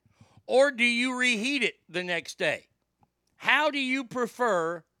day? Or do you reheat it the next day? How do you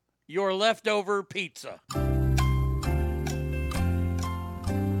prefer your leftover pizza?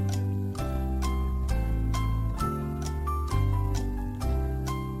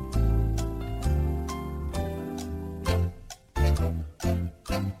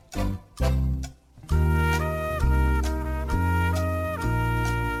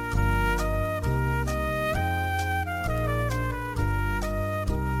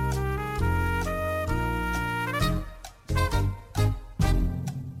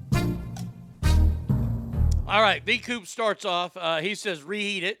 All right, B Coop starts off. He says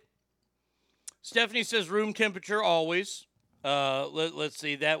reheat it. Stephanie says room temperature always. Let's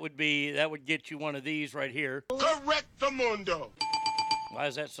see. That would get you one of these right here. Correctamundo. Why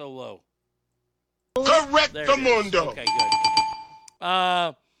is that so low? Correctamundo. Okay,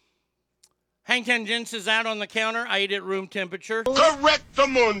 good. Hang Ten Gents is out on the counter. I eat at room temperature.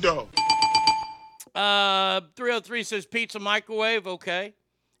 Correctamundo. 303 says pizza microwave. Okay.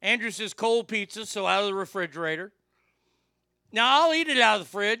 Andrew says cold pizza, so out of the refrigerator. Now, I'll eat it out of the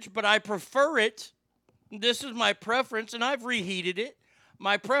fridge, but I prefer it. This is my preference, and I've reheated it.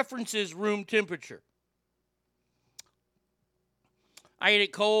 My preference is room temperature. I eat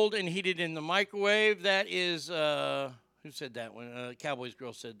it cold and heat it in the microwave. That is, who said that one? Cowboys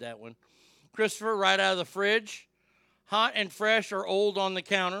Girl said that one. Christopher, right out of the fridge. Hot and fresh or old on the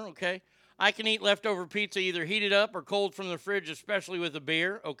counter, okay. I can eat leftover pizza either heated up or cold from the fridge, especially with a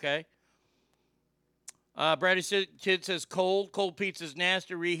beer, okay. Brady Kid says cold. Cold pizza's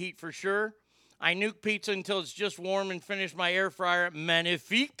nasty, reheat for sure. I nuke pizza until it's just warm and finish my air fryer.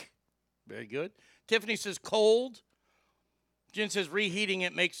 Magnifique. Very good. Tiffany says cold. Jen says reheating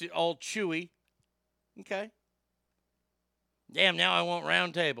it makes it all chewy. Okay. Damn, now I want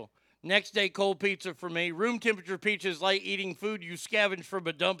round table. Next day, cold pizza for me. Room temperature pizza is like eating food you scavenge from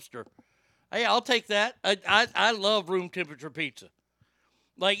a dumpster. Hey, I'll take that. I love room temperature pizza.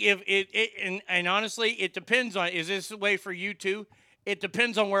 Like if and honestly, it depends on, is this the way for you too? It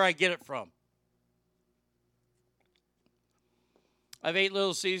depends on where I get it from. I've ate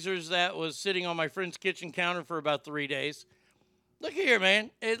Little Caesars that was sitting on my friend's kitchen counter for about 3 days. Look here,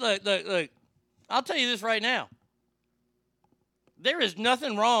 man. Look. I'll tell you this right now. There is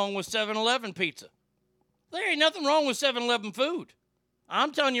nothing wrong with 7-Eleven pizza. There ain't nothing wrong with 7-Eleven food.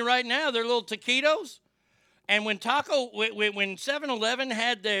 I'm telling you right now, they're little taquitos. And when 7-Eleven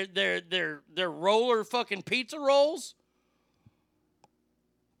had their roller fucking pizza rolls,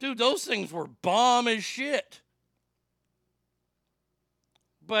 dude, those things were bomb as shit.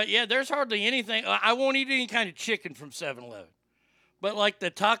 But yeah, there's hardly anything. I won't eat any kind of chicken from 7-Eleven. But like the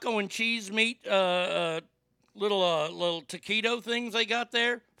taco and cheese meat, little taquito things they got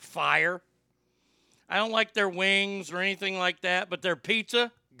there, fire. I don't like their wings or anything like that, but their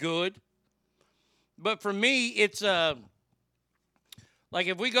pizza, good. But for me, it's like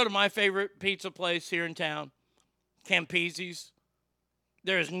if we go to my favorite pizza place here in town, Campisi's,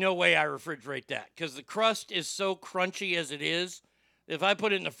 there is no way I refrigerate that because the crust is so crunchy as it is. If I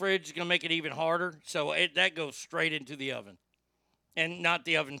put it in the fridge, it's going to make it even harder. So that goes straight into the oven and not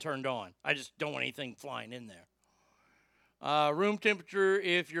the oven turned on. I just don't want anything flying in there. Room temperature,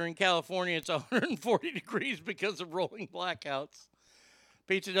 if you're in California, it's 140 degrees because of rolling blackouts.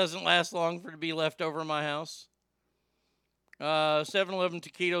 Pizza doesn't last long for it to be left over in my house. 7-Eleven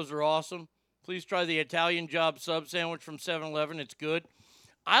taquitos are awesome. Please try the Italian Job sub sandwich from 7-Eleven. It's good.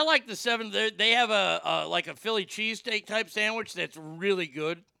 I like the 7. They have like a Philly cheesesteak type sandwich that's really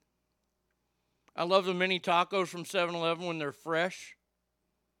good. I love the mini tacos from 7-Eleven when they're fresh.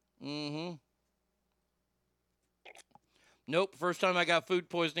 Mm-hmm. Nope, first time I got food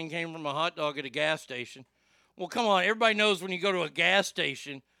poisoning came from a hot dog at a gas station. Well, come on. Everybody knows when you go to a gas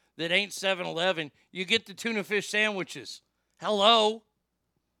station that ain't 7-Eleven, you get the tuna fish sandwiches. Hello.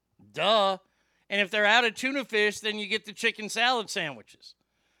 Duh. And if they're out of tuna fish, then you get the chicken salad sandwiches.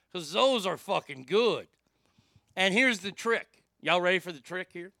 Because those are fucking good. And here's the trick. Y'all ready for the trick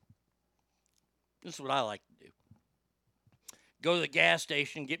here? This is what I like to do. Go to the gas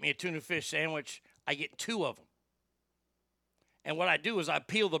station, get me a tuna fish sandwich. I get 2 of them. And what I do is I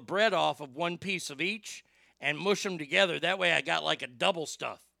peel the bread off of one piece of each and mush them together. That way I got like a double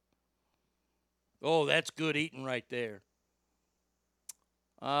stuff. Oh, that's good eating right there.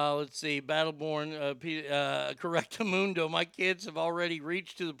 Let's see. Battleborn, Correctamundo. My kids have already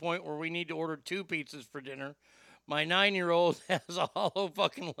reached to the point where we need to order 2 pizzas for dinner. My 9-year-old has a hollow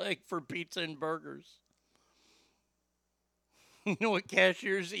fucking leg for pizza and burgers. You know what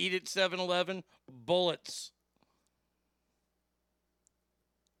cashiers eat at 7-Eleven? Bullets.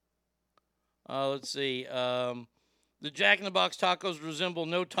 Let's see. The Jack in the Box tacos resemble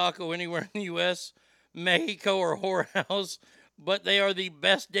no taco anywhere in the U.S., Mexico, or whorehouse, but they are the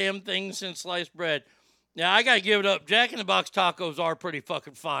best damn thing since sliced bread. Now, I got to give it up. Jack in the Box tacos are pretty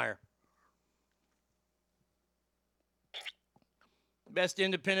fucking fire. Best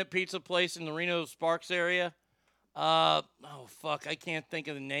independent pizza place in the Reno Sparks area. I can't think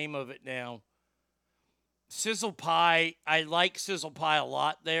of the name of it now. Sizzle Pie. I like Sizzle Pie a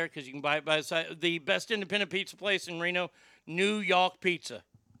lot there because you can buy it by the side. The best independent pizza place in Reno, New York Pizza.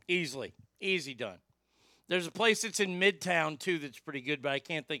 Easily. Easy done. There's a place that's in Midtown, too, that's pretty good, but I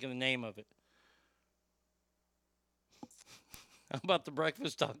can't think of the name of it. How about the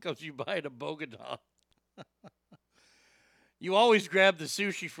breakfast tacos you buy at a Bogota? You always grab the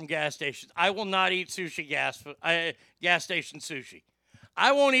sushi from gas stations. I will not eat gas station sushi.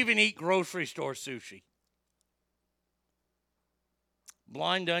 I won't even eat grocery store sushi.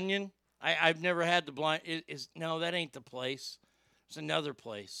 Blind Onion? I've never had the Blind. No, that ain't the place. It's another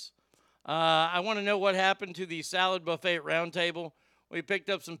place. I want to know what happened to the salad buffet at Round Table. We picked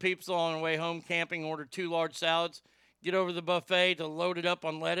up some pizza on our way home camping, ordered 2 large salads. Get over to the buffet to load it up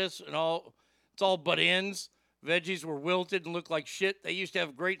on lettuce and it's all but ends. Veggies were wilted and looked like shit. They used to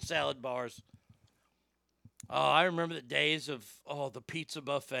have great salad bars. Oh, I remember the days of the pizza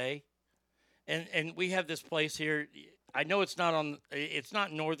buffet. And we have this place here. I know it's not in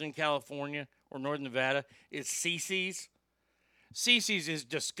Northern California or Northern Nevada. It's Cece's. Cece's is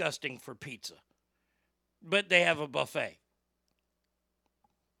disgusting for pizza. But they have a buffet.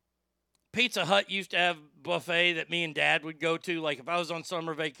 Pizza Hut used to have a buffet that me and Dad would go to. Like if I was on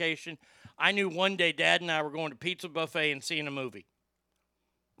summer vacation, I knew one day Dad and I were going to Pizza Buffet and seeing a movie.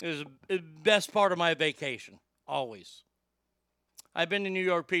 It was the best part of my vacation, always. I've been to New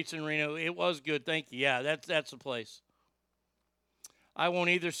York Pizza in Reno. It was good, thank you. Yeah, that's the place. I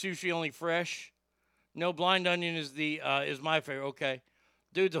won't either. Sushi only fresh. No, Blind Onion is my favorite. Okay.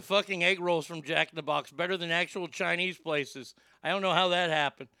 Dude, the fucking egg rolls from Jack in the Box better than actual Chinese places. I don't know how that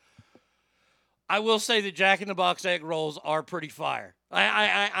happened. I will say the Jack in the Box egg rolls are pretty fire.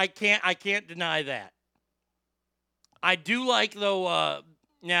 I can't deny that. I do like though.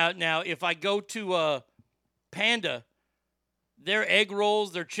 Now if I go to Panda, their egg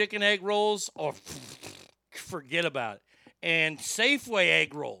rolls, their chicken egg rolls, forget about it. And Safeway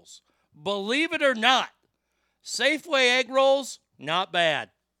egg rolls, believe it or not, Safeway egg rolls not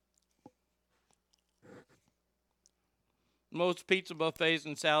bad. Most pizza buffets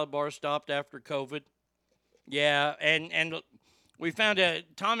and salad bars stopped after COVID. Yeah, and we found out,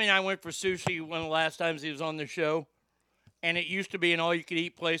 Tommy and I went for sushi one of the last times he was on the show, and it used to be an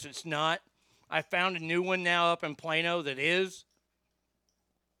all-you-could-eat place. It's not. I found a new one now up in Plano that is.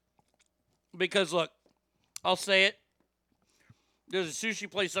 Because, look, I'll say it. There's a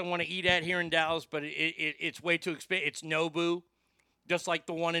sushi place I want to eat at here in Dallas, but it's way too expensive. It's Nobu, just like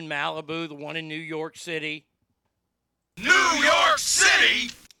the one in Malibu, the one in New York City. New York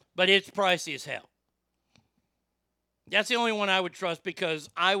City! But it's pricey as hell. That's the only one I would trust because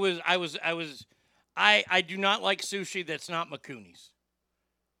I do not like sushi that's not Makuni's.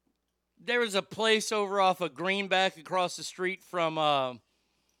 There is a place over off of Greenback across the street from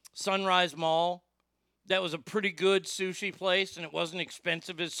Sunrise Mall that was a pretty good sushi place, and it wasn't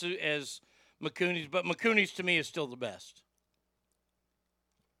expensive as Makuni's, but Makuni's to me is still the best.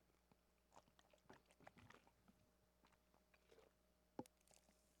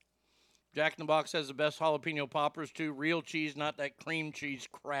 Jack in the Box has the best jalapeno poppers, too. Real cheese, not that cream cheese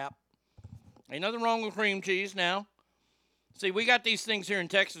crap. Ain't nothing wrong with cream cheese now. See, we got these things here in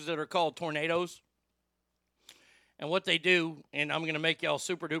Texas that are called tornadoes. And what they do, and I'm going to make y'all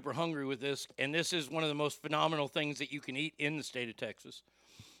super duper hungry with this, and this is one of the most phenomenal things that you can eat in the state of Texas.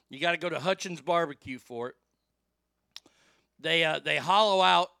 You got to go to Hutchins Barbecue for it. They hollow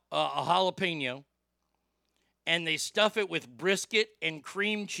out a jalapeno, and they stuff it with brisket and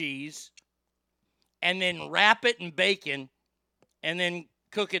cream cheese, and then wrap it in bacon, and then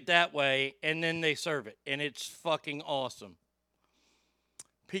cook it that way, and then they serve it. And it's fucking awesome.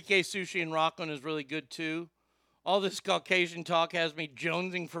 PK Sushi in Rockland is really good, too. All this Caucasian talk has me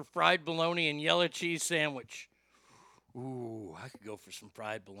jonesing for fried bologna and yellow cheese sandwich. Ooh, I could go for some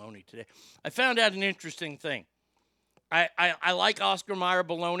fried bologna today. I found out an interesting thing. I like Oscar Mayer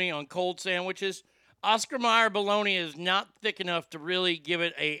bologna on cold sandwiches. Oscar Mayer bologna is not thick enough to really give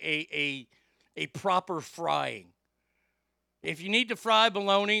it a proper frying. If you need to fry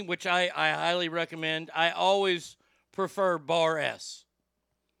bologna, which I highly recommend, I always prefer Bar S.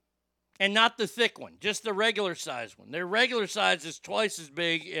 And not the thick one, just the regular size one. Their regular size is twice as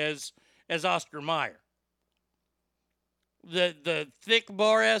big as Oscar Mayer. The thick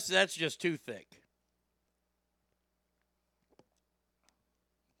Bar S, that's just too thick.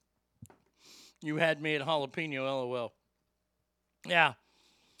 You had me at jalapeno, LOL. Yeah.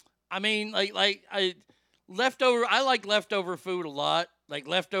 I mean, I like leftover food a lot. Like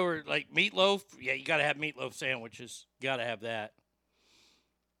leftover, like meatloaf. Yeah, you got to have meatloaf sandwiches. Got to have that.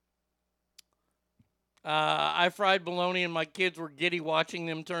 I fried bologna and my kids were giddy watching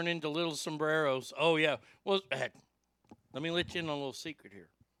them turn into little sombreros. Oh, yeah. Well, heck, let me let you in on a little secret here.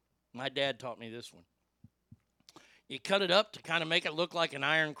 My dad taught me this one. You cut it up to kind of make it look like an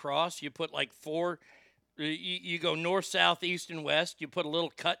iron cross. You put like you go north, south, east, and west. You put a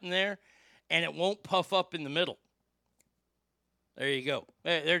little cut in there, and it won't puff up in the middle. There you go.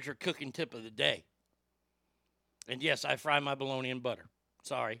 There's your cooking tip of the day. And yes, I fry my bologna in butter.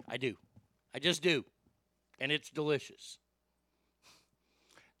 Sorry, I do. I just do. And it's delicious.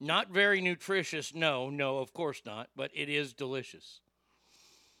 Not very nutritious. No, of course not. But it is delicious.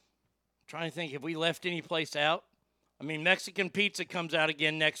 I'm trying to think if we left any place out. I mean, Mexican pizza comes out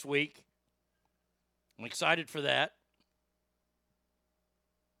again next week. I'm excited for that.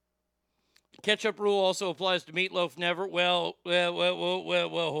 The ketchup rule also applies to meatloaf. Never. Well,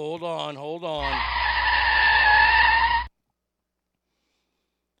 hold on.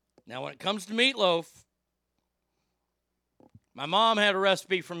 Now, when it comes to meatloaf, my mom had a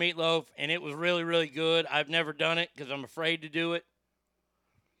recipe for meatloaf, and it was really, really good. I've never done it because I'm afraid to do it.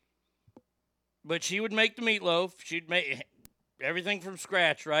 But she would make the meatloaf. She'd make everything from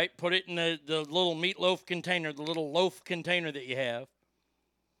scratch, right? Put it in the little meatloaf container, the little loaf container that you have.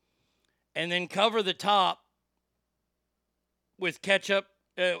 And then cover the top with ketchup,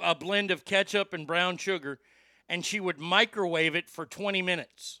 a blend of ketchup and brown sugar. And she would microwave it for 20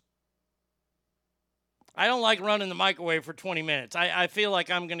 minutes. I don't like running the microwave for 20 minutes. I feel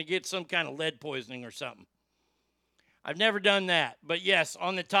like I'm going to get some kind of lead poisoning or something. I've never done that. But yes,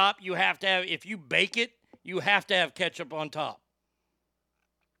 on the top, you have to have, if you bake it, you have to have ketchup on top.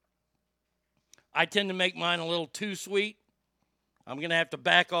 I tend to make mine a little too sweet. I'm going to have to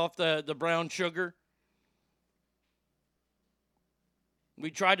back off the brown sugar.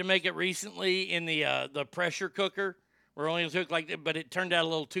 We tried to make it recently in the pressure cooker. We're only going to cook like that, but it turned out a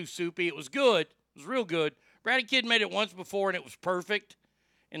little too soupy. It was good. It was real good. Brady Kid made it once before, and it was perfect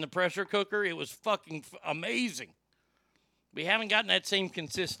in the pressure cooker. It was fucking amazing. We haven't gotten that same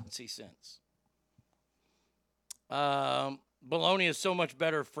consistency since. Bologna is so much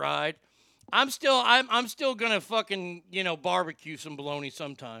better fried. I'm still gonna fucking barbecue some bologna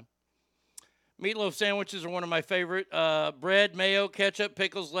sometime. Meatloaf sandwiches are one of my favorite. Bread, mayo, ketchup,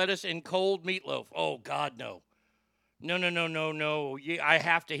 pickles, lettuce, and cold meatloaf. Oh God, no. No. I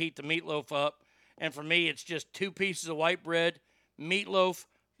have to heat the meatloaf up. And for me, it's just 2 pieces of white bread, meatloaf,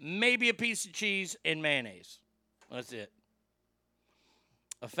 maybe a piece of cheese, and mayonnaise. That's it.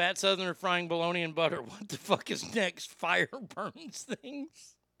 A fat Southerner frying bologna in butter. What the fuck is next? Fire burns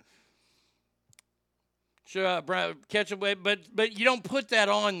things. Sure, ketchup, but you don't put that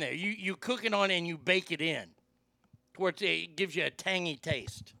on there. You cook it on and you bake it in, where it gives you a tangy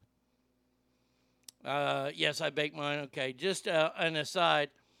taste. Yes, I bake mine. Okay, just an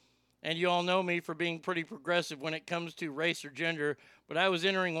aside. And you all know me for being pretty progressive when it comes to race or gender, but I was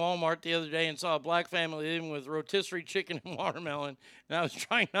entering Walmart the other day and saw a black family living with rotisserie chicken and watermelon, and I was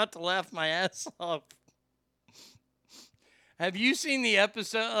trying not to laugh my ass off. Have you seen the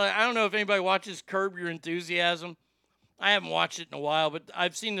episode? I don't know if anybody watches Curb Your Enthusiasm. I haven't watched it in a while, but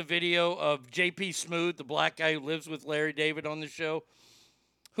I've seen the video of J.P. Smoot, the black guy who lives with Larry David on the show,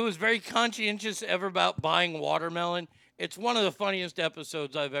 who is very conscientious ever about buying watermelon. It's one of the funniest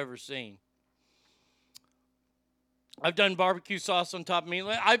episodes I've ever seen. I've done barbecue sauce on top of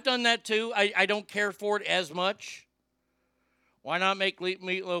meatloaf. I've done that too. I don't care for it as much. Why not make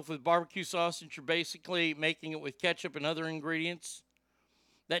meatloaf with barbecue sauce since you're basically making it with ketchup and other ingredients?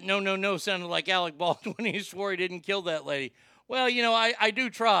 That no sounded like Alec Baldwin when he swore he didn't kill that lady. Well, I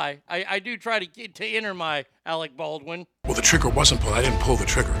do try. I do try to enter my Alec Baldwin. Well, the trigger wasn't pulled. I didn't pull the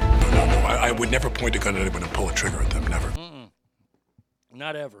trigger. No. I would never point a gun at anyone and pull a trigger at them. Never.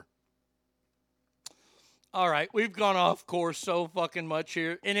 Not ever. All right, we've gone off course so fucking much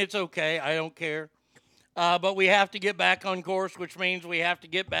here, and it's okay. I don't care. But we have to get back on course, which means we have to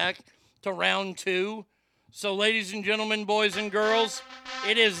get back to round 2. So, ladies and gentlemen, boys and girls,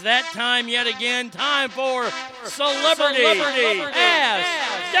 it is that time yet again. Time for Celebrity Ass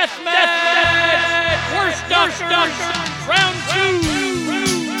Deathmatch. Worst Doctors, round 2.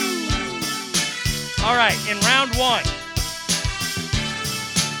 All right, in round 1,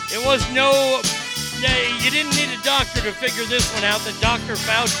 it was you didn't need a doctor to figure this one out. That Dr.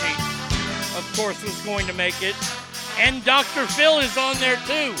 Fauci, of course, was going to make it. And Dr. Phil is on there,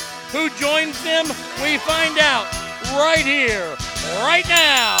 too. Who joins them? We find out right here, right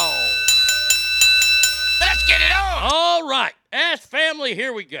now. Let's get it on. All right. Ask family,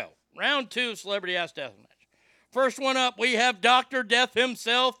 here we go. Round 2, Celebrity Ask Deathmatch. First one up, we have Dr. Death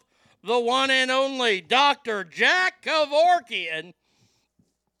himself, the one and only Dr. Jack Kevorkian,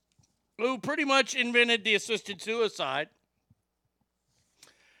 who pretty much invented the assisted suicide,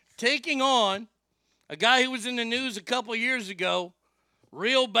 taking on a guy who was in the news a couple years ago,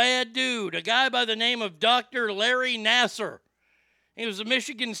 real bad dude, a guy by the name of Dr. Larry Nassar. He was a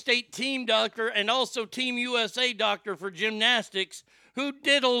Michigan State team doctor and also Team USA doctor for gymnastics who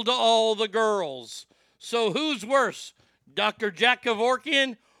diddled all the girls. So who's worse, Dr. Jack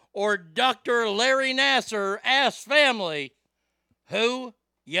Kevorkian or Dr. Larry Nassar? Ask family. Who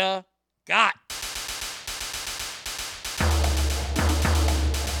ya got?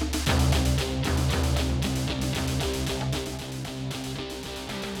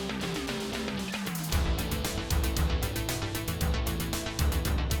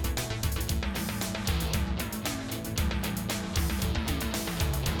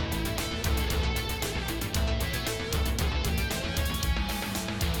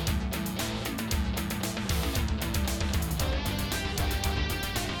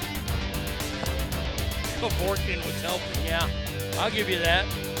 Kevorkian was helping, yeah. I'll give you that.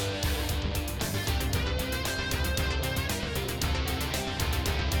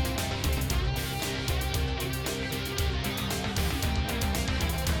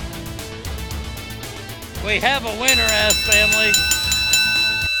 We have a winner, ass family.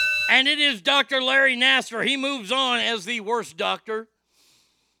 And it is Dr. Larry Nassar. He moves on as the worst doctor.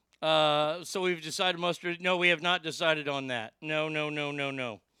 So we've decided mustard. No, we have not decided on that.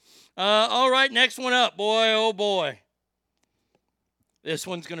 No. All right, next one up. Boy, oh boy. This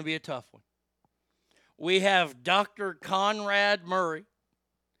one's going to be a tough one. We have Dr. Conrad Murray.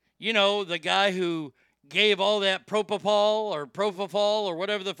 You know, the guy who gave all that propofol or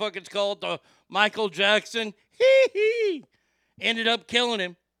whatever the fuck it's called to Michael Jackson. Ended up killing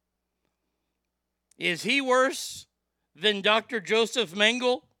him. Is he worse than Dr. Joseph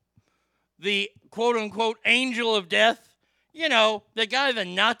Mengele, the quote-unquote angel of death? You know, the guy the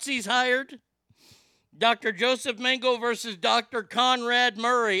Nazis hired? Dr. Joseph Mengele versus Dr. Conrad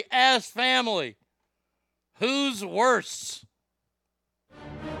Murray. Ask family. Who's worse?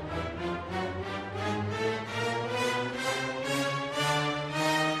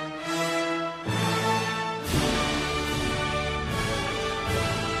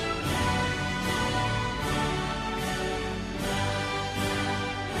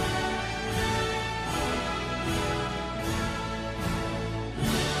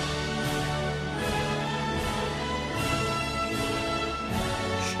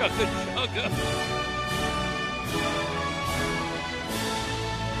 Chugga.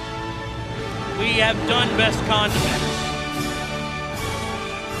 We have done best condiments.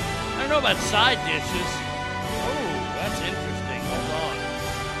 I don't know about side dishes. Oh, that's interesting. Hold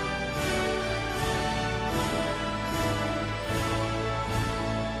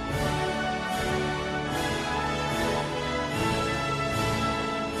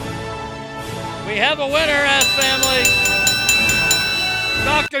on. We have a winner, ass family.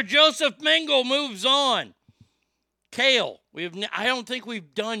 Dr. Joseph Mengele moves on. Kale. I don't think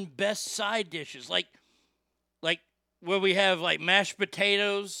we've done best side dishes. Like where we have like mashed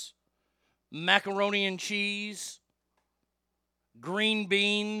potatoes, macaroni and cheese, green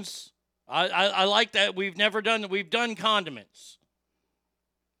beans. I like that. We've never done that. We've done condiments.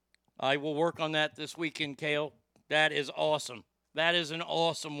 I will work on that this weekend, Kale. That is awesome. That is an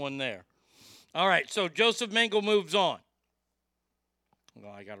awesome one there. All right, so Joseph Mengele moves on.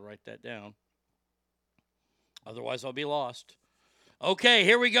 Well, I got to write that down. Otherwise, I'll be lost. Okay,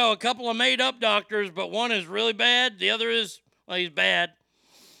 here we go. A couple of made-up doctors, but one is really bad. The other is, well, he's bad.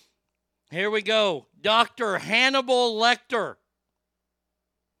 Here we go. Dr. Hannibal Lecter.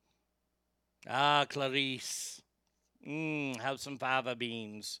 Ah, Clarice. Have some fava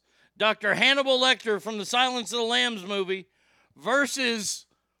beans. Dr. Hannibal Lecter from the Silence of the Lambs movie versus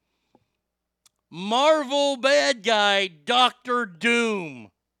Marvel bad guy, Dr. Doom.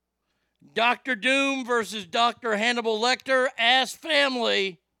 Dr. Doom versus Dr. Hannibal Lecter. Ask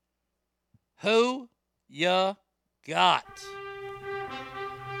family, who ya got?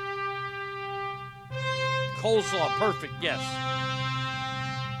 Coleslaw, perfect, yes.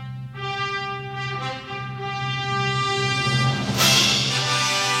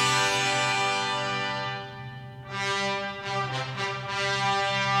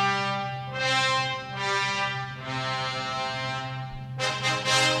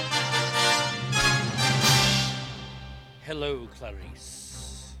 Hello,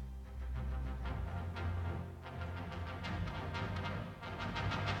 Clarice.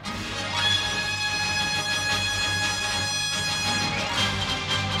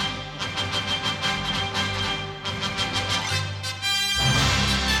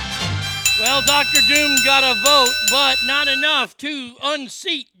 Well, Dr. Doom got a vote, but not enough to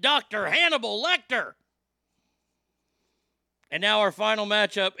unseat Dr. Hannibal Lecter. And now our final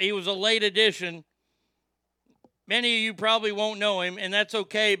matchup. He was a late addition. Many of you probably won't know him, and that's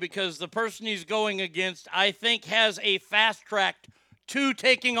okay because the person he's going against, I think, has a fast track to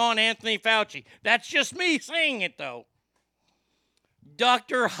taking on Anthony Fauci. That's just me saying it, though.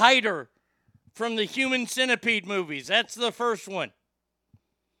 Dr. Hyder from the Human Centipede movies. That's the first one.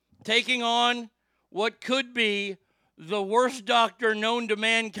 Taking on what could be the worst doctor known to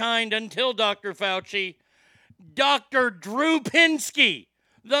mankind until Dr. Fauci, Dr. Drew Pinsky,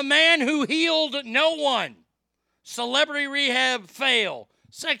 the man who healed no one. Celebrity rehab, fail.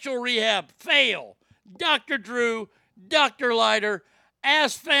 Sexual rehab, fail. Dr. Drew, Dr. Leiter,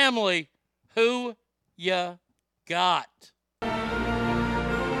 ask family who ya got.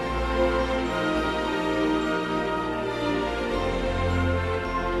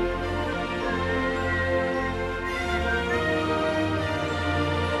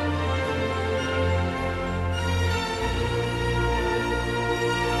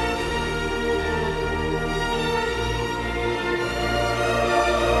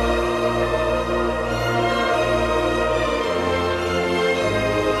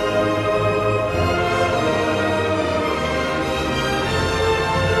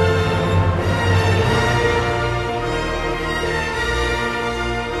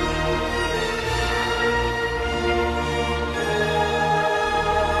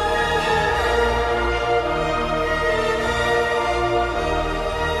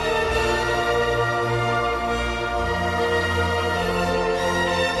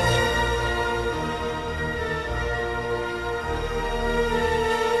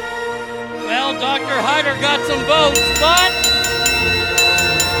 Got some votes, but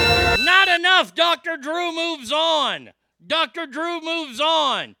not enough. Dr. Drew moves on. Dr. Drew moves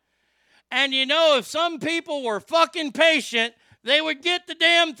on. And you know, if some people were fucking patient, they would get the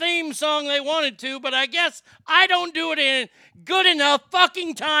damn theme song they wanted to, but I guess I don't do it in good enough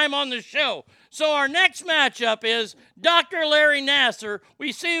fucking time on the show. So our next matchup is Dr. Larry Nassar.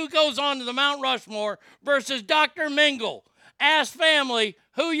 We see who goes on to the Mount Rushmore versus Dr. Mingle. Ask family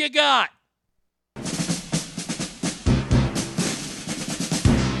who you got.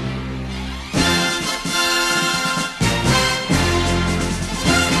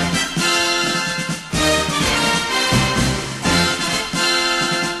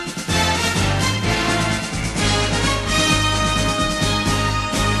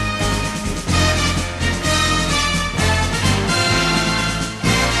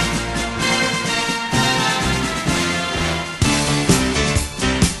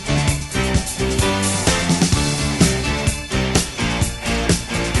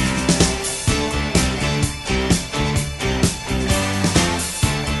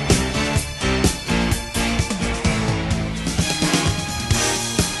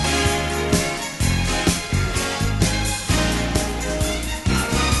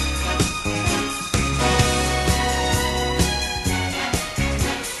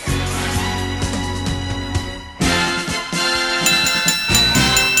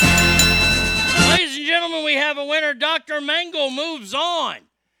 Dr. Mangle moves on.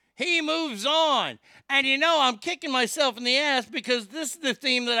 He moves on. And you know, I'm kicking myself in the ass because this is the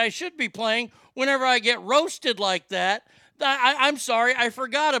theme that I should be playing whenever I get roasted like that. I'm sorry, I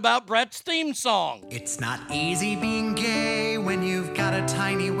forgot about Brett's theme song. It's not easy being gay when you've got a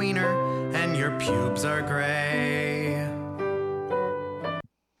tiny wiener and your pubes are gray.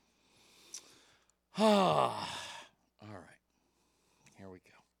 All right. Here we go.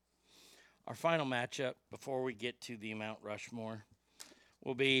 Our final matchup before we get to the Mount Rushmore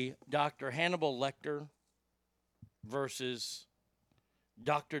will be Dr. Hannibal Lecter versus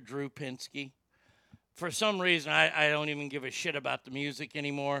Dr. Drew Pinsky. For some reason, I don't even give a shit about the music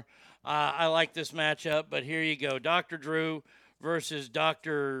anymore. I like this matchup, but here you go. Dr. Drew versus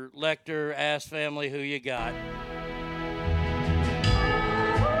Dr. Lecter. Ask family who you got.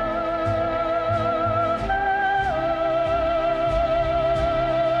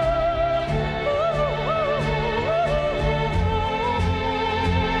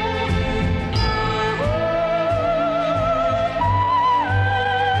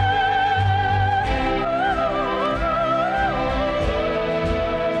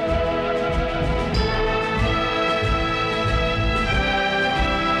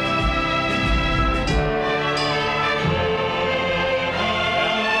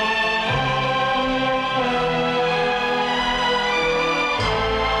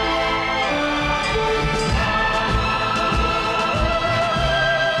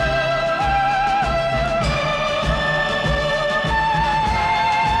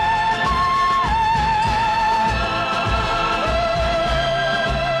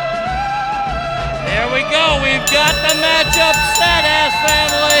 Got the matchup set, ass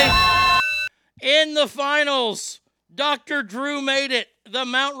family. In the finals, Dr. Drew made it. The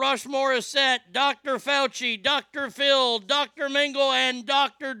Mount Rushmore is set. Dr. Fauci, Dr. Phil, Dr. Mingle, and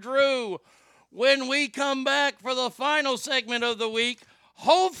Dr. Drew. When we come back for the final segment of the week,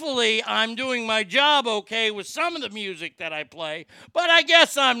 Hopefully, I'm doing my job okay with some of the music that I play, but I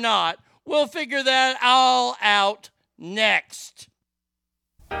guess I'm not. We'll figure that all out next.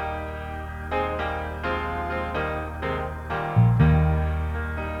 Hot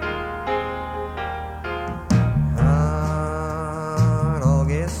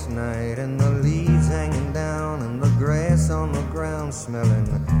August night and the leaves hanging down and the grass on the ground smelling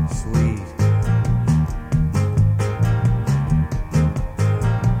sweet.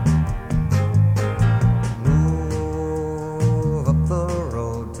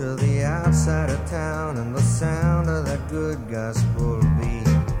 Outside of town and the sound of that good gospel beat.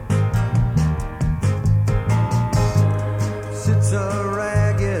 Sits a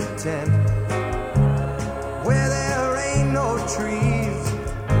ragged tent where there ain't no trees,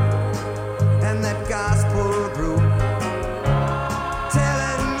 and that gospel group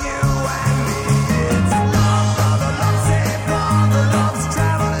telling you and me it's love, brother, love, save brother, love's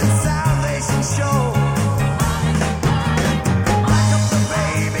traveling salvation show.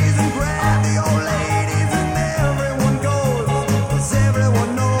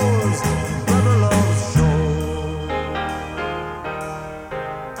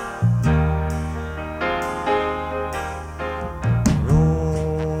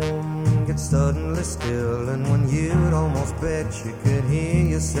 Suddenly still, and when you'd almost bet you could hear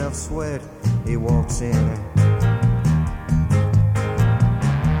yourself sweat, he walks in.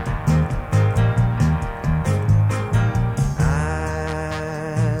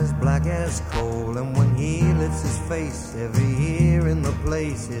 Eyes black as coal, and when he lifts his face, every ear in the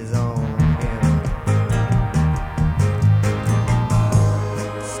place is on him.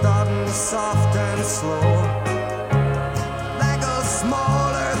 Starting soft and slow, like a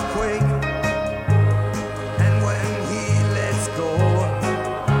small earthquake.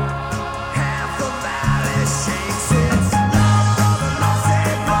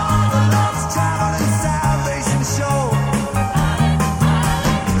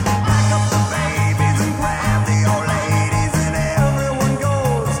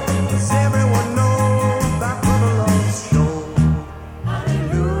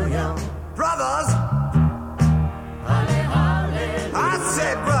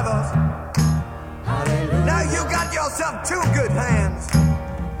 Two good hands.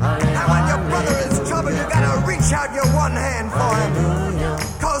 And when your brother is in trouble, you gotta reach out your one hand for him,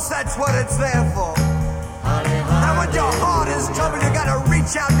 cause that's what it's there for. And when your heart is in trouble, you gotta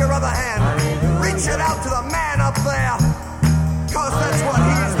reach out your other hand. Reach it out to the man up there, cause that's what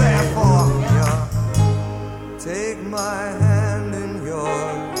he's there for. Take my hand in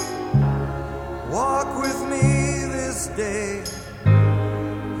yours, walk with me this day.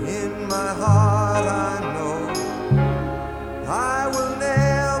 In my heart I know I will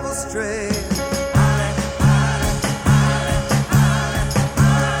never stray.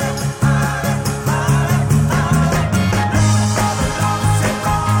 Brother, love, say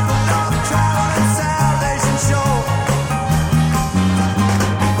brother,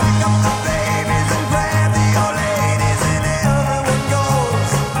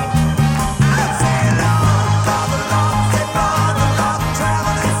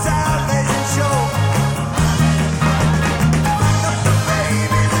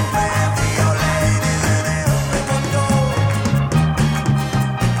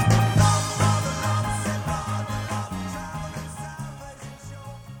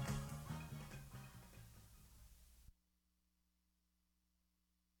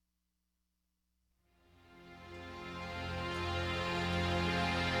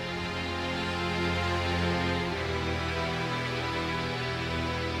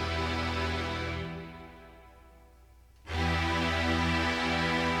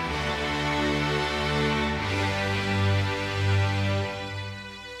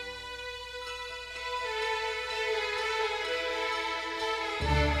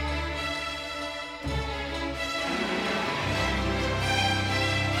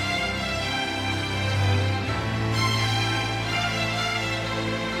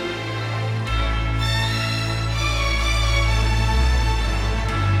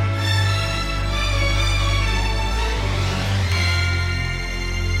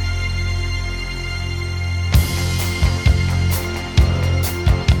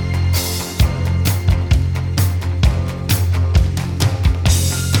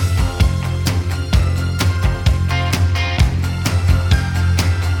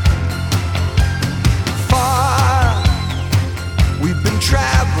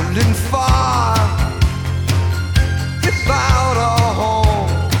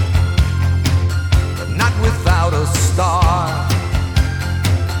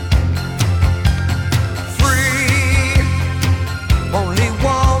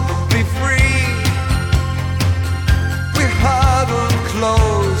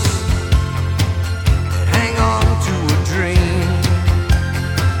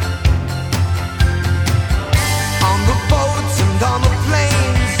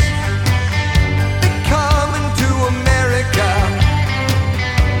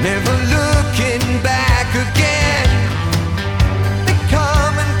 never looking back again. They're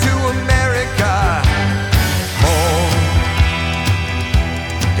coming to America, home.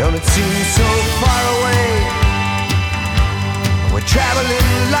 Don't it seem so far away? We're traveling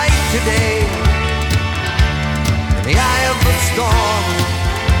light today, in the eye of the storm,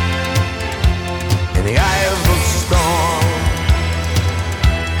 in the eye of the storm.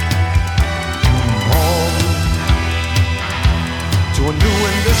 Home to a new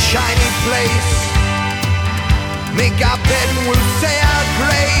and a shiny place. Make our bed and we'll say our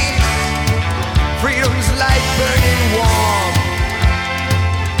grace. Freedom's light burning warm.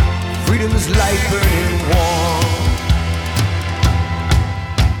 Freedom's light burning warm.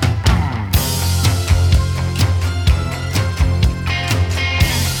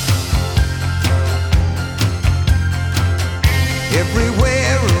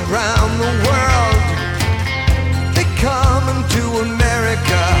 Everywhere around the world, they're coming to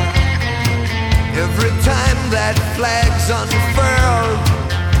America. Every time that flag's unfurled,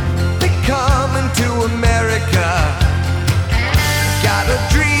 they're coming to America. Got a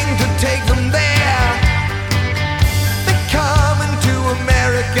dream to take them there. They're coming to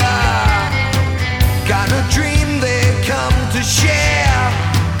America. Got a dream they come to share.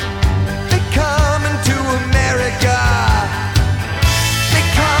 They're coming to America.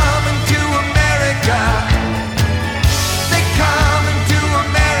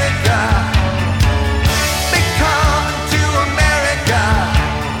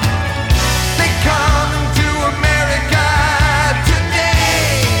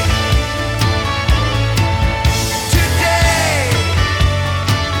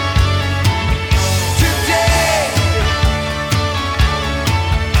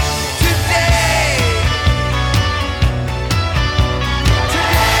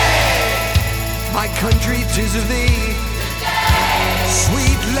 Country, 'tis of thee,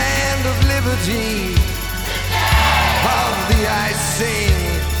 sweet land of liberty, of thee I sing,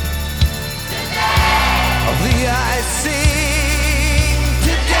 of thee I sing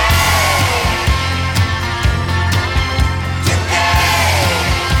today, today,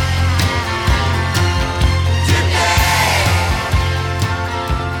 today,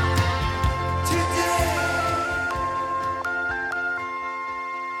 today,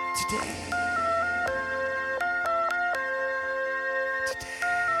 today.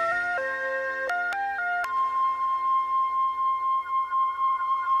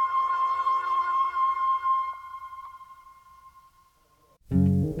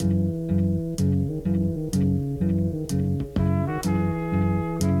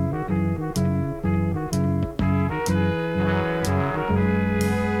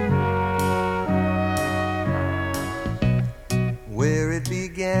 Where it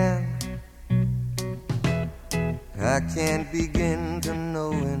began, I can't begin to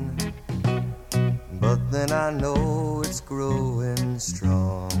knowing, but then I know it's growing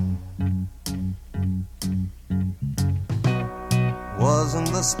strong.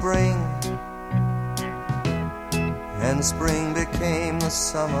 Wasn't the spring, and spring became the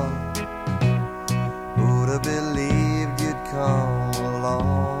summer. Who'd have believed you'd come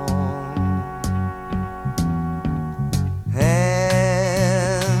along?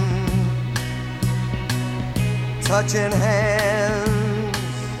 Touching hands,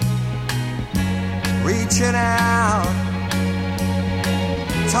 reaching out,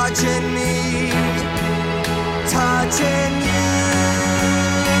 touching me, touching you.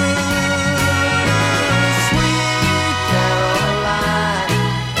 Sweet Caroline,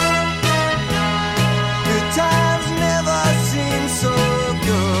 good times never seem so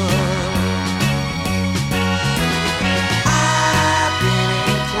good. I've been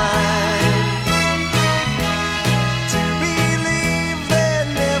inclined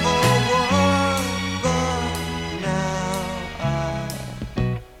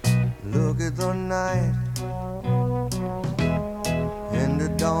the night, and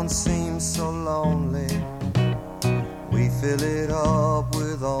it don't seem so lonely. We fill it up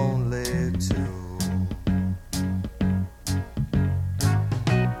with only two.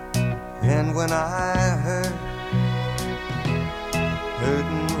 And when I hurt,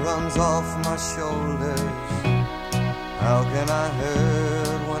 hurting runs off my shoulders. How can I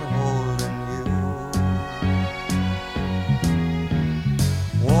hurt when holding you?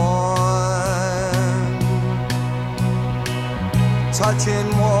 Touching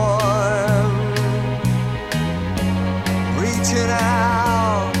warm, reaching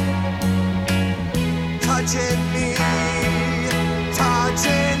out, touching me,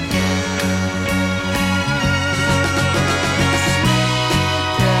 touching you. Sweet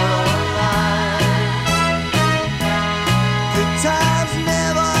Caroline, good times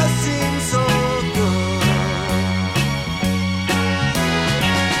never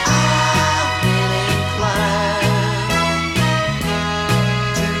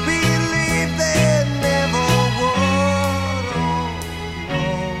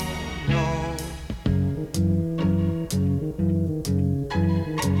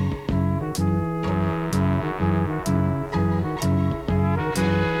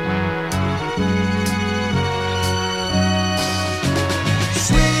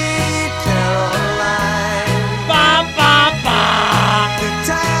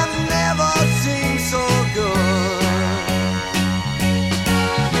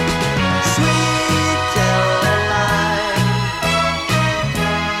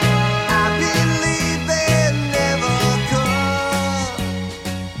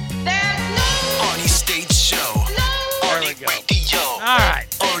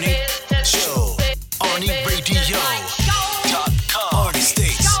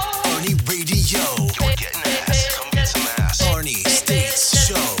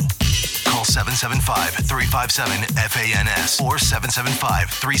 775-357-FANS or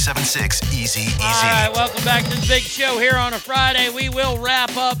 775-376-EASY-EASY. All right, welcome back to the big show here on a Friday. We will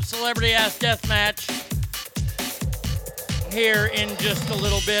wrap up Celebrity Ass Deathmatch here in just a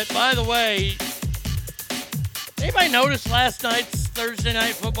little bit. By the way, anybody notice last night's Thursday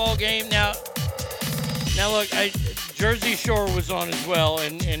night football game? Now look, Jersey Shore was on as well,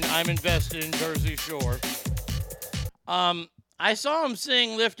 and I'm invested in Jersey Shore. I saw him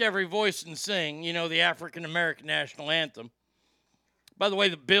sing Lift Every Voice and Sing, the African-American national anthem. By the way,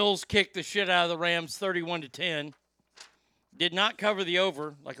 the Bills kicked the shit out of the Rams 31-10. Did not cover the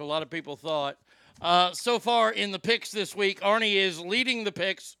over like a lot of people thought. So far in the picks this week, Arnie is leading the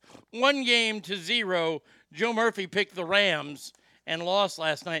picks 1-0. Joe Murphy picked the Rams and lost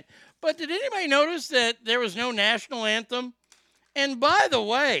last night. But did anybody notice that there was no national anthem? And by the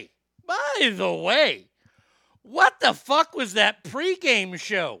way, what the fuck was that pregame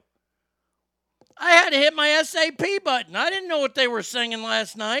show? I had to hit my SAP button. I didn't know what they were singing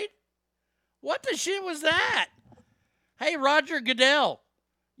last night. What the shit was that? Hey, Roger Goodell,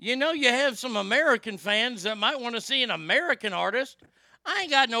 you have some American fans that might want to see an American artist. I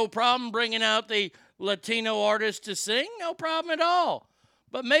ain't got no problem bringing out the Latino artist to sing. No problem at all.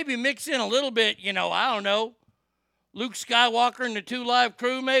 But maybe mix in a little bit, I don't know. Luke Skywalker and the 2 Live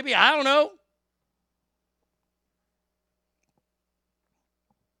Crew, maybe. I don't know.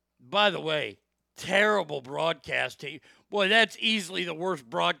 By the way, terrible broadcast team. Boy, that's easily the worst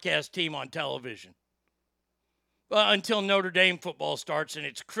broadcast team on television. Until Notre Dame football starts, and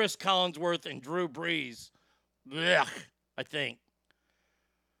it's Chris Collinsworth and Drew Brees. Blech, I think.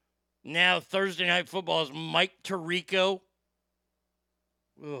 Now Thursday Night Football is Mike Tirico.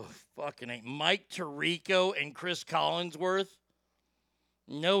 Ugh, fucking ain't. Mike Tirico and Chris Collinsworth.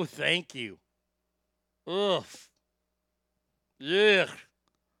 No, thank you. Ugh. Ugh.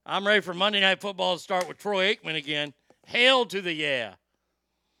 I'm ready for Monday Night Football to start with Troy Aikman again. Hail to the yeah.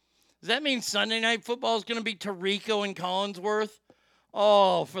 Does that mean Sunday Night Football is going to be Tirico and Collinsworth?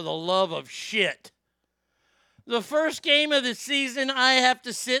 Oh, for the love of shit. The first game of the season, I have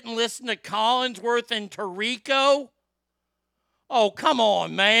to sit and listen to Collinsworth and Tirico? Oh, come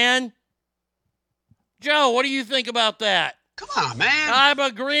on, man. Joe, what do you think about that? Come on, man. I'm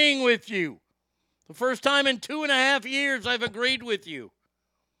agreeing with you. The first time in 2.5 years I've agreed with you.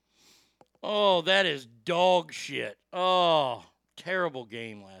 Oh, that is dog shit. Oh, terrible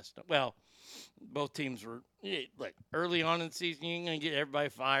game last night. Well, both teams were, like, early on in the season, you're going to get everybody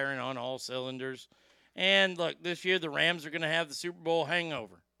firing on all cylinders. And, look, this year the Rams are going to have the Super Bowl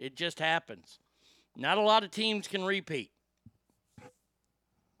hangover. It just happens. Not a lot of teams can repeat.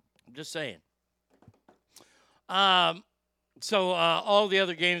 I'm just saying. So all the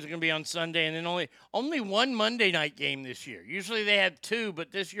other games are going to be on Sunday, and then only one Monday night game this year. Usually they have 2,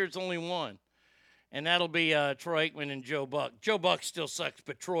 but this year it's only 1. And that'll be Troy Aikman and Joe Buck. Joe Buck still sucks,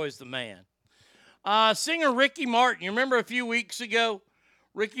 but Troy's the man. Singer Ricky Martin. You remember a few weeks ago,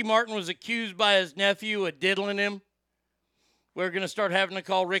 Ricky Martin was accused by his nephew of diddling him. We're going to start having to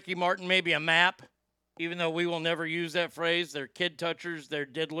call Ricky Martin maybe a map, even though we will never use that phrase. They're kid touchers. They're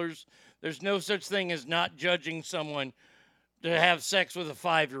diddlers. There's no such thing as not judging someone to have sex with a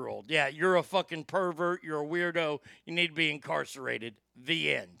 5-year-old. Yeah, you're a fucking pervert. You're a weirdo. You need to be incarcerated.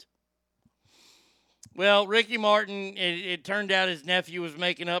 The end. Well, Ricky Martin, it turned out his nephew was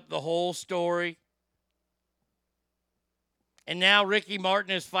making up the whole story. And now Ricky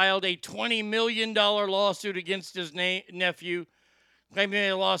Martin has filed a $20 million lawsuit against his nephew, claiming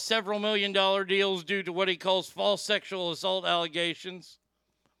they lost several $1 million deals due to what he calls false sexual assault allegations.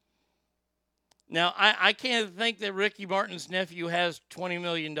 Now, I can't think that Ricky Martin's nephew has $20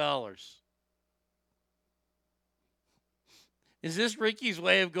 million. Is this Ricky's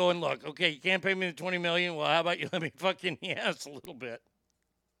way of going, look, okay, you can't pay me the $20 million? Well, how about you let me fucking yes a little bit?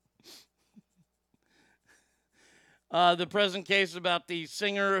 The present case is about the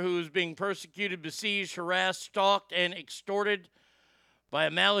singer who is being persecuted, besieged, harassed, stalked, and extorted by a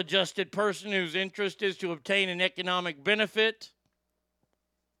maladjusted person whose interest is to obtain an economic benefit.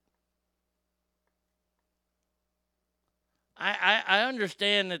 I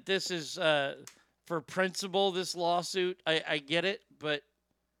understand that this is for principle, this lawsuit. I get it, but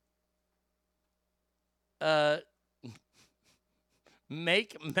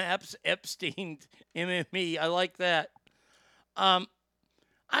make Maps Epstein MME. I like that. I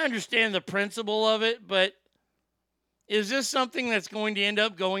understand the principle of it, but is this something that's going to end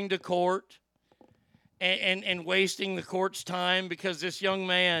up going to court and wasting the court's time? Because this young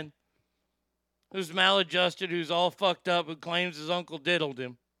man who's maladjusted, who's all fucked up, who claims his uncle diddled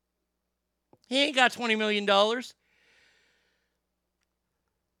him, he ain't got $20 million.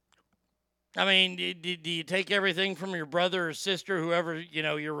 I mean, do you take everything from your brother or sister, whoever,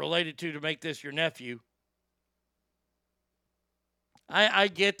 you're related to make this your nephew? I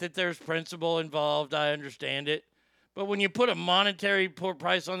get that there's principle involved. I understand it. But when you put a monetary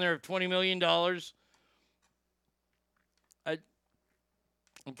price on there of $20 million,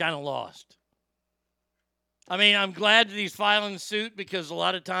 I'm kind of lost. I mean, I'm glad that he's filing suit because a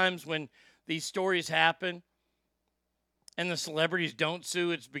lot of times when these stories happen and the celebrities don't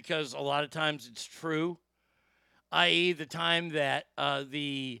sue, it's because a lot of times it's true. I.e., the time that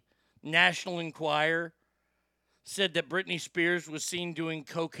the National Enquirer said that Britney Spears was seen doing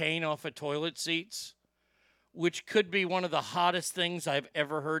cocaine off of toilet seats, which could be one of the hottest things I've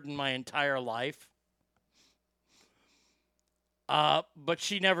ever heard in my entire life. But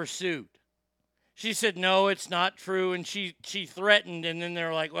she never sued. She said, no, it's not true, and she threatened, and then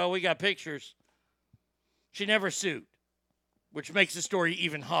they're like, well, we got pictures. She never sued, which makes the story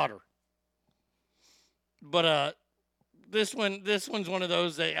even hotter. But this one's one of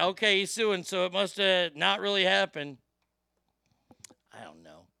those that, okay, he's suing, so it must have not really happened. I don't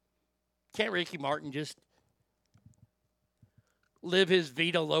know. Can't Ricky Martin just live his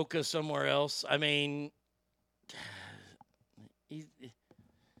Vita Loca somewhere else? I mean,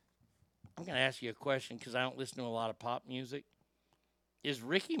 I'm going to ask you a question because I don't listen to a lot of pop music. Is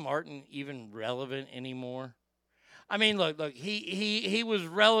Ricky Martin even relevant anymore? I mean, look, he was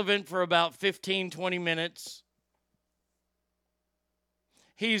relevant for about 15, 20 minutes.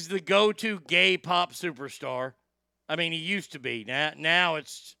 He's the go-to gay pop superstar. I mean, he used to be. Now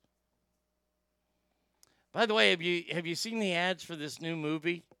it's... By the way, have you seen the ads for this new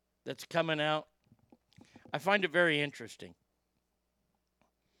movie that's coming out? I find it very interesting.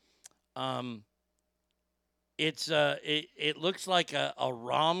 It looks like a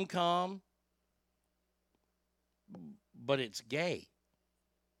rom-com, but it's gay.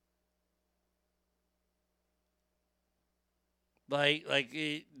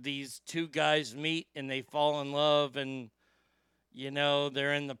 These two guys meet and they fall in love, and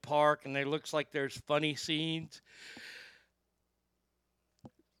they're in the park, and it looks like there's funny scenes.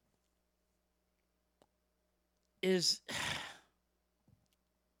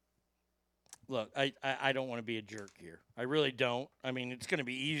 Look, I don't want to be a jerk here. I really don't. I mean, it's going to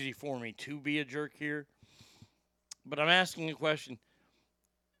be easy for me to be a jerk here. But I'm asking a question.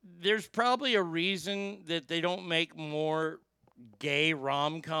 There's probably a reason that they don't make more gay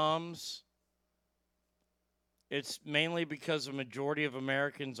rom-coms. It's mainly because a majority of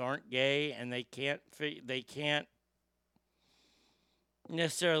Americans aren't gay, and they can't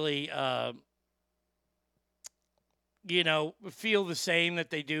necessarily feel the same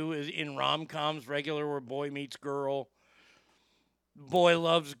that they do in rom-coms, regular, where boy meets girl, boy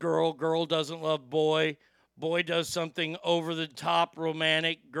loves girl, girl doesn't love boy, boy does something over-the-top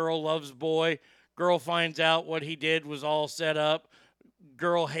romantic, girl loves boy, girl finds out what he did was all set up,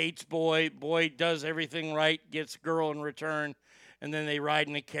 girl hates boy, boy does everything right, gets girl in return, and then they ride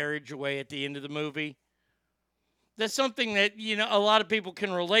in a carriage away at the end of the movie. That's something that, a lot of people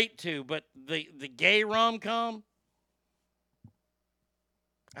can relate to, but the gay rom-com,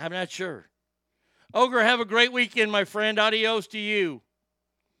 I'm not sure. Ogre, have a great weekend, my friend. Adios to you.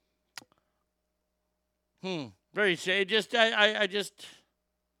 Very shady. I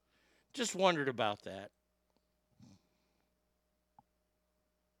just wondered about that.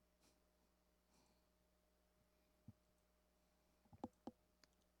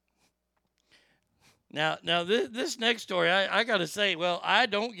 Now this next story, I got to say, well, I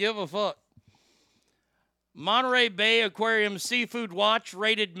don't give a fuck. Monterey Bay Aquarium Seafood Watch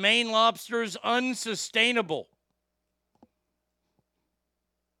rated Maine lobsters unsustainable.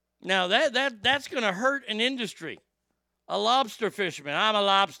 Now, that's going to hurt an industry. A lobster fisherman. I'm a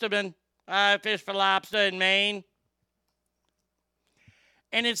lobsterman. I fish for lobster in Maine.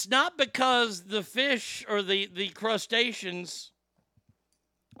 And it's not because the fish or the crustaceans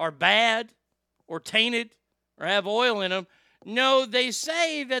are bad or tainted or have oil in them. No, they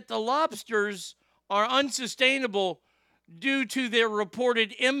say that the lobsters are unsustainable due to their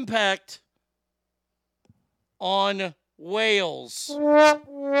reported impact on whales.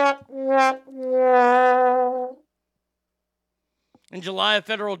 In July, a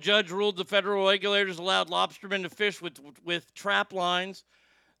federal judge ruled the federal regulators allowed lobstermen to fish with trap lines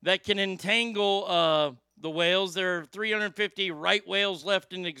that can entangle the whales. There are 350 right whales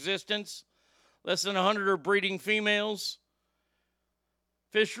left in existence. Less than 100 are breeding females.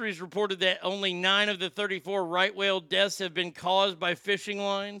 Fisheries reported that only 9 of the 34 right whale deaths have been caused by fishing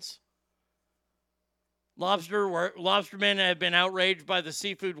lines. Lobstermen have been outraged by the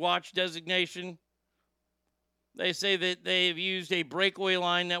Seafood Watch designation. They say that they've used a breakaway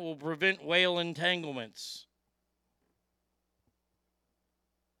line that will prevent whale entanglements.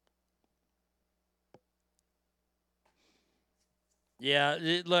 Yeah,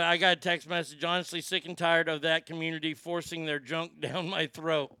 look, I got a text message. Honestly, sick and tired of that community forcing their junk down my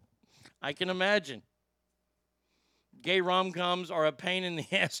throat. I can imagine. Gay rom-coms are a pain in the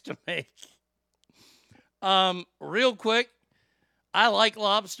ass to make. Real quick, I like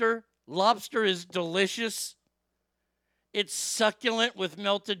lobster. Lobster is delicious. It's succulent with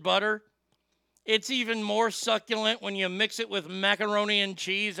melted butter. It's even more succulent when you mix it with macaroni and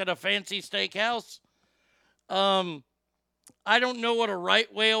cheese at a fancy steakhouse. I don't know what a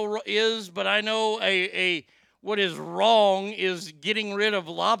right whale is, but I know what is wrong is getting rid of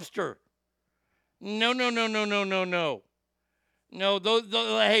lobster. No. No,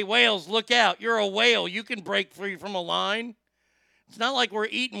 hey, whales, look out. You're a whale. You can break free from a line. It's not like we're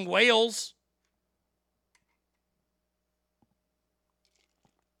eating whales.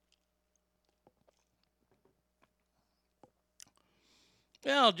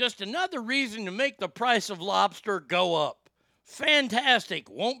 Well, just another reason to make the price of lobster go up. Fantastic.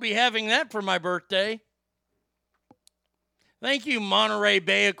 Won't be having that for my birthday. Thank you, Monterey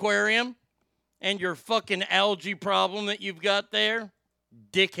Bay Aquarium, and your fucking algae problem that you've got there,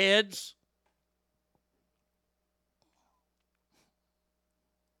 dickheads.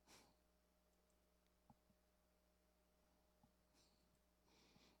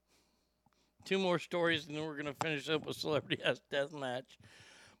 Two more stories, and then we're going to finish up with Celebrity Death Match.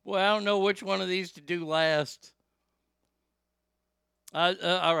 Boy, I don't know which one of these to do last.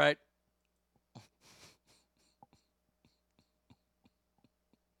 All right.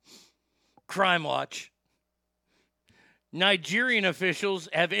 Crime Watch. Nigerian officials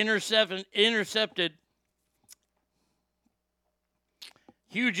have intercepted.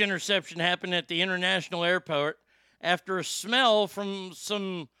 Huge interception happened at the international airport after a smell from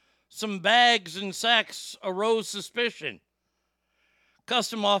some bags and sacks arose suspicion.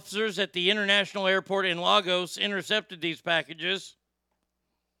 Custom officers at the international airport in Lagos intercepted these packages.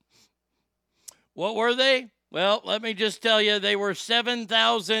 What were they? Well, let me just tell you, they were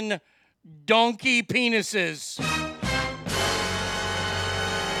 7,000 donkey penises.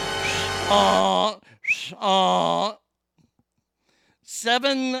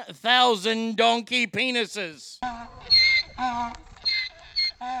 7,000 donkey penises.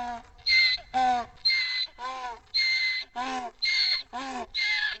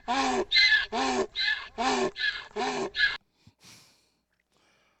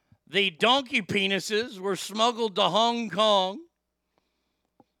 The donkey penises were smuggled to Hong Kong,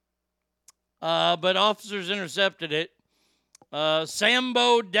 but officers intercepted it.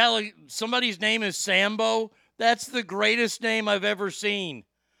 Sambo somebody's name is Sambo. That's the greatest name I've ever seen.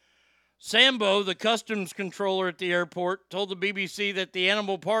 Sambo, the customs controller at the airport, told the BBC that the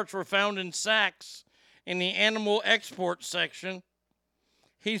animal parts were found in sacks in the animal export section.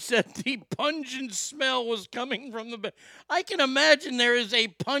 He said the pungent smell was coming from the... I can imagine there is a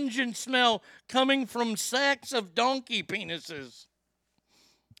pungent smell coming from sacks of donkey penises.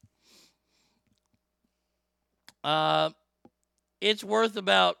 It's worth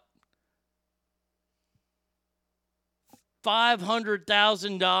about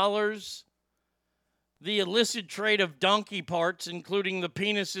 $500,000. The illicit trade of donkey parts, including the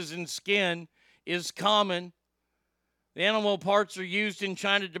penises and skin, is common. The animal parts are used in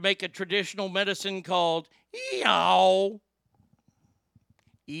China to make a traditional medicine called Yao.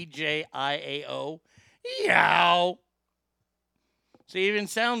 E-J-I-A-O. Yao. See, it even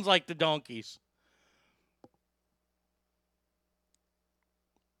sounds like the donkeys.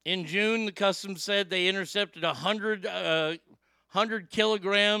 In June, the customs said they intercepted 100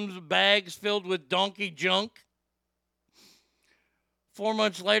 kilograms of bags filled with donkey junk. 4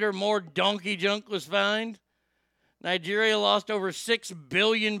 months later, more donkey junk was found. Nigeria lost over 6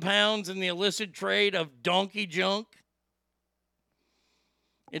 billion pounds in the illicit trade of donkey junk.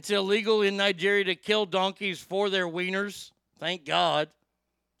 It's illegal in Nigeria to kill donkeys for their wieners. Thank God.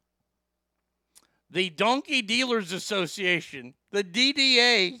 The Donkey Dealers Association, the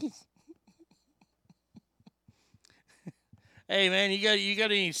DDA. Hey, man, you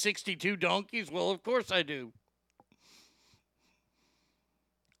got any 62 donkeys? Well, of course I do.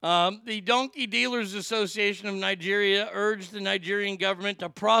 The Donkey Dealers Association of Nigeria urged the Nigerian government to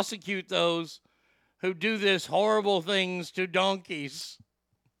prosecute those who do this horrible things to donkeys.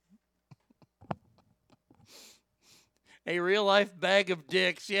 A real-life bag of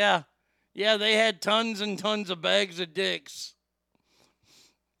dicks, yeah. Yeah, they had tons and tons of bags of dicks.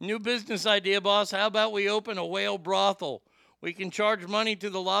 New business idea, boss. How about we open a whale brothel? We can charge money to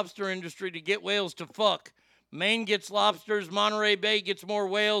the lobster industry to get whales to fuck. Maine gets lobsters. Monterey Bay gets more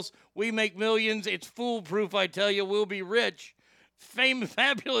whales. We make millions. It's foolproof, I tell you. We'll be rich,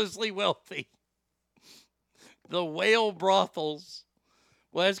 fabulously wealthy. The whale brothels.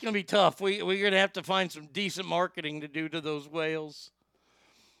 Well, it's going to be tough. We're going to have to find some decent marketing to do to those whales.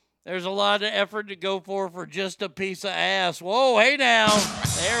 There's a lot of effort to go for just a piece of ass. Whoa, hey now.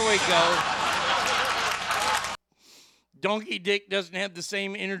 There we go. Donkey dick doesn't have the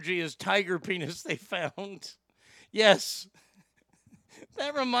same energy as tiger penis they found. Yes.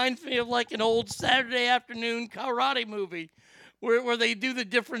 That reminds me of like an old Saturday afternoon karate movie where they do the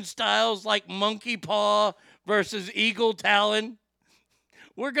different styles like monkey paw versus eagle talon.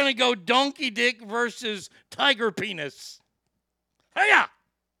 We're going to go donkey dick versus tiger penis. Hiya!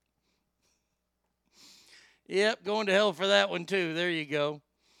 Yep, going to hell for that one too. There you go.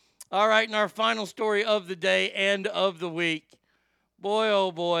 All right, and our final story of the day and of the week. Boy,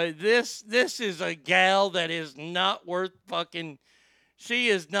 oh boy, this is a gal that is not worth fucking. She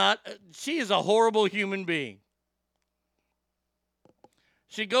is a horrible human being.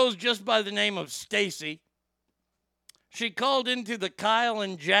 She goes just by the name of Stacy. She called into the Kyle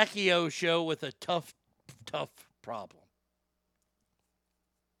and Jackie O show with a tough problem.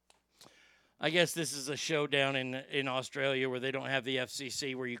 I guess this is a show down in Australia where they don't have the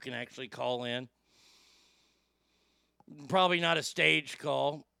FCC where you can actually call in. Probably not a staged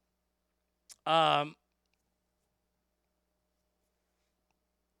call. Young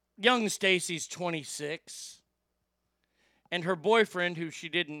Stacy's 26. And her boyfriend, who she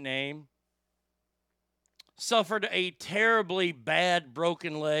didn't name, suffered a terribly bad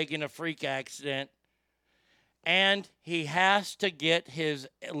broken leg in a freak accident. And he has to get his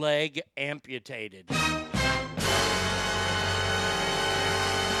leg amputated.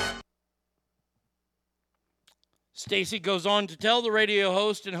 Stacy goes on to tell the radio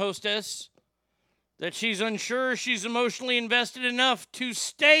host and hostess that she's unsure she's emotionally invested enough to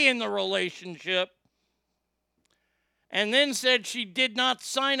stay in the relationship. And then said she did not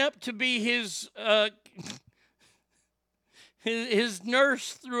sign up to be his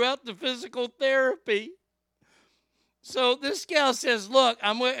nurse throughout the physical therapy. So this gal says, look,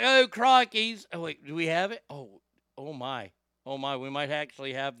 crikeys. Oh, wait, do we have it? Oh my, we might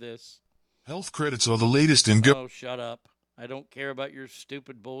actually have this. Health credits are the latest in... Oh, shut up. I don't care about your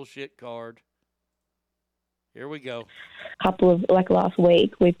stupid bullshit card. Here we go. Couple of, last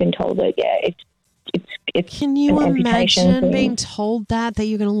week, we've been told that, it's Can you an amputation imagine thing. being told that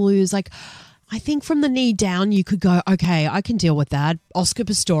you're going to lose, I think from the knee down, you could go, okay, I can deal with that. Oscar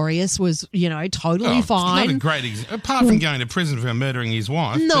Pistorius was, totally fine. It's not a great apart from going to prison for murdering his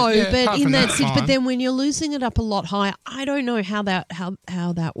wife. No, but apart in from that that's sense, but fine. then when you're losing it up a lot higher, I don't know how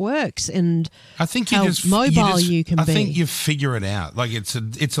that works and I think how mobile you can be. I think you figure it out. Like it's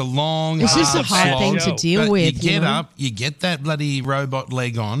a long. It's just a hard hard thing slog, to deal but with. You get up, you get that bloody robot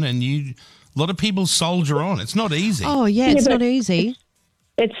leg on, and a lot of people soldier on. It's not easy. Oh yeah, it's not easy.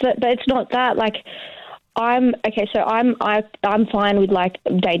 But it's not that. I'm fine with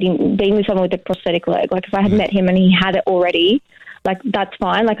being with someone with a prosthetic leg. If I had met him and he had it already, that's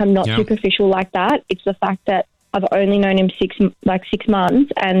fine. I'm not superficial like that. It's the fact that I've only known him 6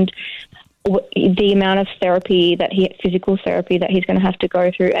 months, and the amount of physical therapy that he's going to have to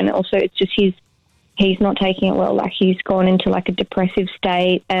go through, and also it's just he's not taking it well. He's gone into a depressive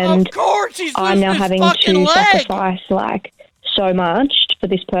state, and of course he's I'm now having to leg. sacrifice so much for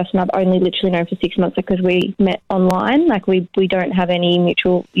this person I've only literally known for 6 months because we met online. We don't have any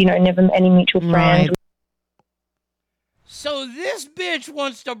mutual, never any mutual friends. Right. So this bitch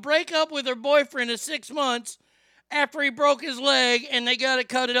wants to break up with her boyfriend of 6 months after he broke his leg and they got to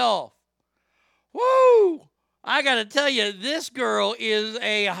cut it off. Woo! I got to tell you, this girl is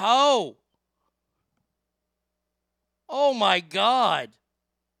a hoe. Oh my God.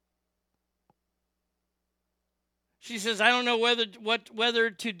 She says, I don't know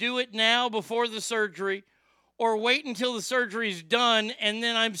whether to do it now before the surgery or wait until the surgery's done and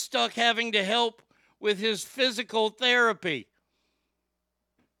then I'm stuck having to help with his physical therapy.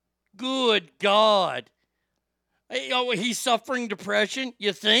 Good God. He's suffering depression,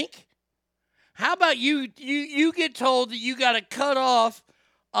 you think? How about you get told that you got to cut off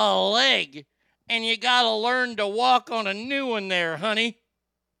a leg and you got to learn to walk on a new one there, honey?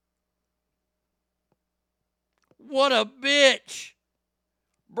 What a bitch.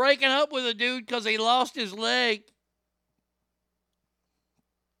 Breaking up with a dude because he lost his leg.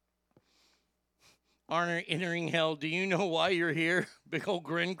 Arner entering hell. Do you know why you're here? Big old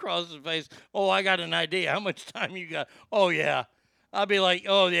grin across his face. Oh, I got an idea. How much time you got? Oh, yeah. I'll be like,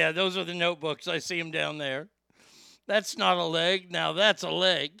 oh, yeah, those are the notebooks. I see them down there. That's not a leg. Now that's a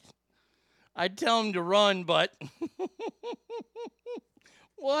leg. I'd tell him to run, but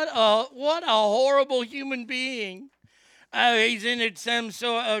what a horrible human being. Oh, he's in some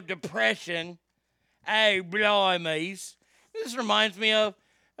sort of depression. Oh, blimeys. This reminds me of,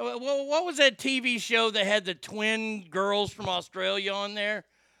 what was that TV show that had the twin girls from Australia on there?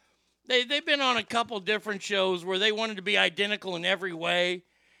 They've been on a couple different shows where they wanted to be identical in every way,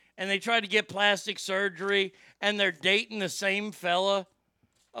 and they tried to get plastic surgery, and they're dating the same fella.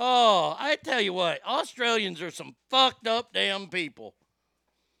 Oh, I tell you what, Australians are some fucked up damn people.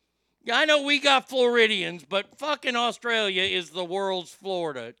 Yeah, I know we got Floridians, but fucking Australia is the world's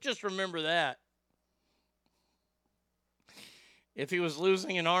Florida. Just remember that. If he was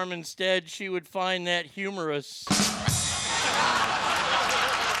losing an arm instead, she would find that humorous.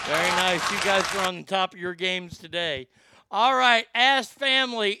 Very nice. You guys are on the top of your games today. All right, Ask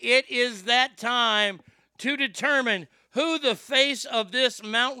Family, it is that time to determine who the face of this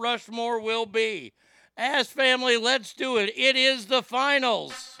Mount Rushmore will be. Ask Family, let's do it. It is the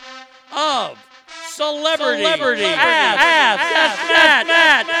finals of Celebrity. Worst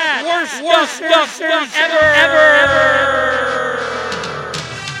stuff ever.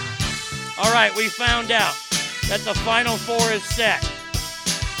 All right, we found out that the Final Four is set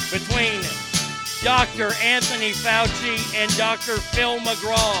between Dr. Anthony Fauci and Dr. Phil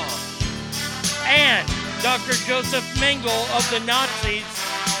McGraw and Dr. Joseph Mengele of the Nazis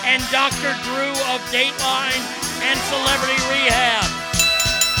and Dr. Drew of Dateline and Celebrity Rehab.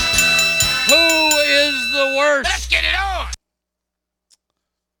 Who is the worst? Let's get it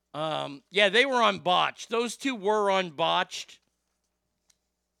on! Yeah, they were on Botched. Those two were on Botched.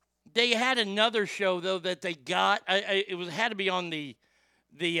 They had another show, though, that they got. It had to be on the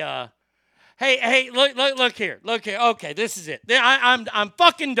Hey, look here. Okay, this is it. I'm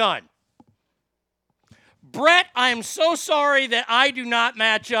fucking done. Brett, I am so sorry that I do not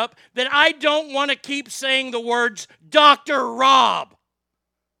match up, that I don't want to keep saying the words Dr. Rob.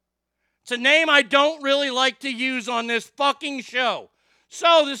 It's a name I don't really like to use on this fucking show.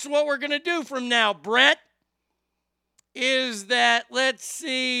 So this is what we're going to do from now, Brett, is that, let's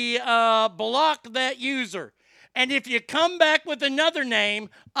see, block that user. And if you come back with another name,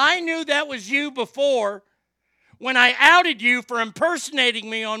 I knew that was you before when I outed you for impersonating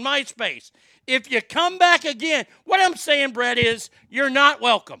me on MySpace. If you come back again, what I'm saying, Brett, is you're not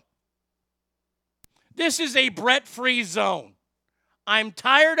welcome. This is a Brett-free zone. I'm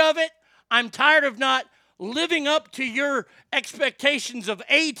tired of it. I'm tired of not living up to your expectations of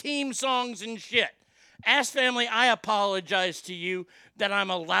A-Team songs and shit. Ask Family, I apologize to you that I'm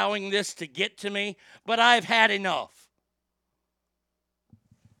allowing this to get to me, but I've had enough.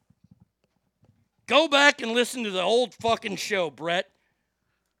 Go back and listen to the old fucking show, Brett.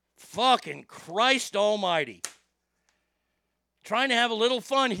 Fucking Christ almighty. Trying to have a little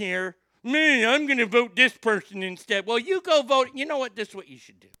fun here. Me, I'm going to vote this person instead. Well, you go vote. You know what? This is what you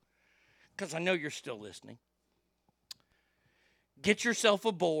should do. Because I know you're still listening. Get yourself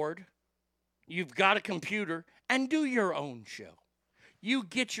a board. You've got a computer. And do your own show. You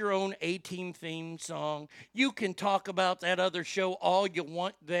get your own A-Team theme song. You can talk about that other show all you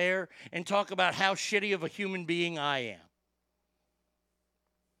want there and talk about how shitty of a human being I am.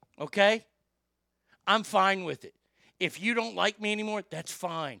 Okay? I'm fine with it. If you don't like me anymore, that's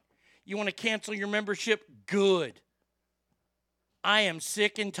fine. You want to cancel your membership? Good. I am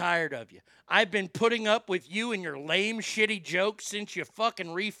sick and tired of you. I've been putting up with you and your lame, shitty jokes since you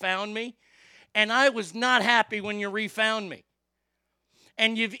fucking refound me. And I was not happy when you refound me.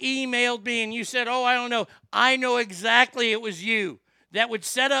 And you've emailed me and you said, oh, I don't know. I know exactly it was you that would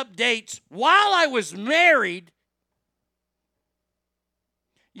set up dates while I was married.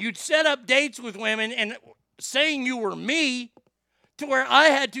 You'd set up dates with women and saying you were me to where I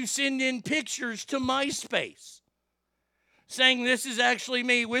had to send in pictures to MySpace saying this is actually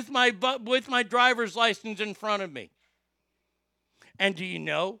me with my driver's license in front of me. And do you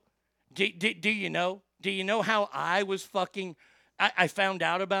know? Do you know? Do you know how I was fucking... I found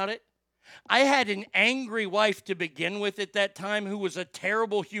out about it. I had an angry wife to begin with at that time who was a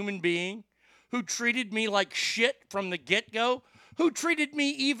terrible human being, who treated me like shit from the get-go, who treated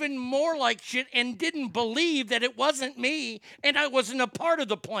me even more like shit and didn't believe that it wasn't me and I wasn't a part of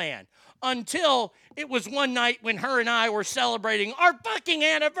the plan until it was one night when her and I were celebrating our fucking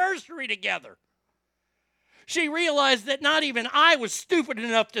anniversary together. She realized that not even I was stupid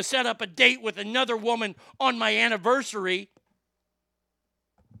enough to set up a date with another woman on my anniversary.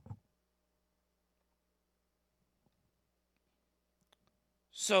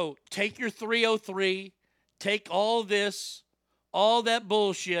 So take your 303, take all this, all that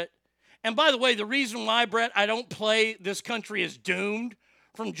bullshit. And by the way, the reason why, Brett, I don't play This Country is Doomed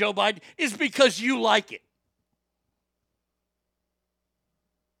from Joe Biden is because you like it.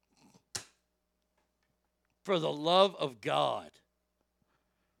 For the love of God.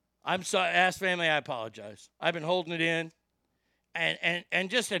 I'm sorry, Ask Family, I apologize. I've been holding it in, and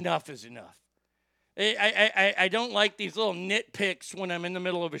just enough is enough. I don't like these little nitpicks when I'm in the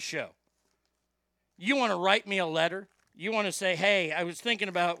middle of a show. You want to write me a letter? You want to say, hey, I was thinking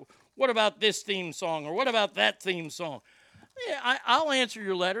about, what about this theme song, or what about that theme song? Yeah, I'll answer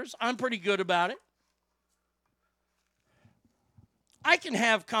your letters. I'm pretty good about it. I can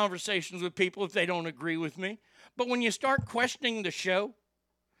have conversations with people if they don't agree with me. But when you start questioning the show,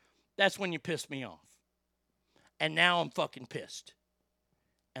 that's when you piss me off. And now I'm fucking pissed.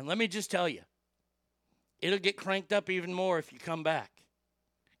 And let me just tell you, it'll get cranked up even more if you come back.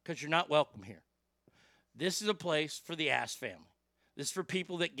 Because you're not welcome here. This is a place for the Ass Family. This is for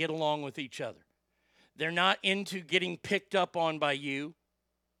people that get along with each other. They're not into getting picked up on by you.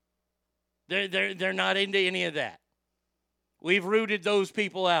 They're not into any of that. We've rooted those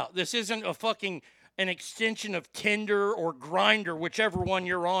people out. This isn't an extension of Tinder or Grindr, whichever one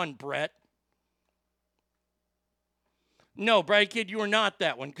you're on, Brett. No, Brad Kid, you are not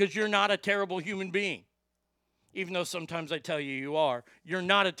that one because you're not a terrible human being. Even though sometimes I tell you you are. You're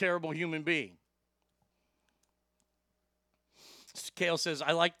not a terrible human being. Kale says,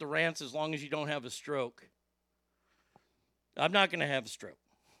 I like the rants as long as you don't have a stroke. I'm not going to have a stroke.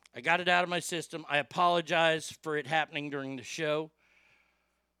 I got it out of my system. I apologize for it happening during the show.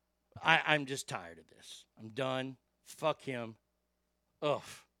 I'm just tired of this. I'm done. Fuck him. Ugh.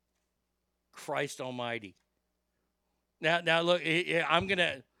 Christ almighty. Now look, I'm going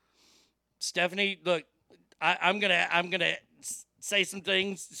to, Stephanie, look, I'm going to say some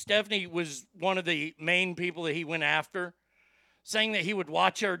things. Stephanie was one of the main people that he went after, saying that he would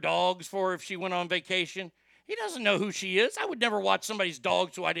watch her dogs for her if she went on vacation. He doesn't know who she is. I would never watch somebody's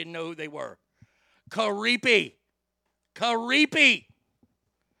dog so I didn't know who they were. Creepy. Creepy.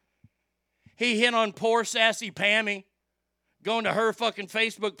 He hit on poor sassy Pammy, going to her fucking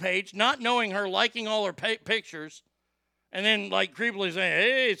Facebook page, not knowing her, liking all her pictures, and then like creepily saying,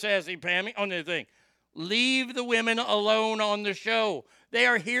 hey, sassy Pammy, on the thing. Leave the women alone on the show. They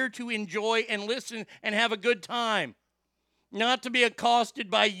are here to enjoy and listen and have a good time. Not to be accosted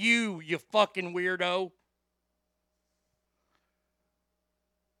by you, you fucking weirdo.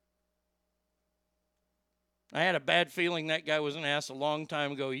 I had a bad feeling that guy was an ass a long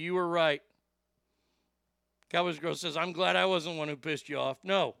time ago. You were right. Cowboys Girl says, I'm glad I wasn't the one who pissed you off.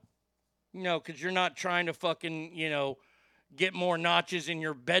 No, because you're not trying to fucking, get more notches in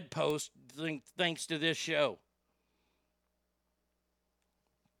your bedpost thanks to this show.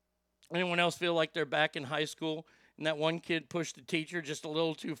 Anyone else feel like they're back in high school and that one kid pushed the teacher just a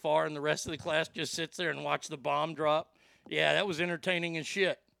little too far and the rest of the class just sits there and watch the bomb drop? Yeah, that was entertaining as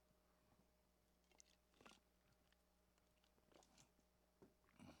shit.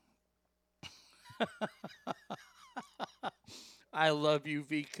 I love you,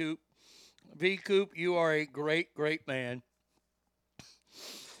 V Coop. V Coop, you are a great, great man.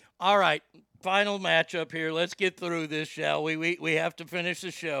 All right, final matchup here. Let's get through this, shall we? We have to finish the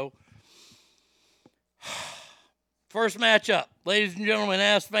show. First matchup, ladies and gentlemen,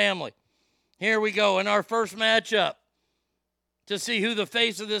 Ass Family. Here we go in our first matchup to see who the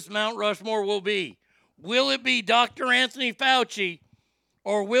face of this Mount Rushmore will be. Will it be Dr. Anthony Fauci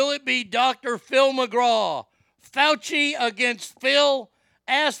or will it be Dr. Phil McGraw? Fauci against Phil.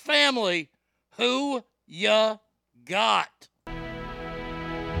 Ass Family, who ya got?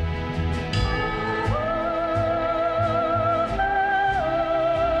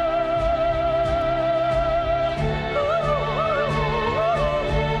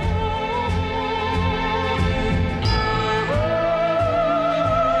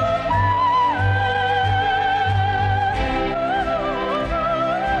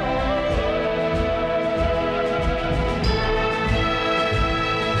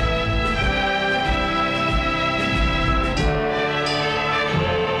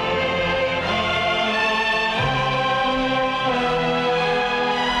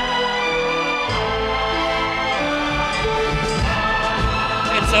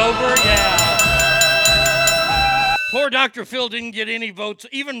 Poor Dr. Phil didn't get any votes.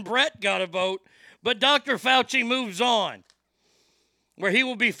 Even Brett got a vote. But Dr. Fauci moves on, where he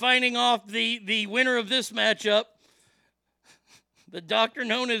will be fighting off the winner of this matchup, the doctor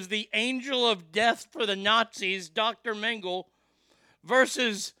known as the Angel of Death for the Nazis, Dr. Mengele,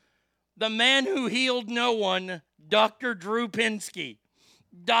 versus the man who healed no one, Dr. Drew Pinsky.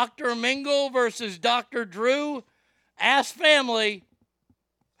 Dr. Mengele versus Dr. Drew. Ass Family,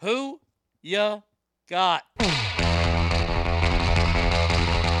 who ya got?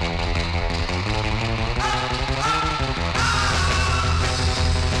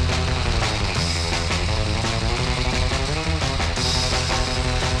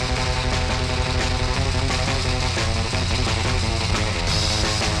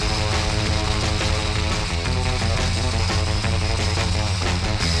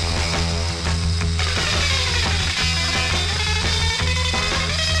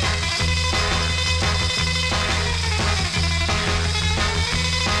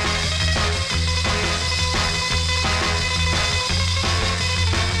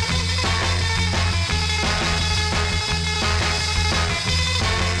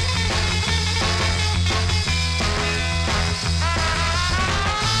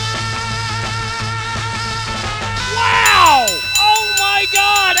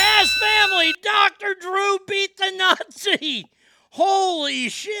 Drew beat the Nazi. Holy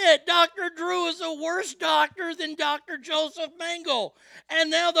shit, Dr. Drew is a worse doctor than Dr. Joseph Mengele. And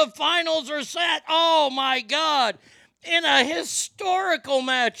now the finals are set. Oh, my God. In a historical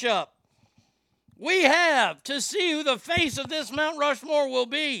matchup, we have to see who the face of this Mount Rushmore will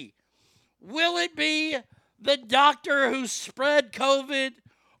be. Will it be the doctor who spread COVID,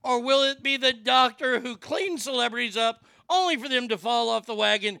 or will it be the doctor who cleaned celebrities up only for them to fall off the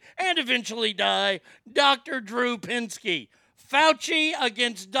wagon and eventually die? Dr. Drew Pinsky. Fauci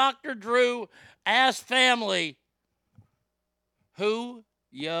against Dr. Drew. Ask family, who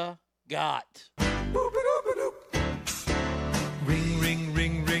ya got? Ring, ring,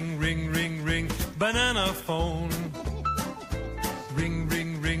 ring, ring, ring, ring, ring, banana phone. Ring,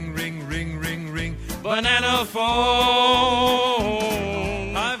 ring, ring, ring, ring, ring, ring, banana phone.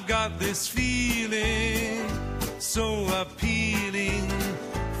 I've got this feeling so appealing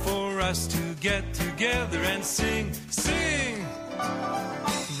for us to get together and sing, sing.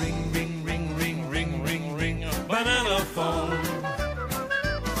 Ring, ring, ring, ring, ring, ring, ring, banana phone.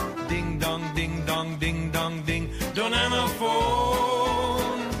 Ding dong, ding dong, ding dong, ding, banana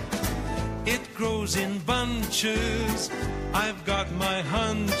phone. It grows in bunches. I've got my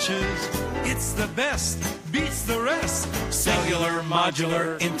hunches. It's the best, beats the rest. Cellular,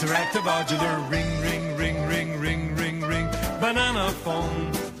 modular, interactive, modular. Ring, ring, ring, ring, ring, ring, ring, banana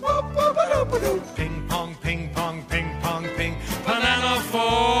phone. Ping pong, ping pong, ping pong, ping, banana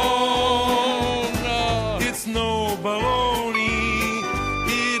phone. It's no baloney,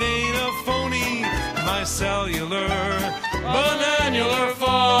 it ain't a phony. My cellular, bananular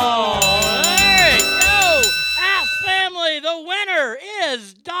phone. Hey, no! Ask family, the winner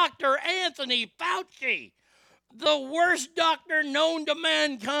is Dr. Anthony Fauci, the worst doctor known to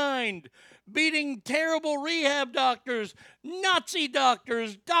mankind, beating terrible rehab doctors, Nazi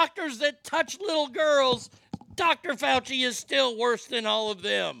doctors, doctors that touch little girls. Dr. Fauci is still worse than all of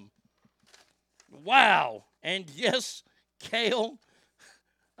them. Wow. And yes, Kale,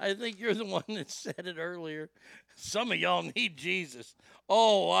 I think you're the one that said it earlier. Some of y'all need Jesus.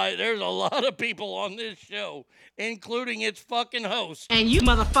 Oh, there's a lot of people on this show, including its fucking host. And you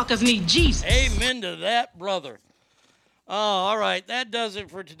motherfuckers need Jesus. Amen to that, brother. Oh, all right. That does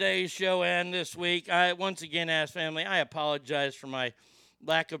it for today's show and this week. I once again ask family, I apologize for my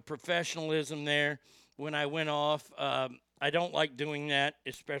lack of professionalism there when I went off. I don't like doing that,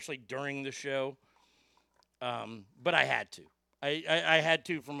 especially during the show. But I had to. I had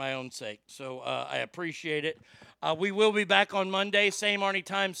to for my own sake. So I appreciate it. We will be back on Monday. Same Arnie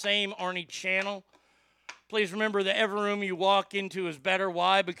time, same Arnie channel. Please remember that every room you walk into is better.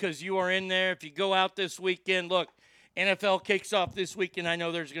 Why? Because you are in there. If you go out this weekend, look, NFL kicks off this weekend. I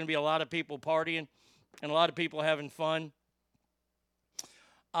know there's going to be a lot of people partying and a lot of people having fun.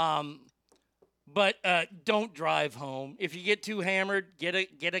 But don't drive home. If you get too hammered, get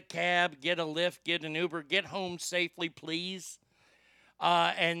a cab, get a Lyft, get an Uber, get home safely, please.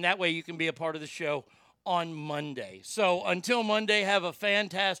 And that way you can be a part of the show on Monday. So until Monday, have a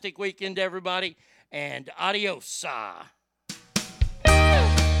fantastic weekend, everybody, and adios.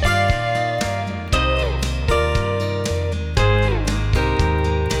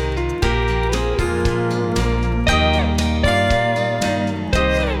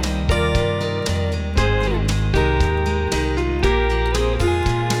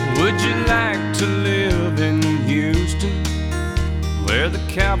 Would you like to live in Houston, where the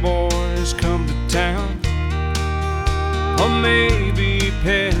cowboys come to town? Or maybe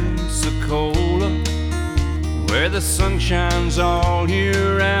Pensacola, where the sun shines all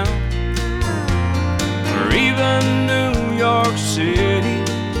year round? Or even New York City,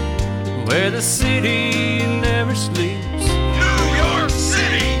 where the city never sleeps? New York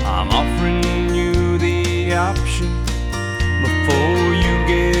City! I'm offering you the option before you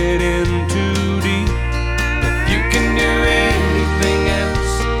get in too deep. If you can do anything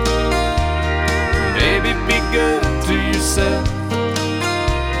else, baby, be good to yourself.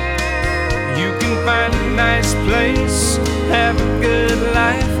 You can find a nice place, have a good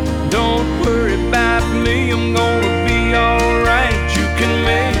life. Don't worry about me, I'm gonna be alright. You can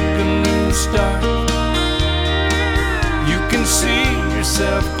make a new start. You can see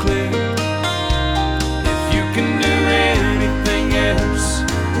yourself clear. If you can do anything else,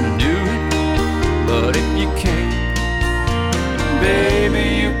 do it. But if you can't, baby,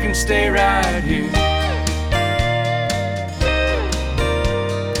 you can stay right here.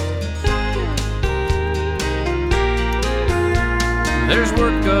 There's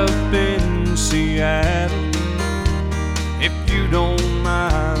work up in Seattle, if you don't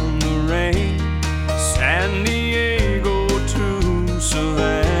mind the rain. San Diego to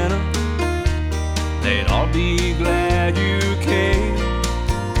Savannah,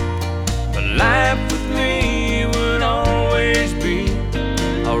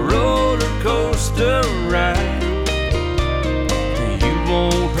 right. You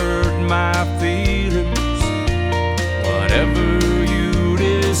won't hurt my feelings, whatever you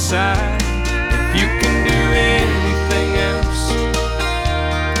decide. If you can do anything else,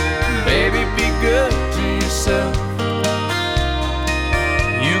 baby, be good to yourself.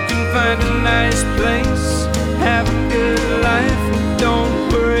 You can find a nice place, have a good life. Don't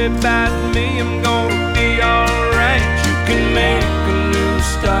worry about me, I'm gonna be alright. You can make a new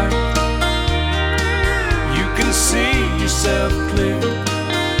start. You can see yourself clear.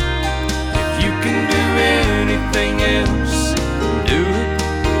 If you can do anything else, do it.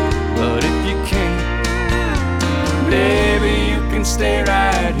 But if you can't, baby, you can stay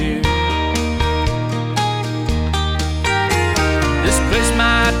right here. This place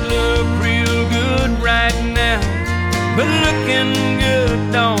might look real good right now, but looking good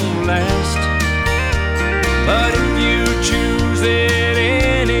don't last. But if you choose it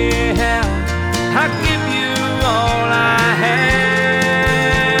anyhow, I'll give you all I have.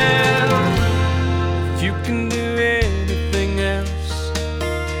 If you can do anything else,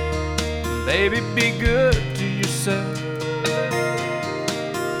 baby, be good to yourself.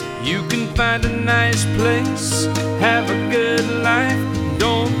 You can find a nice place, have a good life.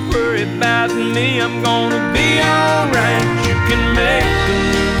 Don't worry about me, I'm gonna be alright. You can make a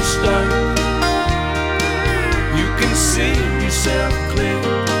new start. You can see yourself clear.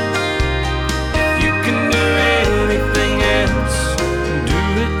 If you can do anything else, do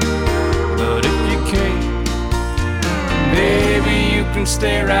it. But if you can't, baby, you can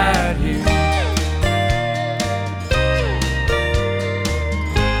stay right here.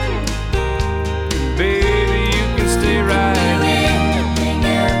 Baby, you can stay right here.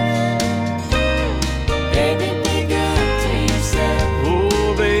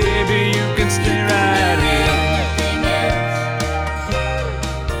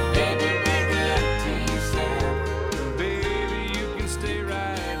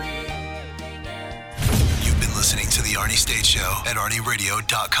 At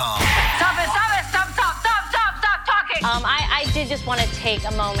ArnieRadio.com. Stop talking. I did just want to take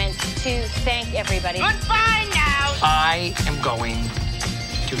a moment to thank everybody. Goodbye now. I am going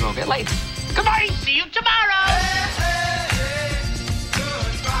to go get laid. Goodbye. See you tomorrow.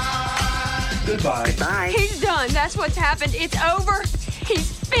 Goodbye. Bye. He's done. That's what's happened. It's over.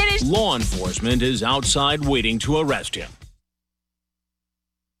 He's finished. Law enforcement is outside waiting to arrest him.